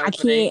I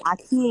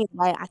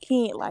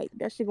can't, like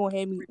that shit gonna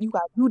have me. You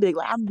got zoo dick.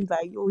 Like I'm be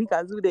like, yo, he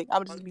got zoo dick.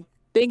 I'm just be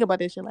thinking about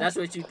that shit. Like that's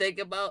what you think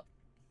about.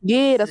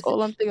 Yeah, that's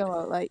all I'm thinking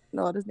about. Like,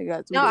 no, this nigga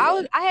got zoo dick.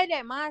 No, I had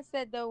that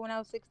mindset though when I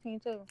was 16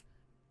 too.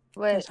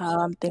 But that's how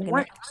I'm thinking.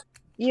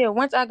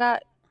 Once I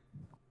got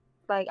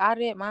like out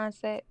of that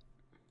mindset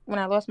when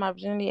I lost my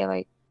virginity at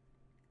like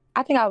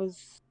I think I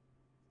was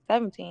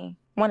 17,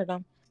 one of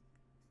them.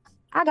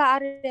 I got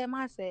out of that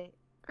mindset.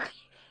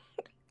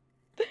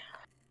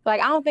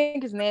 Like I don't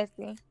think it's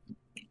nasty.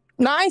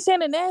 No, I ain't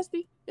saying it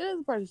nasty. It is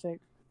a part of sex.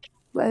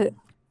 But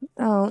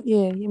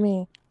yeah, you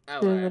mean. Oh,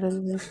 right.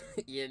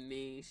 You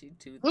mean she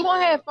too. We're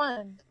gonna have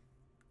fun.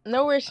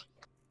 Nowhere.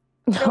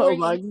 Oh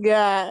my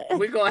god.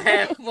 We're gonna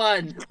have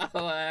fun.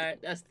 Alright,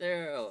 that's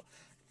thorough.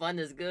 Fun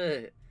is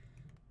good.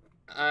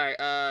 Alright,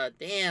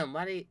 damn,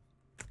 why they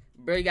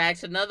bro, you gotta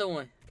ask another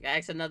one. You gotta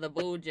ask another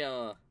bull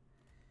John.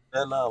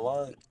 That's not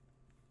lying.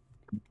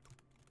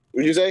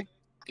 What'd you say?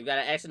 You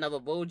gotta ask another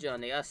bull John.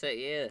 They all said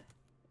yeah.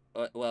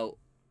 Well,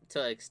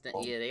 to an extent,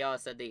 yeah, they all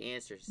said the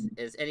answers.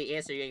 Is any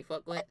answer you ain't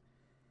fuck with?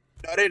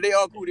 No, they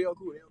all cool.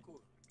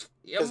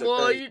 Yeah,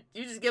 boy,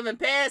 you just giving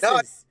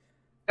passes.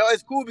 No,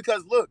 it's cool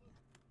because look.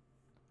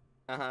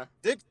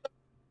 Dick,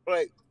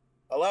 like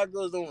a lot of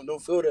girls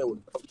don't feel that way.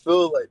 I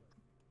feel like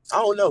I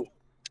don't know.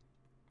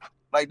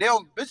 Like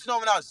bitches don't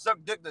even know how to suck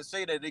dick to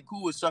say that they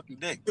cool with sucking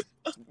dick.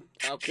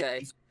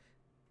 Okay.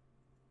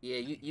 Yeah,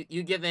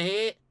 you giving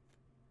head?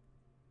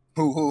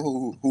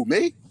 Who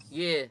me?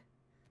 Yeah.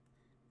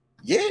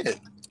 Yeah.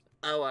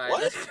 Oh, all right.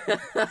 What?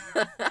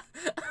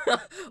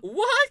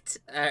 What?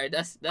 All right,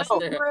 that's Oh,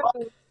 there.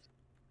 All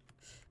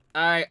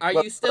right, are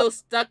you still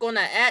stuck on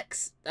the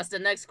X? That's the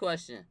next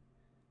question.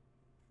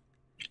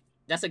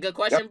 That's a good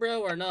question,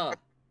 bro, or no?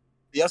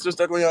 Y'all still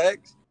stuck on your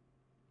ex?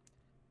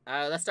 All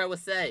right, let's start with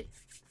say.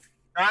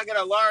 Can I get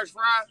a large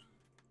fry?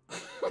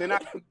 Can I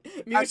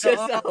mute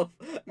yourself?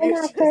 Mute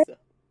yourself.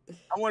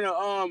 I want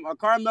a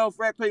caramel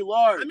frappe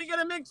large. Let me get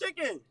a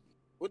McChicken.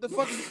 What the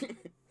fuck?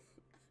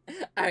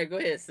 All right, go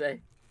ahead,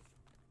 say.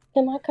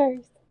 Can I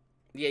curse?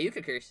 Yeah, you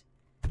can curse.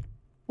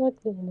 Fuck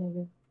that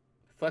nigga.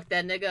 Fuck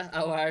that nigga?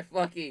 Oh, all right,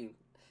 fuck him.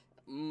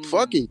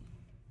 Fuck him.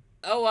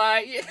 Oh, all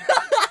right.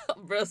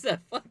 Bro said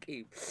fuck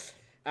him.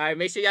 All right,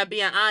 make sure y'all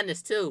being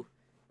honest, too.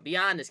 Be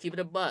honest. Keep it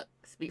a buck.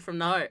 Speak from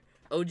the heart.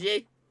 OG?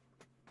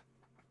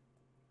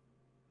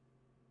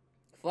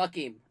 Fuck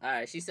him. All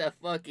right, she said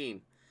fuck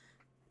him.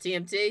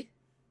 TMT?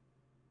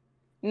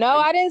 No,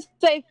 I didn't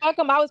say fuck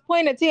him. I was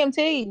pointing at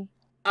TMT.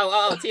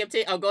 Oh,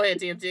 TMT. Oh, go ahead,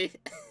 TMT.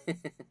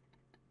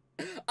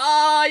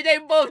 Oh, they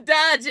both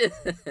dodging.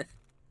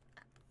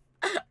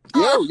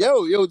 Yo,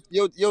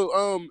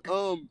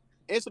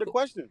 answer the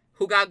question.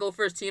 Who gotta go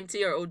first,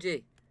 TMT or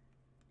OG?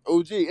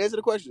 OG, answer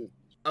the question.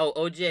 Oh,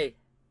 OJ.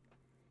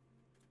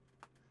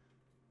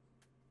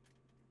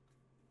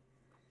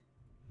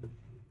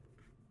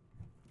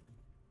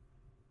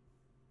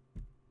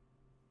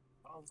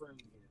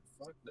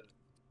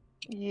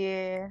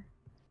 Yeah.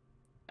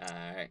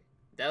 Alright.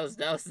 That was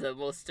the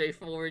most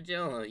straightforward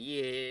joke.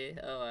 Yeah.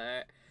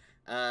 Alright.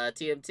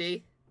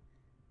 TMT?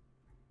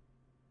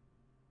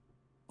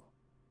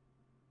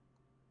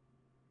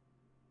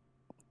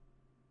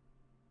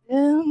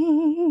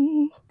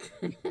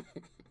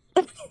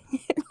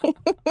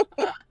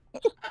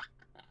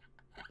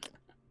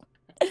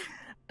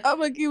 I'm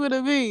gonna give it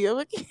a B.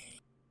 I'm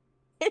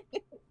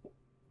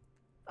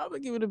gonna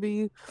give it a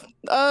B.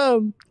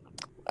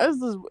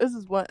 This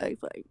is one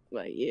ex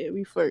like yeah,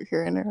 we flirt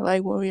here and there,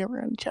 like when we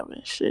around each other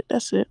and shit.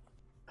 That's it.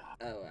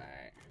 Oh,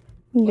 alright.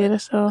 Yeah,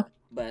 that's all.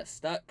 But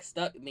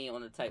stuck me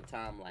on the type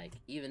time, like,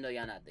 even though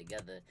y'all not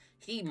together,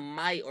 he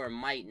might or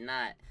might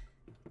not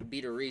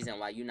be the reason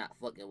why you not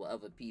fucking with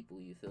other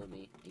people, you feel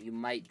me? And you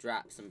might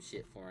drop some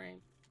shit for him,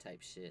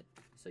 type shit.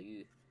 So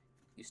you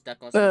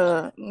stuck on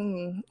some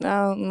I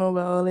don't know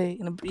about all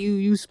that.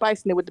 You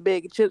spicing it with the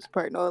bag of chips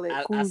part and all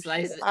that cool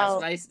shit. I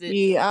spiced it.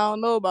 Yeah, I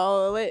don't know about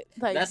all that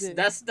type shit.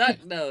 That's stuck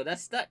though.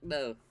 That's stuck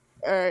though.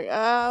 Alright,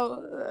 I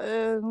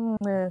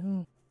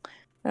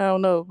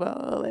don't know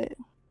about all that.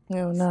 I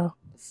don't know.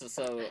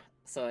 So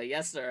a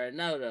yes or a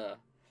no though.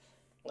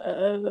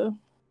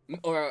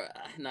 Or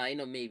no, ain't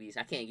no maybes.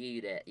 I can't give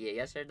you that. Yeah,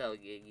 yes or no,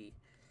 Giggy.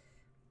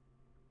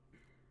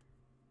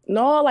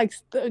 No, like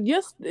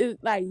just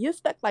like you're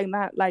stuck, like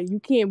not like you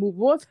can't move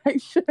on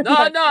type shit. No,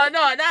 like,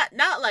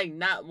 not like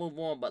not move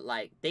on, but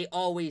like they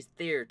always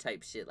there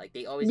type shit. Like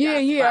they always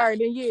yeah, got alright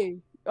then yeah.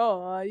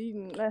 Oh,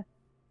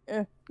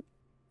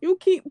 you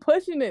keep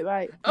pushing it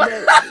like.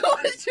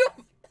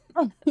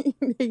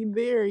 They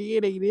there, yeah,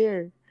 they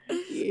there,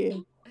 yeah.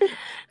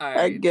 All right.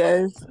 I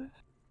guess. All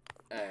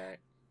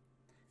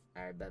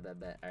right, bet. All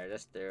right,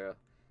 that's thorough.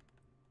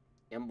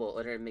 Embo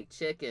order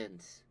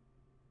McChickens.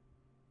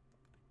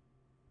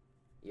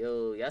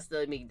 Yo, y'all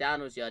still at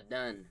McDonald's, y'all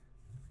done.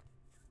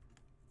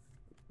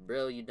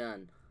 Bro, you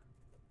done.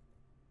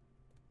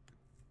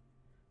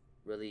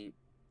 Really?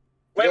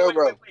 Wait.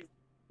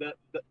 The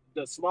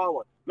small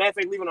one. Matter of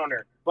fact, leave it on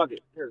there. Fuck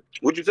it. Here.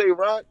 What'd you say,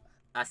 Rod?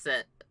 I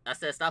said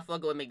stop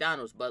fucking with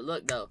McDonald's. But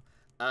look though,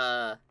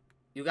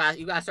 you guys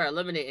start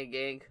eliminating,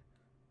 gang.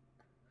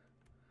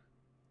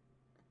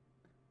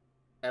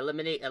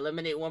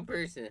 Eliminate one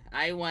person.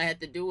 I ain't want to have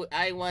to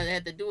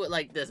do it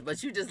like this,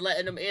 but you just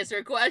letting them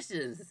answer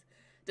questions.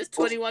 There's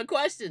 21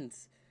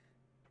 questions.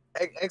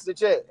 Extra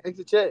chat.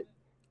 Extra chat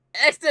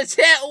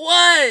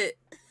what?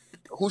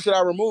 Who should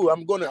I remove?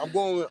 I'm going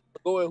with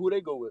who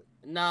they go with.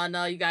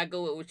 No, you gotta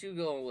go with what you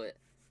going with.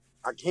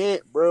 I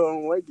can't, bro. I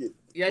don't like it.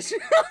 Yes,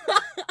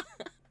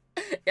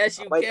 yes,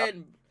 you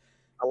can.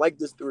 I like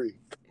this 3.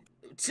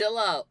 Chill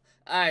out.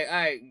 All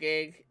right,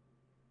 gang.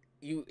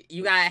 You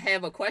gotta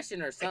have a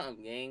question or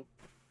something, gang.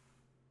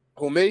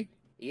 Who, me?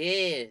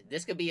 Yeah,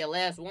 this could be your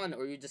last one,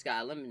 or you just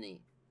gotta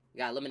eliminate. You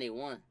gotta eliminate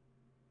one.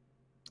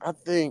 I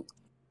think,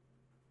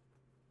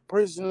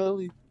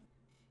 personally,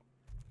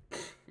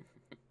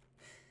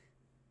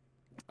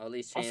 all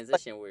these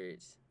transition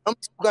words. I'm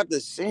got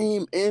the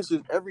same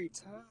answers every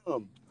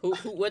time. Who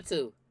what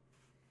to?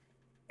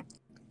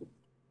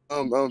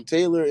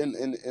 Taylor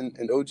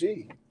and OG.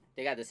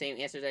 They got the same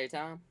answers every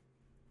time?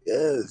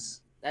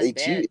 Yes. That's they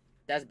bad. Cheating.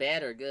 That's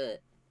bad or good?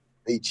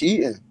 They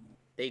cheating.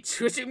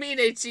 What you mean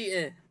they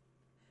cheating?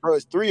 Bro,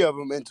 it's 3 of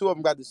them, and 2 of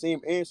them got the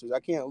same answers. I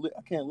can't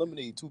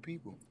eliminate 2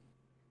 people.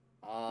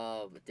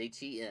 Oh, but they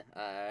cheating.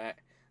 All right.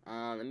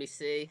 Let me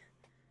see.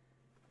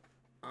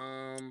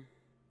 Let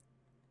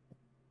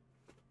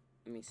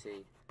me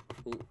see.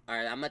 Who? All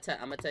right, I'm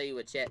gonna tell you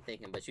what chat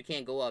thinking, but you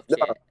can't go off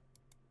chat.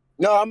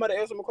 No, I'm about to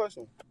answer my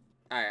question.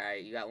 All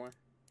right, you got one.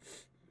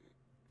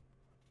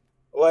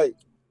 Like,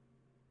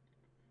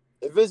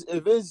 if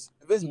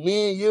it's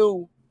me and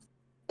you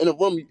in a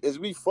room, is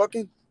we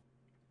fucking?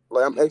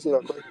 Like, I'm asking you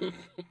a question.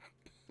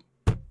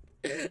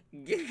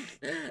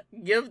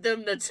 Give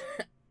them the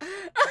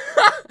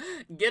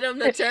give them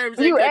the terms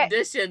and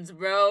conditions,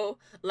 bro.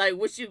 Like,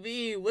 what you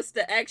mean? What's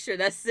the extra?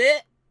 That's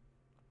it.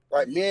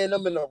 Like, me and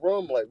them in a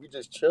room, like we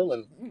just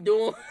chilling.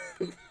 Doing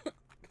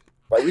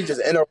like we just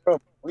in a room.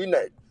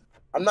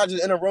 I'm not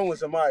just in a room with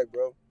somebody,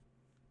 bro.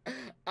 All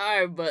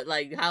right, but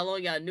like, how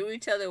long y'all knew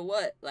each other?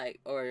 What, like,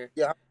 or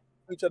yeah,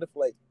 knew each other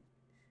for like,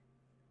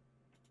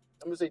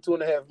 I'm gonna say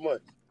 2.5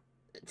 months.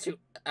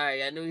 All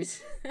right, I knew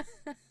each.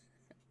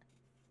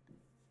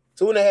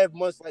 2.5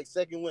 months, like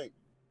second link.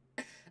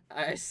 All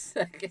right,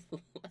 second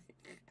link.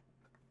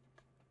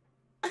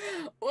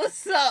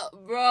 What's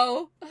up,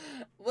 bro?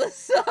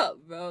 What's up,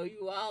 bro?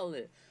 You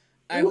wildin'.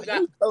 All right, who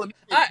got? All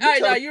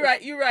right, no, you're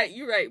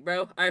right, bro.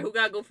 All right, who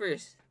gotta go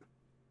first?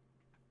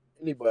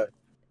 Anybody.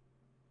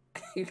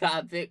 You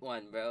gotta pick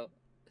one, bro.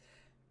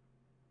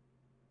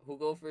 Who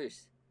go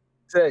first?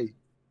 Say.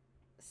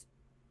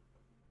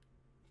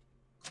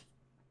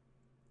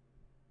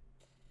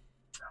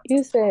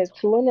 You said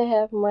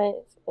 2.5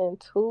 months and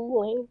 2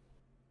 links.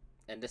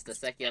 And this the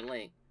second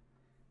link.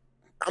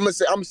 I'm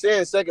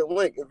saying second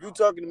link. If you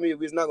talking to me,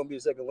 it's not gonna be a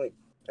second link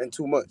in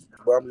 2 months.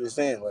 But I'm just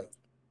saying, like.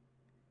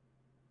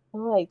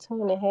 I'm like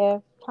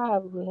 2.5,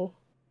 probably.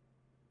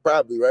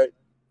 Probably, right?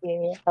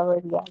 Yeah, I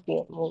already got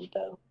getting moved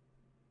though.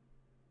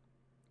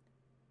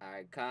 All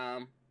right,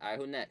 calm. All right,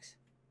 who next?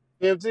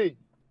 TMT.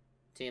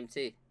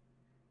 TMT.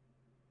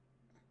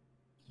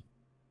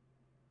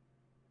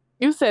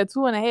 You said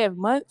 2.5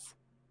 months?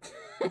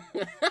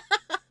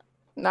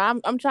 No,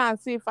 I'm trying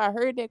to see if I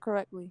heard that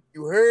correctly.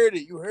 You heard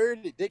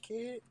it,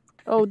 dickhead.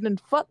 Oh, then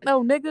fuck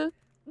no, nigga.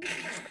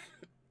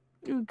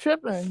 You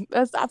tripping.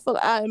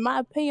 In my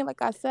opinion,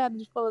 like I said, I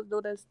just feel as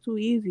though that's too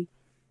easy.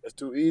 That's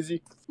too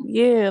easy?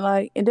 Yeah,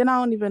 like, and then I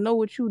don't even know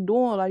what you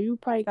doing. Like, you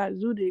probably got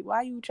zooted.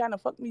 Why you trying to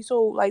fuck me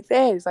so, like,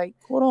 fast? Like,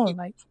 hold on,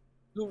 like.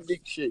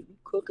 Zooted shit. You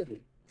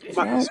cooking it.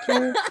 I don't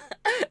care.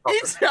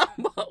 He's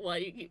talking about why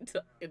you keep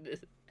talking this.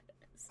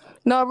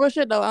 No, real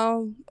shit,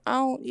 though.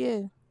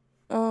 Yeah.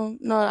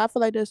 No, I feel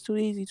like that's too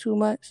easy, too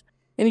much.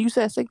 And you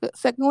said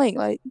second link,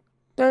 like,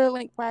 third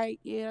link, probably,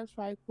 yeah, that's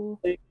probably cool.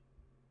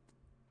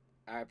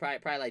 All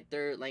right, probably like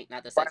third link,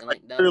 not the second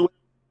link, though.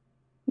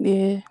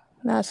 Yeah,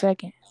 not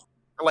second.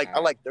 I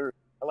like third.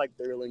 I like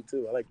third link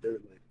too. I like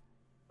third link.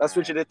 Let's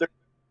switch it to third.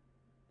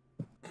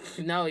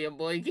 No, your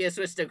boy, you can't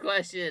switch the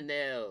question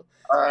now.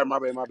 All right, my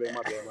bad.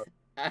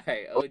 All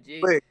right,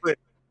 OG. Wait.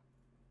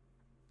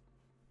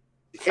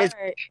 It's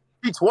right.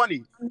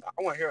 P20. I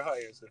want to hear her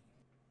answer.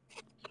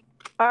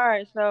 All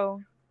right,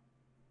 so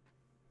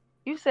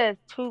you said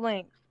 2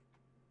 links.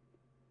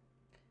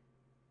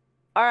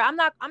 All right, I'm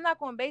not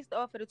going to base it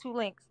off of the 2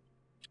 links.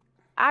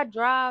 I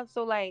drive,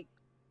 so like,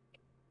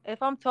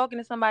 if I'm talking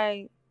to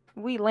somebody,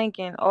 we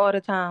linking all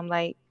the time,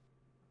 like.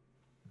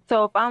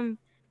 So if I'm,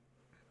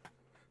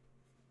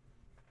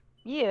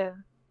 yeah,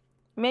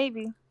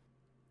 maybe.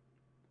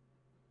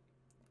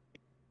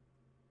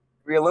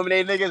 We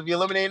eliminate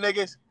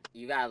niggas.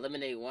 You gotta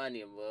eliminate one,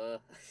 you boy.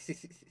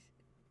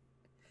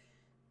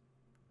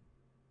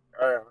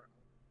 All right,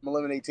 I'm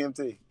eliminate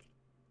TMT.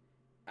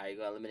 All right, you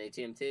gotta eliminate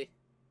TMT.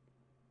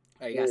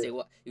 All right, you gotta say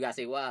what? You gotta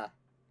say why.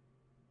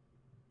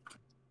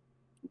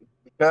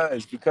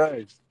 Because.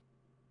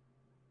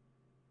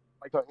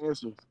 Like her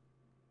answers.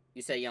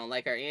 You say you don't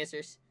like her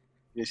answers?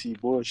 Yeah, she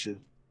bullshit.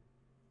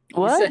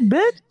 What,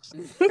 bitch?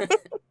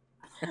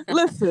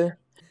 Listen.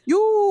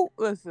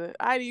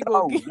 I ain't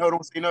go. No,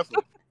 don't say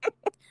nothing.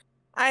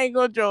 I ain't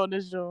gonna join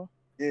this show.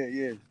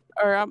 Yeah.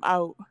 Or I'm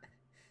out. All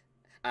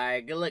right,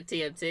 good luck,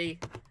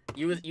 TMT.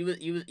 You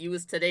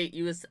was today.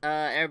 You was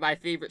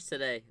everybody's favorites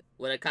today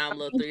with a calm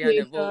little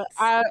 300 votes.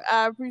 I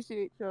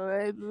appreciate you.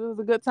 It was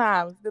a good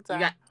time.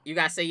 You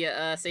got say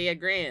your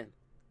gram.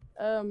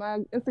 My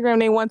Instagram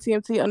name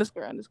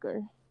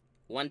 1TMT__.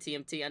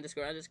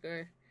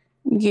 1TMT__.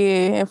 Yeah,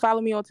 and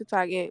follow me on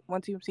TikTok at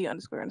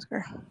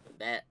 1TMT__.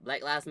 Bet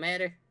Black Lives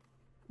Matter.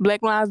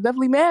 Black lives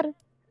definitely matter.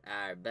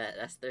 Alright, bet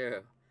that's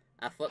thorough.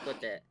 I fuck with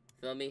that.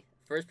 Feel me?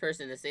 First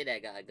person to say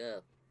that gotta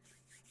go.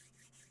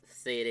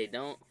 Say they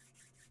don't,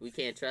 we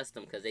can't trust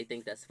them because they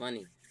think that's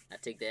funny. I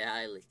take that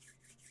highly.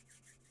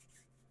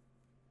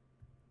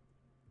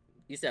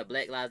 You said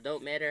Black Lives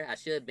don't matter. I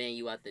should ban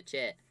you out the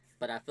chat,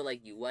 but I feel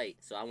like you white,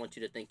 so I want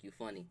you to think you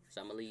funny.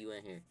 So I'm gonna leave you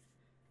in here.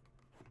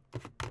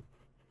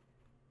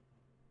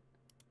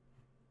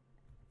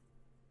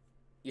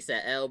 You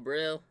said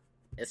Brill.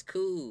 It's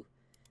cool.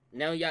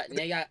 Now y'all.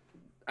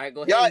 Alright,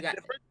 go ahead.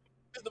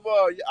 First of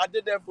all, I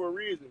did that for a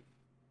reason.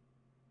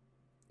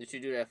 What you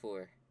do that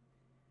for? It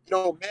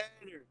don't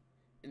matter.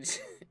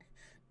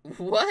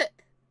 What?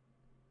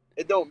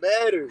 It don't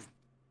matter.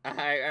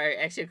 Alright.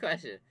 Ask your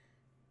question.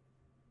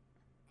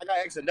 I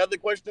gotta ask another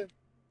question.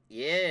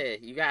 Yeah,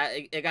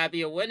 it gotta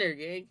be a winner,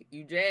 gang.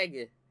 You drag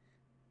it.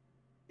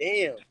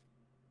 Damn.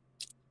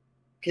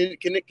 Can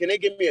they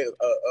give me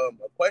a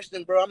a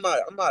question, bro. I'm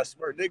not a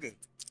smart nigga.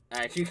 All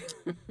right, you.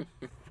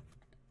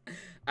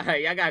 All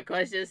right, y'all got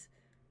questions?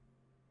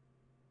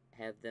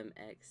 Have them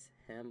ask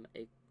him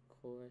a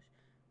question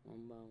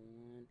one by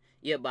one.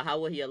 Yeah, but how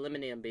will he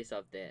eliminate him based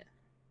off that?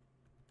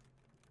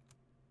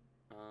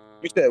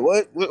 You said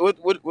what?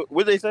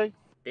 What they say?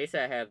 They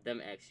said have them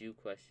ask you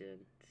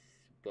questions,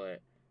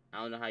 but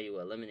I don't know how you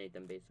eliminate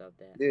them based off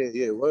that.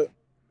 Yeah. What?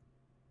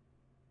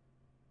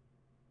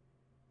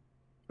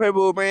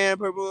 Purple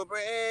brand.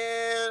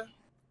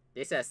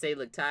 They said Say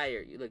look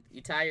tired.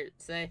 You tired,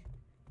 Say?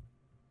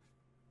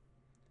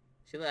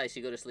 She look like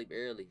she go to sleep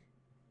early.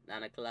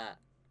 9 o'clock.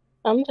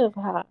 I'm just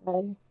high.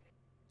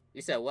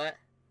 You said what?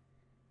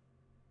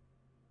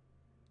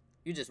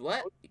 You just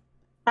what?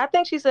 I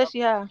think she said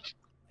she high.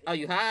 Oh,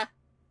 you high?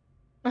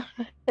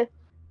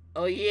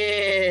 Oh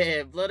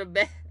yeah, blow the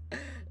back.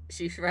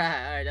 She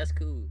fried. All right, that's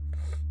cool.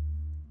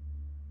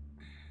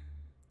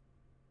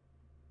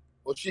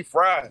 Well, she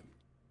fried.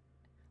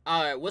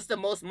 All right, what's the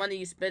most money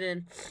you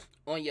spending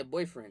on your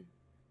boyfriend?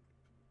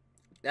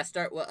 Let's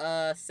start with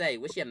Say.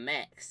 What's your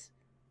max?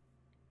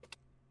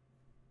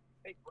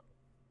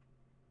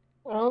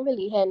 I don't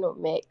really have no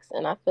mix,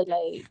 and I feel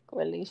like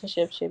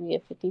relationships should be a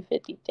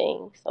 50-50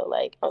 thing. So,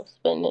 like, I'm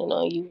spending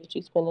on you what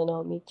you spending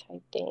on me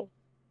type thing.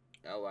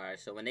 Oh, all right.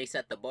 So when they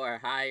set the bar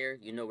higher,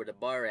 you know where the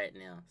bar at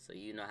now. So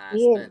you know how I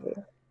Yeah. spend.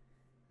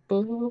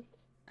 Mm-hmm. All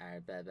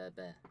right, bet.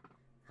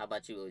 How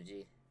about you,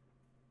 OG?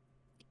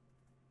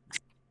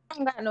 I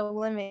don't got no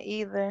limit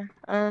either.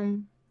 Yeah,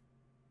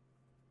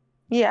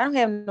 I don't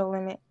have no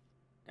limit.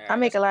 Right, I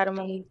make a lot of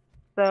money,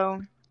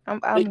 so I'm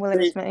willing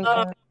to spend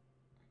anything.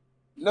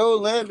 No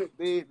limit,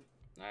 baby.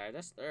 All right,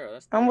 that's thorough.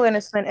 I'm willing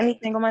to spend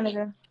anything on my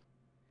nigga.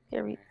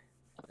 Period.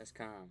 Right, that's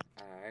calm.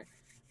 All right.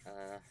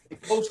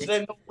 Folks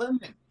said no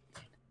limit.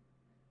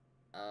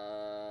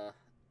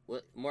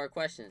 What more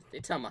questions? They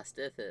talking about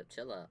stiff hip.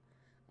 Chill out.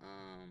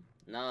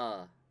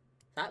 No.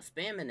 Stop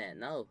spamming that.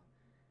 No.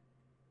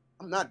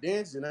 I'm not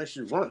dancing. That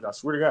shit runs. I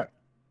swear to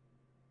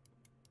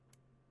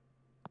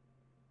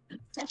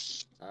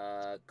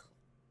God.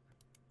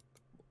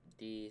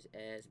 These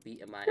ass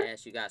beating my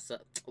ass. You got some.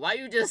 Why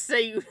you just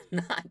say you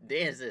not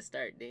dancing?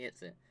 Start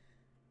dancing.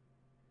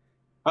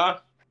 Huh?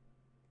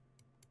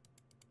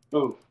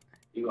 Oh.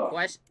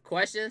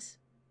 Questions?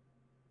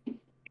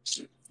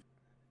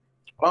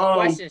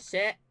 Questions,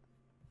 chat.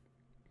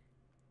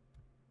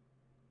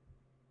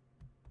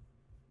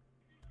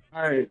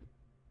 All right.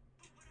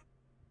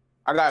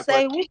 I got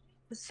Say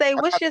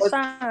what's your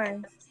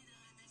sign?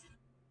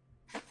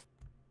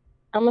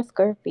 I'm a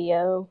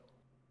Scorpio.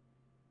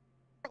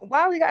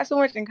 Why we got so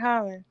much in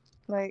common?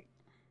 Like,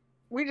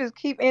 we just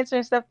keep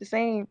answering stuff the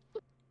same.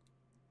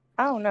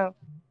 I don't know.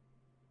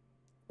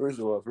 First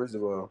of all.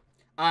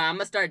 I'm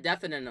gonna start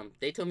deafening them.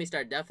 They told me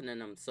start deafening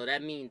them, so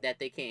that means that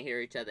they can't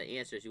hear each other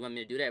answers. You want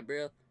me to do that,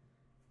 bro?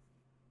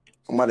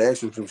 I'm about to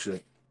ask you some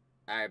shit.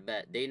 All right,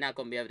 bet. They not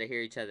gonna be able to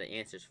hear each other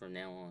answers from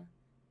now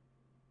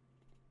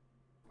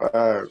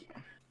on.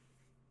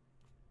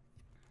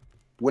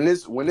 When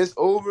it's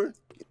over,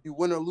 if you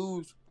win or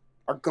lose,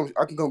 I can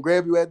come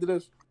grab you after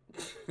this.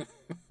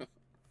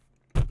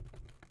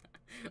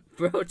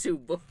 Bro, too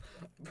bold.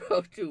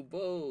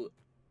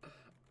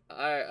 All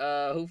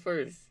right, who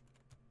first?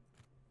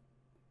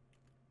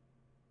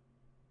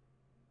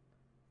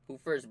 Who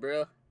first,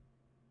 bro?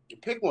 You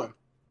pick one.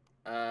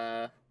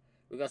 We're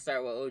gonna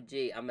start with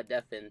OG. I'm a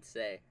deafin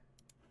Say.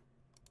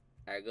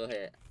 All right, go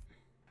ahead.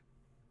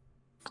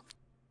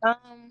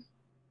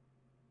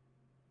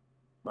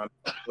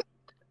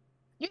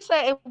 You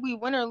said if we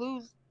win or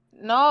lose.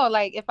 No,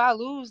 like if I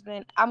lose,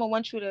 then I'm gonna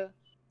want you to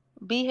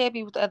be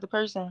happy with the other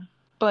person.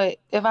 But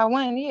if I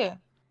win, yeah,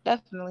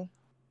 definitely,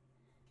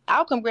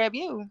 I'll come grab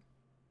you.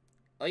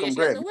 Oh yeah, she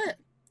got the whip.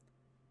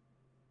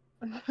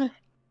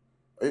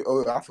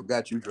 Oh, I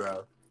forgot you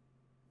drive.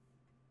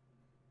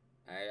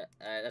 All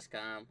right, that's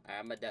calm. All right,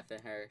 I'm gonna deafen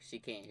her. She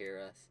can't hear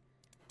us.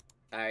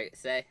 All right,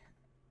 Say.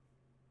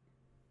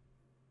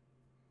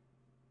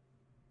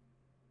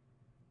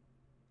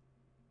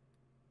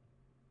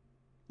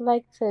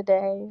 Like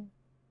today.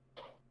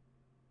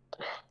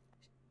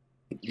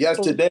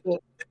 Yesterday.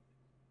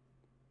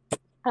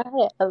 I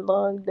had a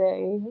long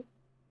day.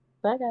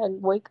 I gotta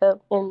wake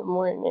up in the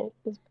morning.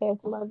 It's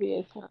past my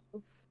bedtime.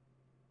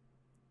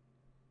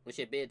 What's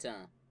your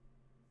bedtime?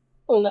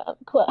 9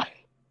 o'clock.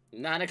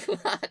 9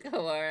 o'clock.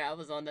 Oh, all right, I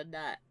was on the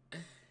dot.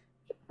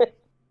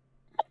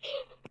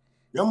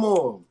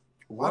 Yamo,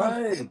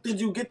 why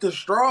did you get the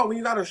straw when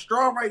you got a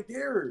straw right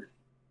there?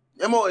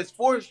 Yamo, it's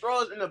 4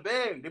 straws in the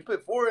bag. They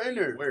put 4 in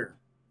there. Where?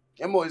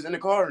 Yamo, it's in the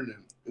car.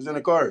 It's in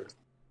the car.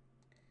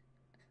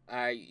 All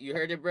right, you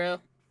heard it, bro?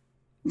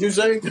 What you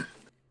say?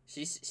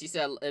 She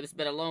said it's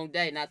been a long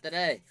day, not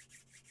today.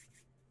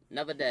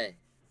 Another day.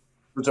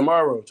 For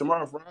tomorrow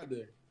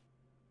Friday.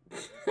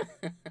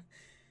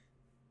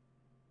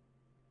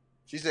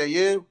 She said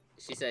yeah.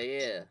 She said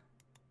yeah.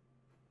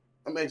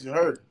 I'm asking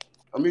her.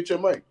 I'll mute your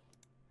mic.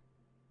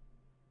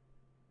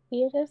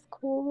 Yeah, that's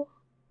cool.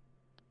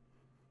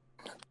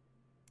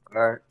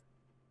 All right.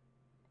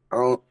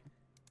 All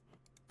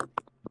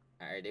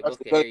right, Alright, they both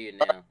can hear you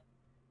now.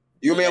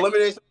 You may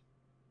eliminate.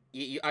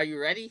 Are you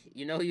ready?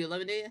 You know who you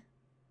eliminated?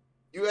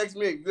 You asked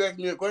me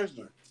a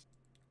question.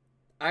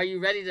 Are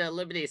you ready to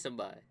eliminate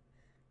somebody?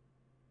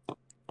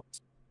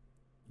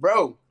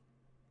 Bro,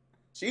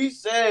 she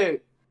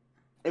said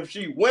if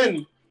she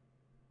win,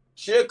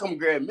 she'll come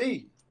grab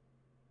me.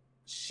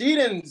 She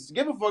didn't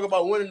give a fuck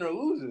about winning or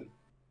losing.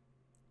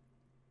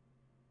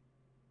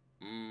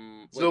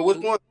 So which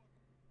one?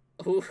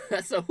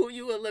 So who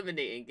you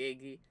eliminating,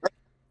 Gigi?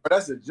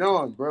 That's a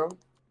John, bro.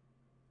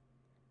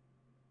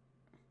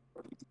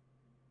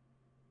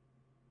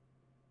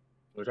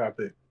 What I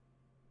pick?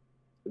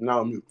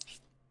 Now I'm mute.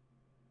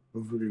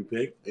 Who do you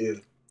pick? Yeah.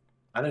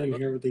 I didn't even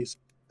hear what they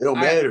said. It don't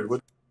matter. All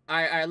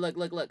right,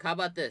 look. How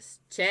about this?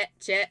 Chat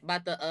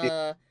about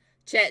the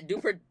chat do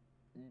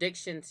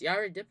predictions. Y'all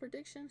already did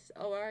predictions?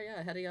 Oh, all right, yeah,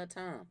 ahead of y'all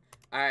time.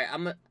 All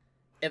right,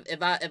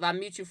 if I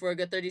mute you for a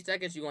good 30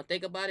 seconds, you gonna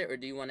think about it, or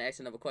do you want to ask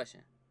another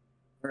question?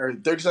 All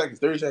right, 30 seconds.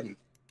 30 seconds.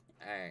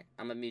 All right,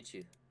 I'm gonna mute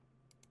you.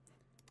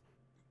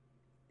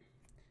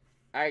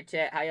 All right,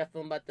 chat. How y'all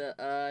feeling about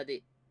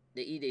the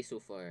EDATE so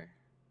far?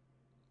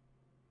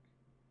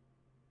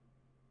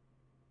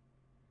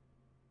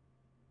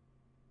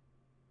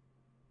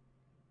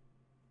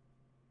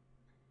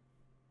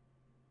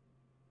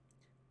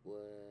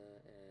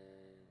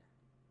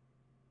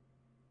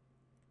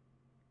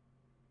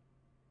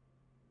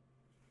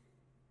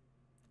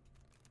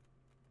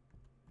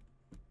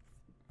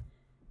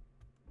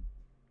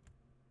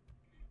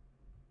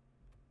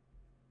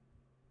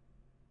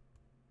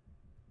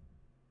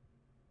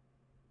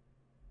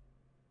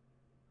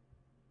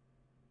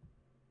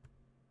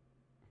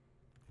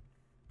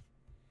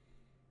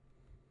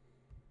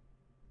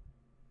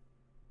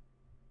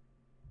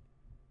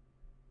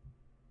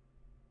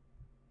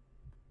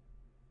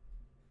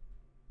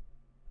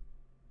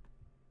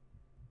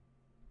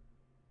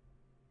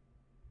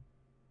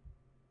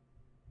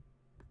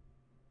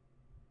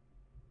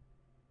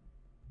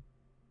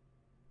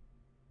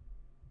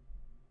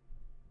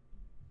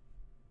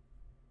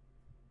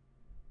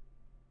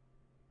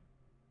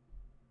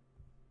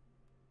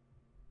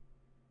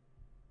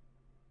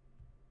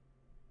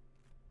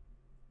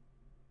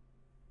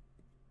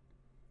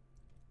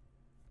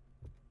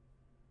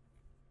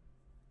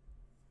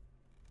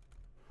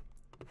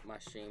 My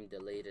stream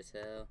delayed as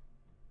hell.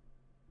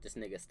 This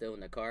nigga still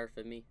in the car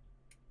for me.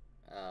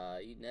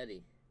 You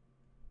nutty.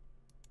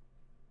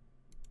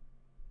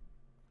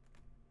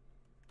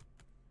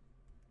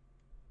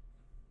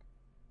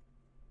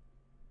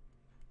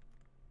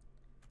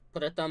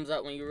 Put a thumbs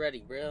up when you're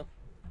ready, bro.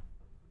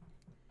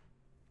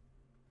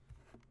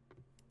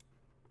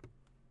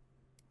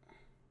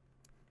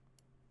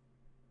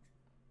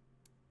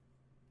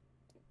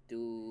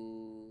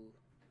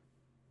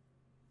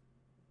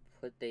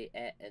 Put they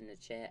at in the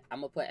chat. I'm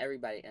gonna put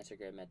everybody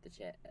Instagram at the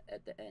chat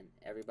at the end.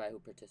 Everybody who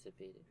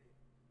participated.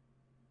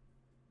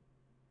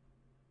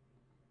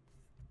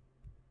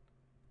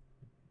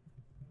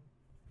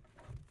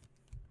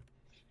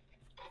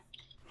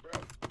 Bro.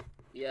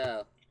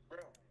 Yeah. Bro.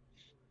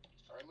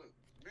 All right, look.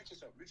 Mute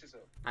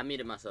yourself. I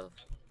muted myself.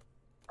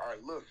 All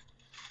right, look.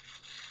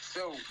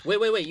 So.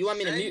 Wait. You want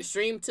me to mute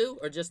stream too,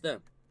 or just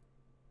them?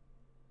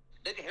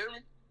 They can hear me.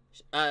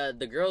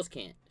 The girls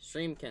can't.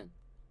 Stream can.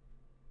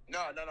 No.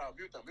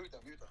 Mute them.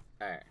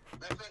 All right.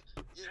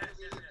 Yeah,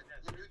 mute them.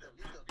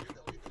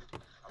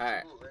 All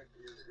right.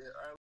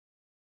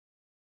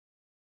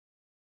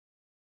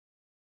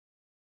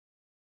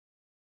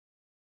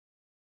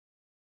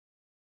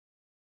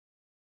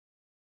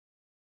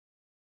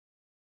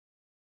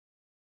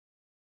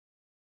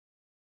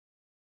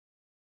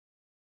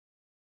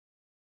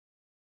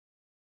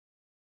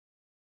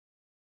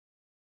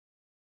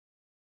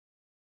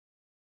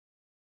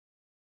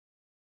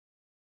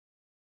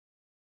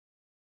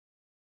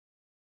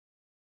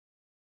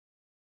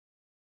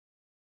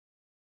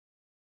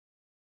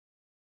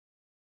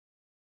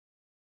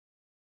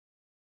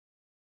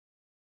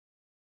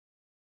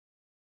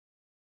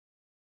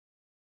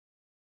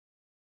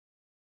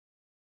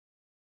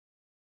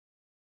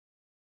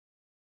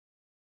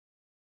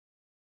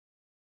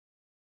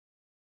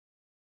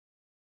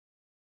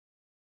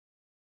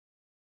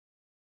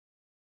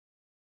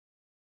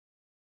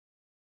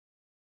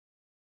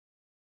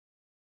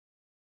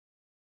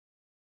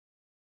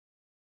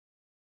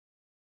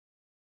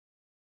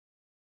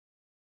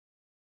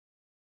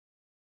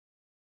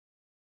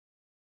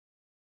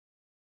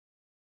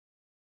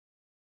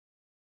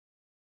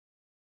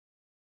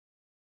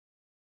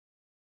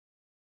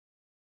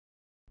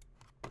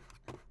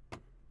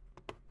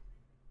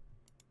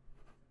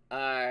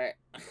 Alright.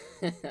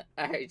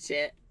 Alright,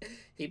 chat.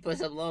 He put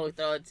some long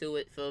throw into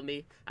it, feel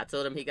me? I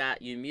told him he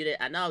got you muted.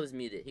 I know I was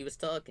muted. He was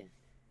talking.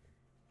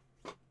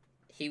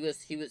 He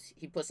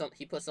put some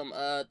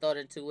thought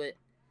into it.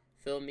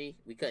 Feel me?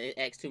 We couldn't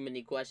ask too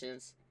many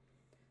questions.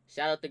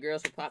 Shout out the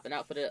girls for popping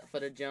out for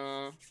the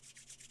John.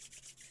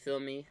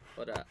 Feel me?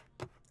 Hold up.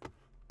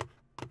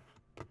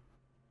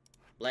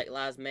 Black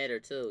Lives Matter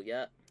too,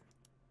 yep.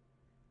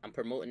 I'm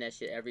promoting that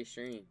shit every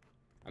stream.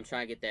 I'm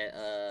trying to get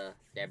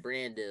that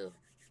brand deal.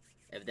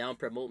 If they don't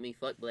promote me,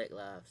 fuck Black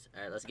Lives.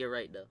 All right, let's get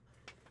right though.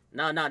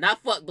 No,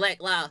 not fuck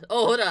Black Lives.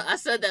 Oh, hold up, I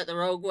said that the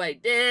wrong way.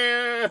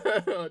 Damn,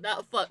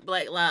 not fuck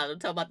Black Lives. I'm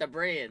talking about the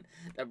brand.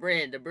 The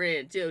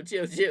brand. Chill.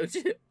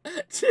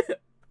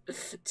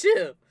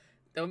 Chill.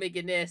 Don't make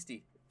it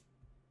nasty.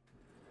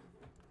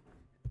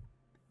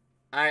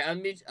 Alright,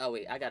 unmute. Oh,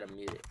 wait, I gotta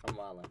mute it. I'm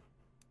wildin'.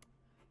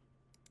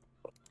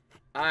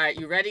 Alright,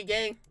 you ready,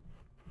 gang?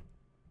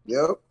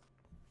 Yep.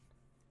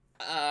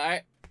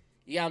 Alright.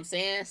 You know what I'm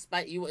saying?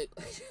 Spike, you.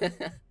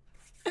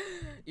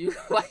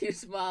 Why you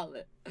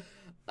smiling?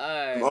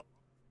 Alright.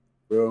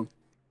 Bro.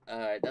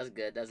 Alright, that's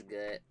good.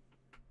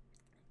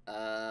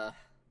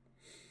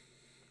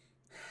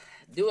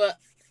 Do a.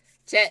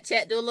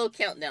 Chat, do a little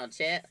countdown,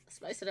 chat.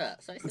 Spice it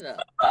up.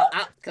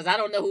 Cause I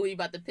don't know who he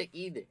about to pick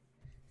either.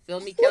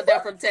 Feel me? Count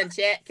down from 10,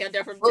 chat. Count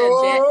down from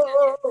 10, chat.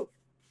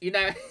 You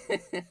know.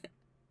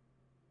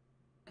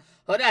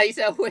 Hold on, he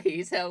said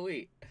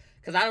wait.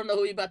 Cause I don't know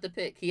who he about to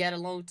pick. He had a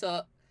long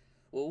talk.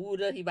 Well,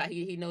 Wuda, he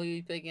know who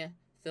he picking.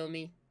 Feel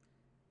me?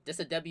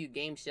 Just a W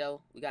game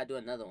show. We gotta do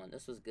another one.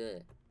 This was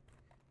good.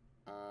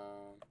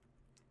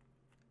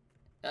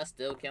 That's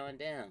still counting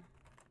down.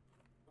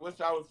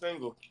 Wish I was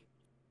single.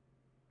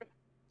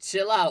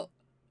 Chill out.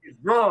 He's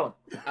wrong.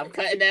 I'm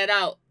cutting that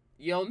out.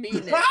 You don't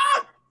mean that.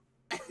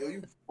 Yo,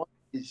 you.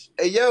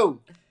 Hey,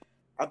 yo.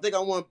 I think I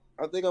want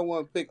to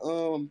pick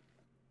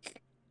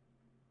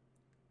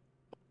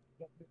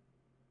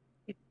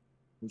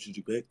Who should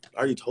you pick? I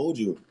already told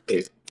you.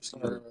 Hey.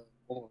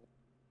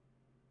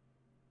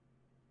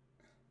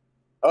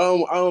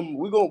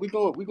 We gonna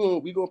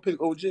pick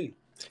OG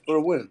for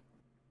a win.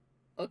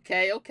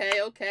 Okay. All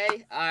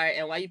right,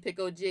 and why you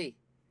pick OG?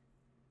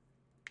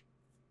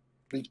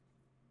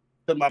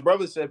 Cause my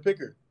brother said pick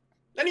her.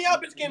 None of y'all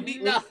bitches can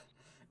beat me. No.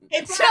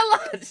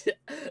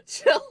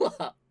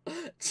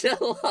 Chill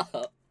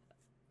out.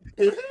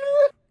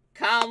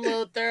 Calm,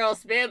 little thorough.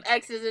 Spam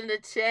X's in the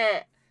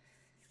chat.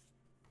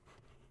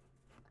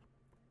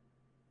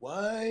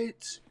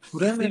 What?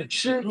 That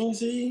shit.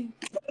 See?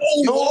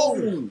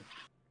 Oh,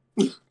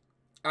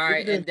 All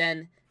right, and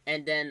then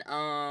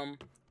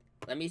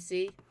let me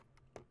see.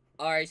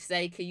 All right,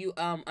 say, can you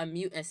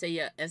unmute and say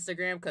your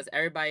Instagram? Cause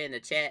everybody in the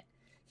chat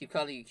keep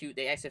calling you cute.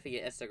 They asking for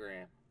your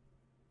Instagram.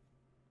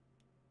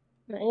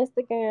 My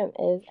Instagram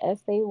is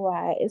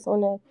SAY. It's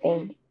on the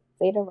thing.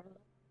 Say it around.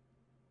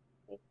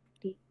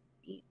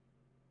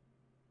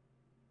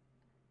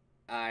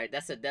 All right,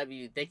 that's a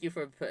W. Thank you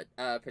for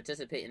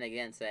participating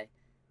again, say.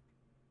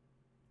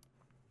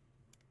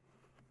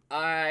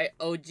 All right,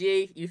 OG,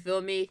 you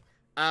feel me?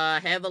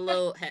 Have a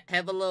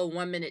little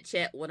 1 minute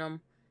chat with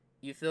him.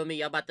 You feel me?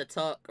 Y'all about to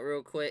talk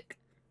real quick.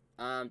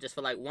 Just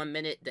for like 1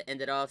 minute to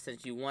end it off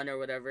since you won or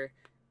whatever,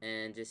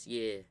 and just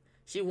yeah.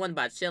 She won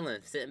by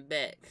chilling, sitting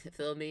back.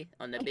 Feel me?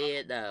 On the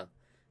bed though,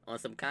 on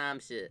some calm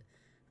shit.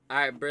 All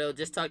right, Brill,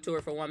 just talk to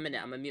her for 1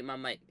 minute. I'm gonna mute my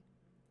mic.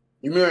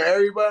 You mean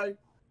everybody?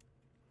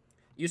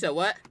 You said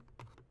what?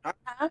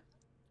 Huh?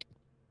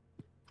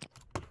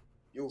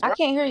 Yo, I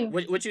can't hear you.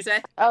 What you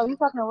say? Oh, you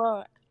talking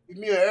wrong. You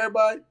mean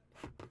everybody?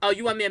 Oh,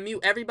 you want me to mute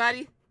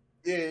everybody?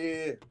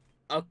 Yeah.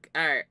 Okay, all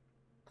right.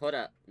 Hold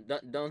up.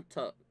 Don't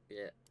talk.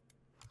 Yeah.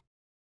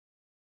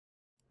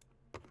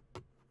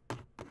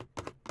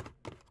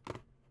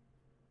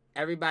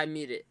 Everybody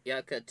muted.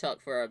 Y'all could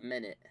talk for a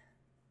minute.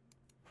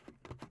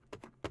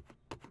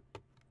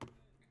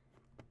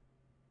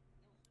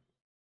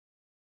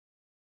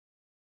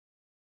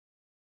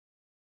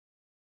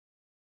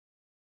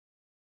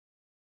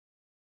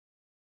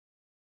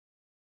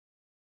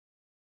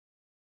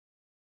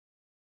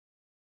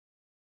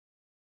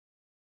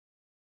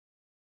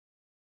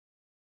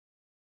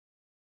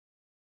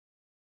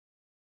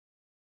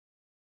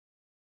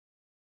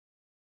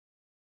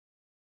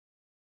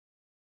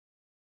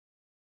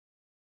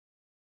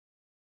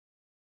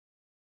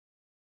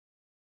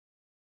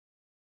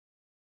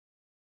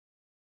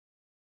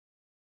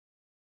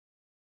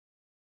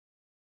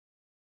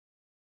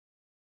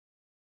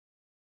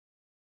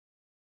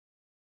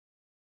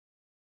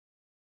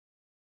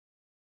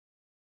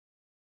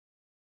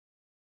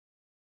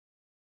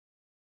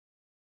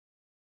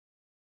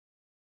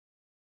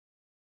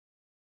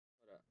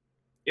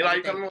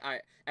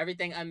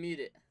 Everything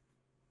unmuted.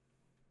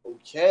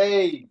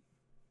 Okay.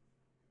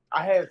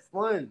 I had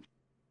fun.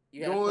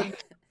 Doing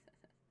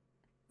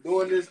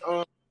this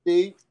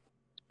thing.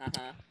 I'm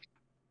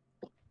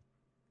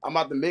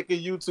about to make a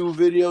YouTube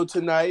video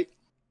tonight.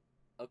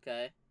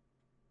 Okay.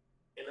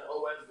 In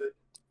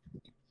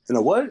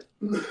a what?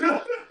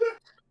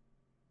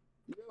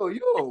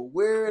 Yo,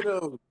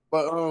 weirdo.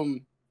 But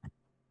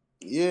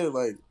yeah,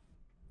 like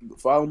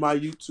follow my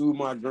YouTube,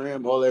 my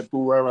gram, all that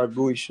cool right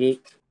booey shit.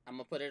 I'm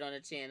gonna put it on the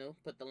channel.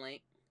 Put the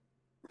link.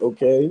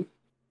 Okay.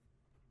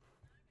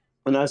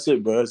 And that's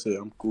it, bro. That's it.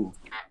 I'm cool.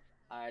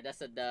 Alright,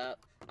 that's a dub.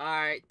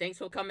 Alright, thanks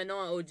for coming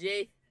on,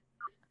 OG.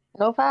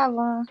 No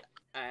problem.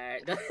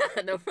 Alright,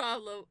 no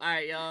problem.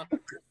 Alright, y'all.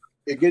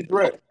 It gets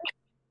right.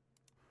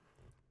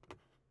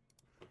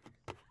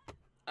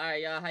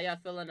 Alright, y'all. How y'all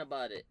feeling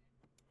about it?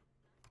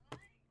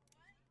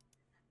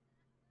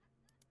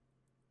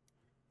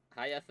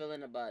 How y'all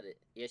feeling about it?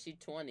 Yeah, she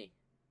 20.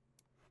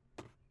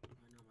 I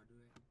know my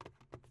dude.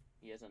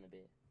 Yes, on the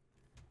bed.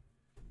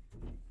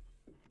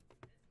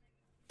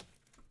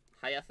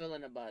 How y'all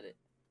feeling about it?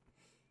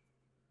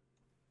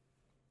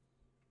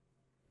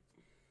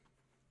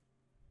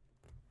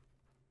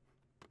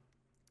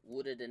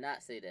 Woulda did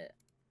not say that.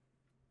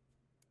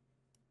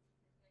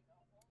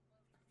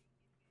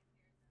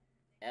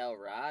 L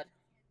Rod?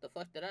 The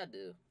fuck did I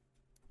do?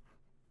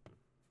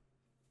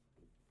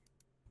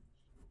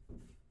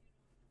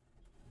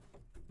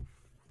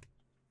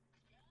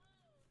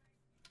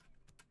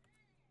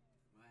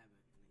 What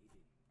happened in the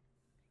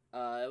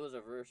EDATE? It was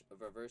a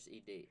reverse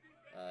EDATE.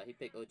 He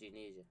picked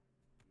OG.neasha.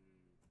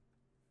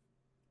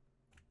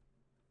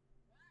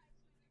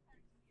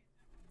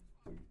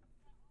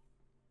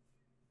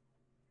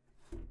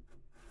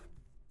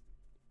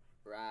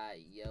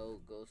 Right, yo,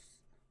 ghost.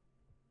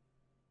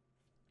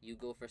 You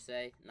go for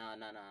say? Nah.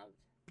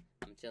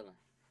 I'm chilling.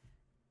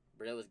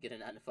 Bro was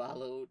getting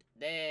unfollowed.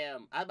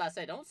 Damn. I was about to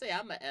say, don't say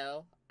I'm a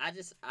L. I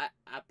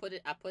put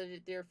it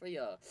there for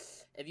y'all.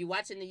 If you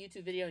watching the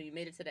YouTube video and you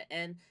made it to the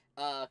end,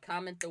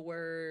 comment the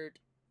word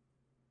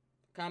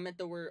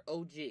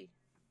OG.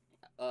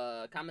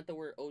 Comment the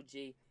word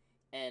OG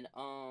and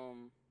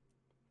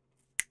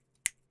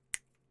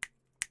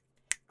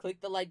click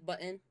the like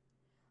button.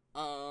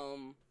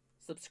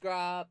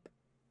 Subscribe,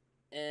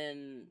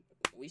 and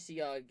we see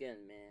y'all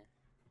again, man.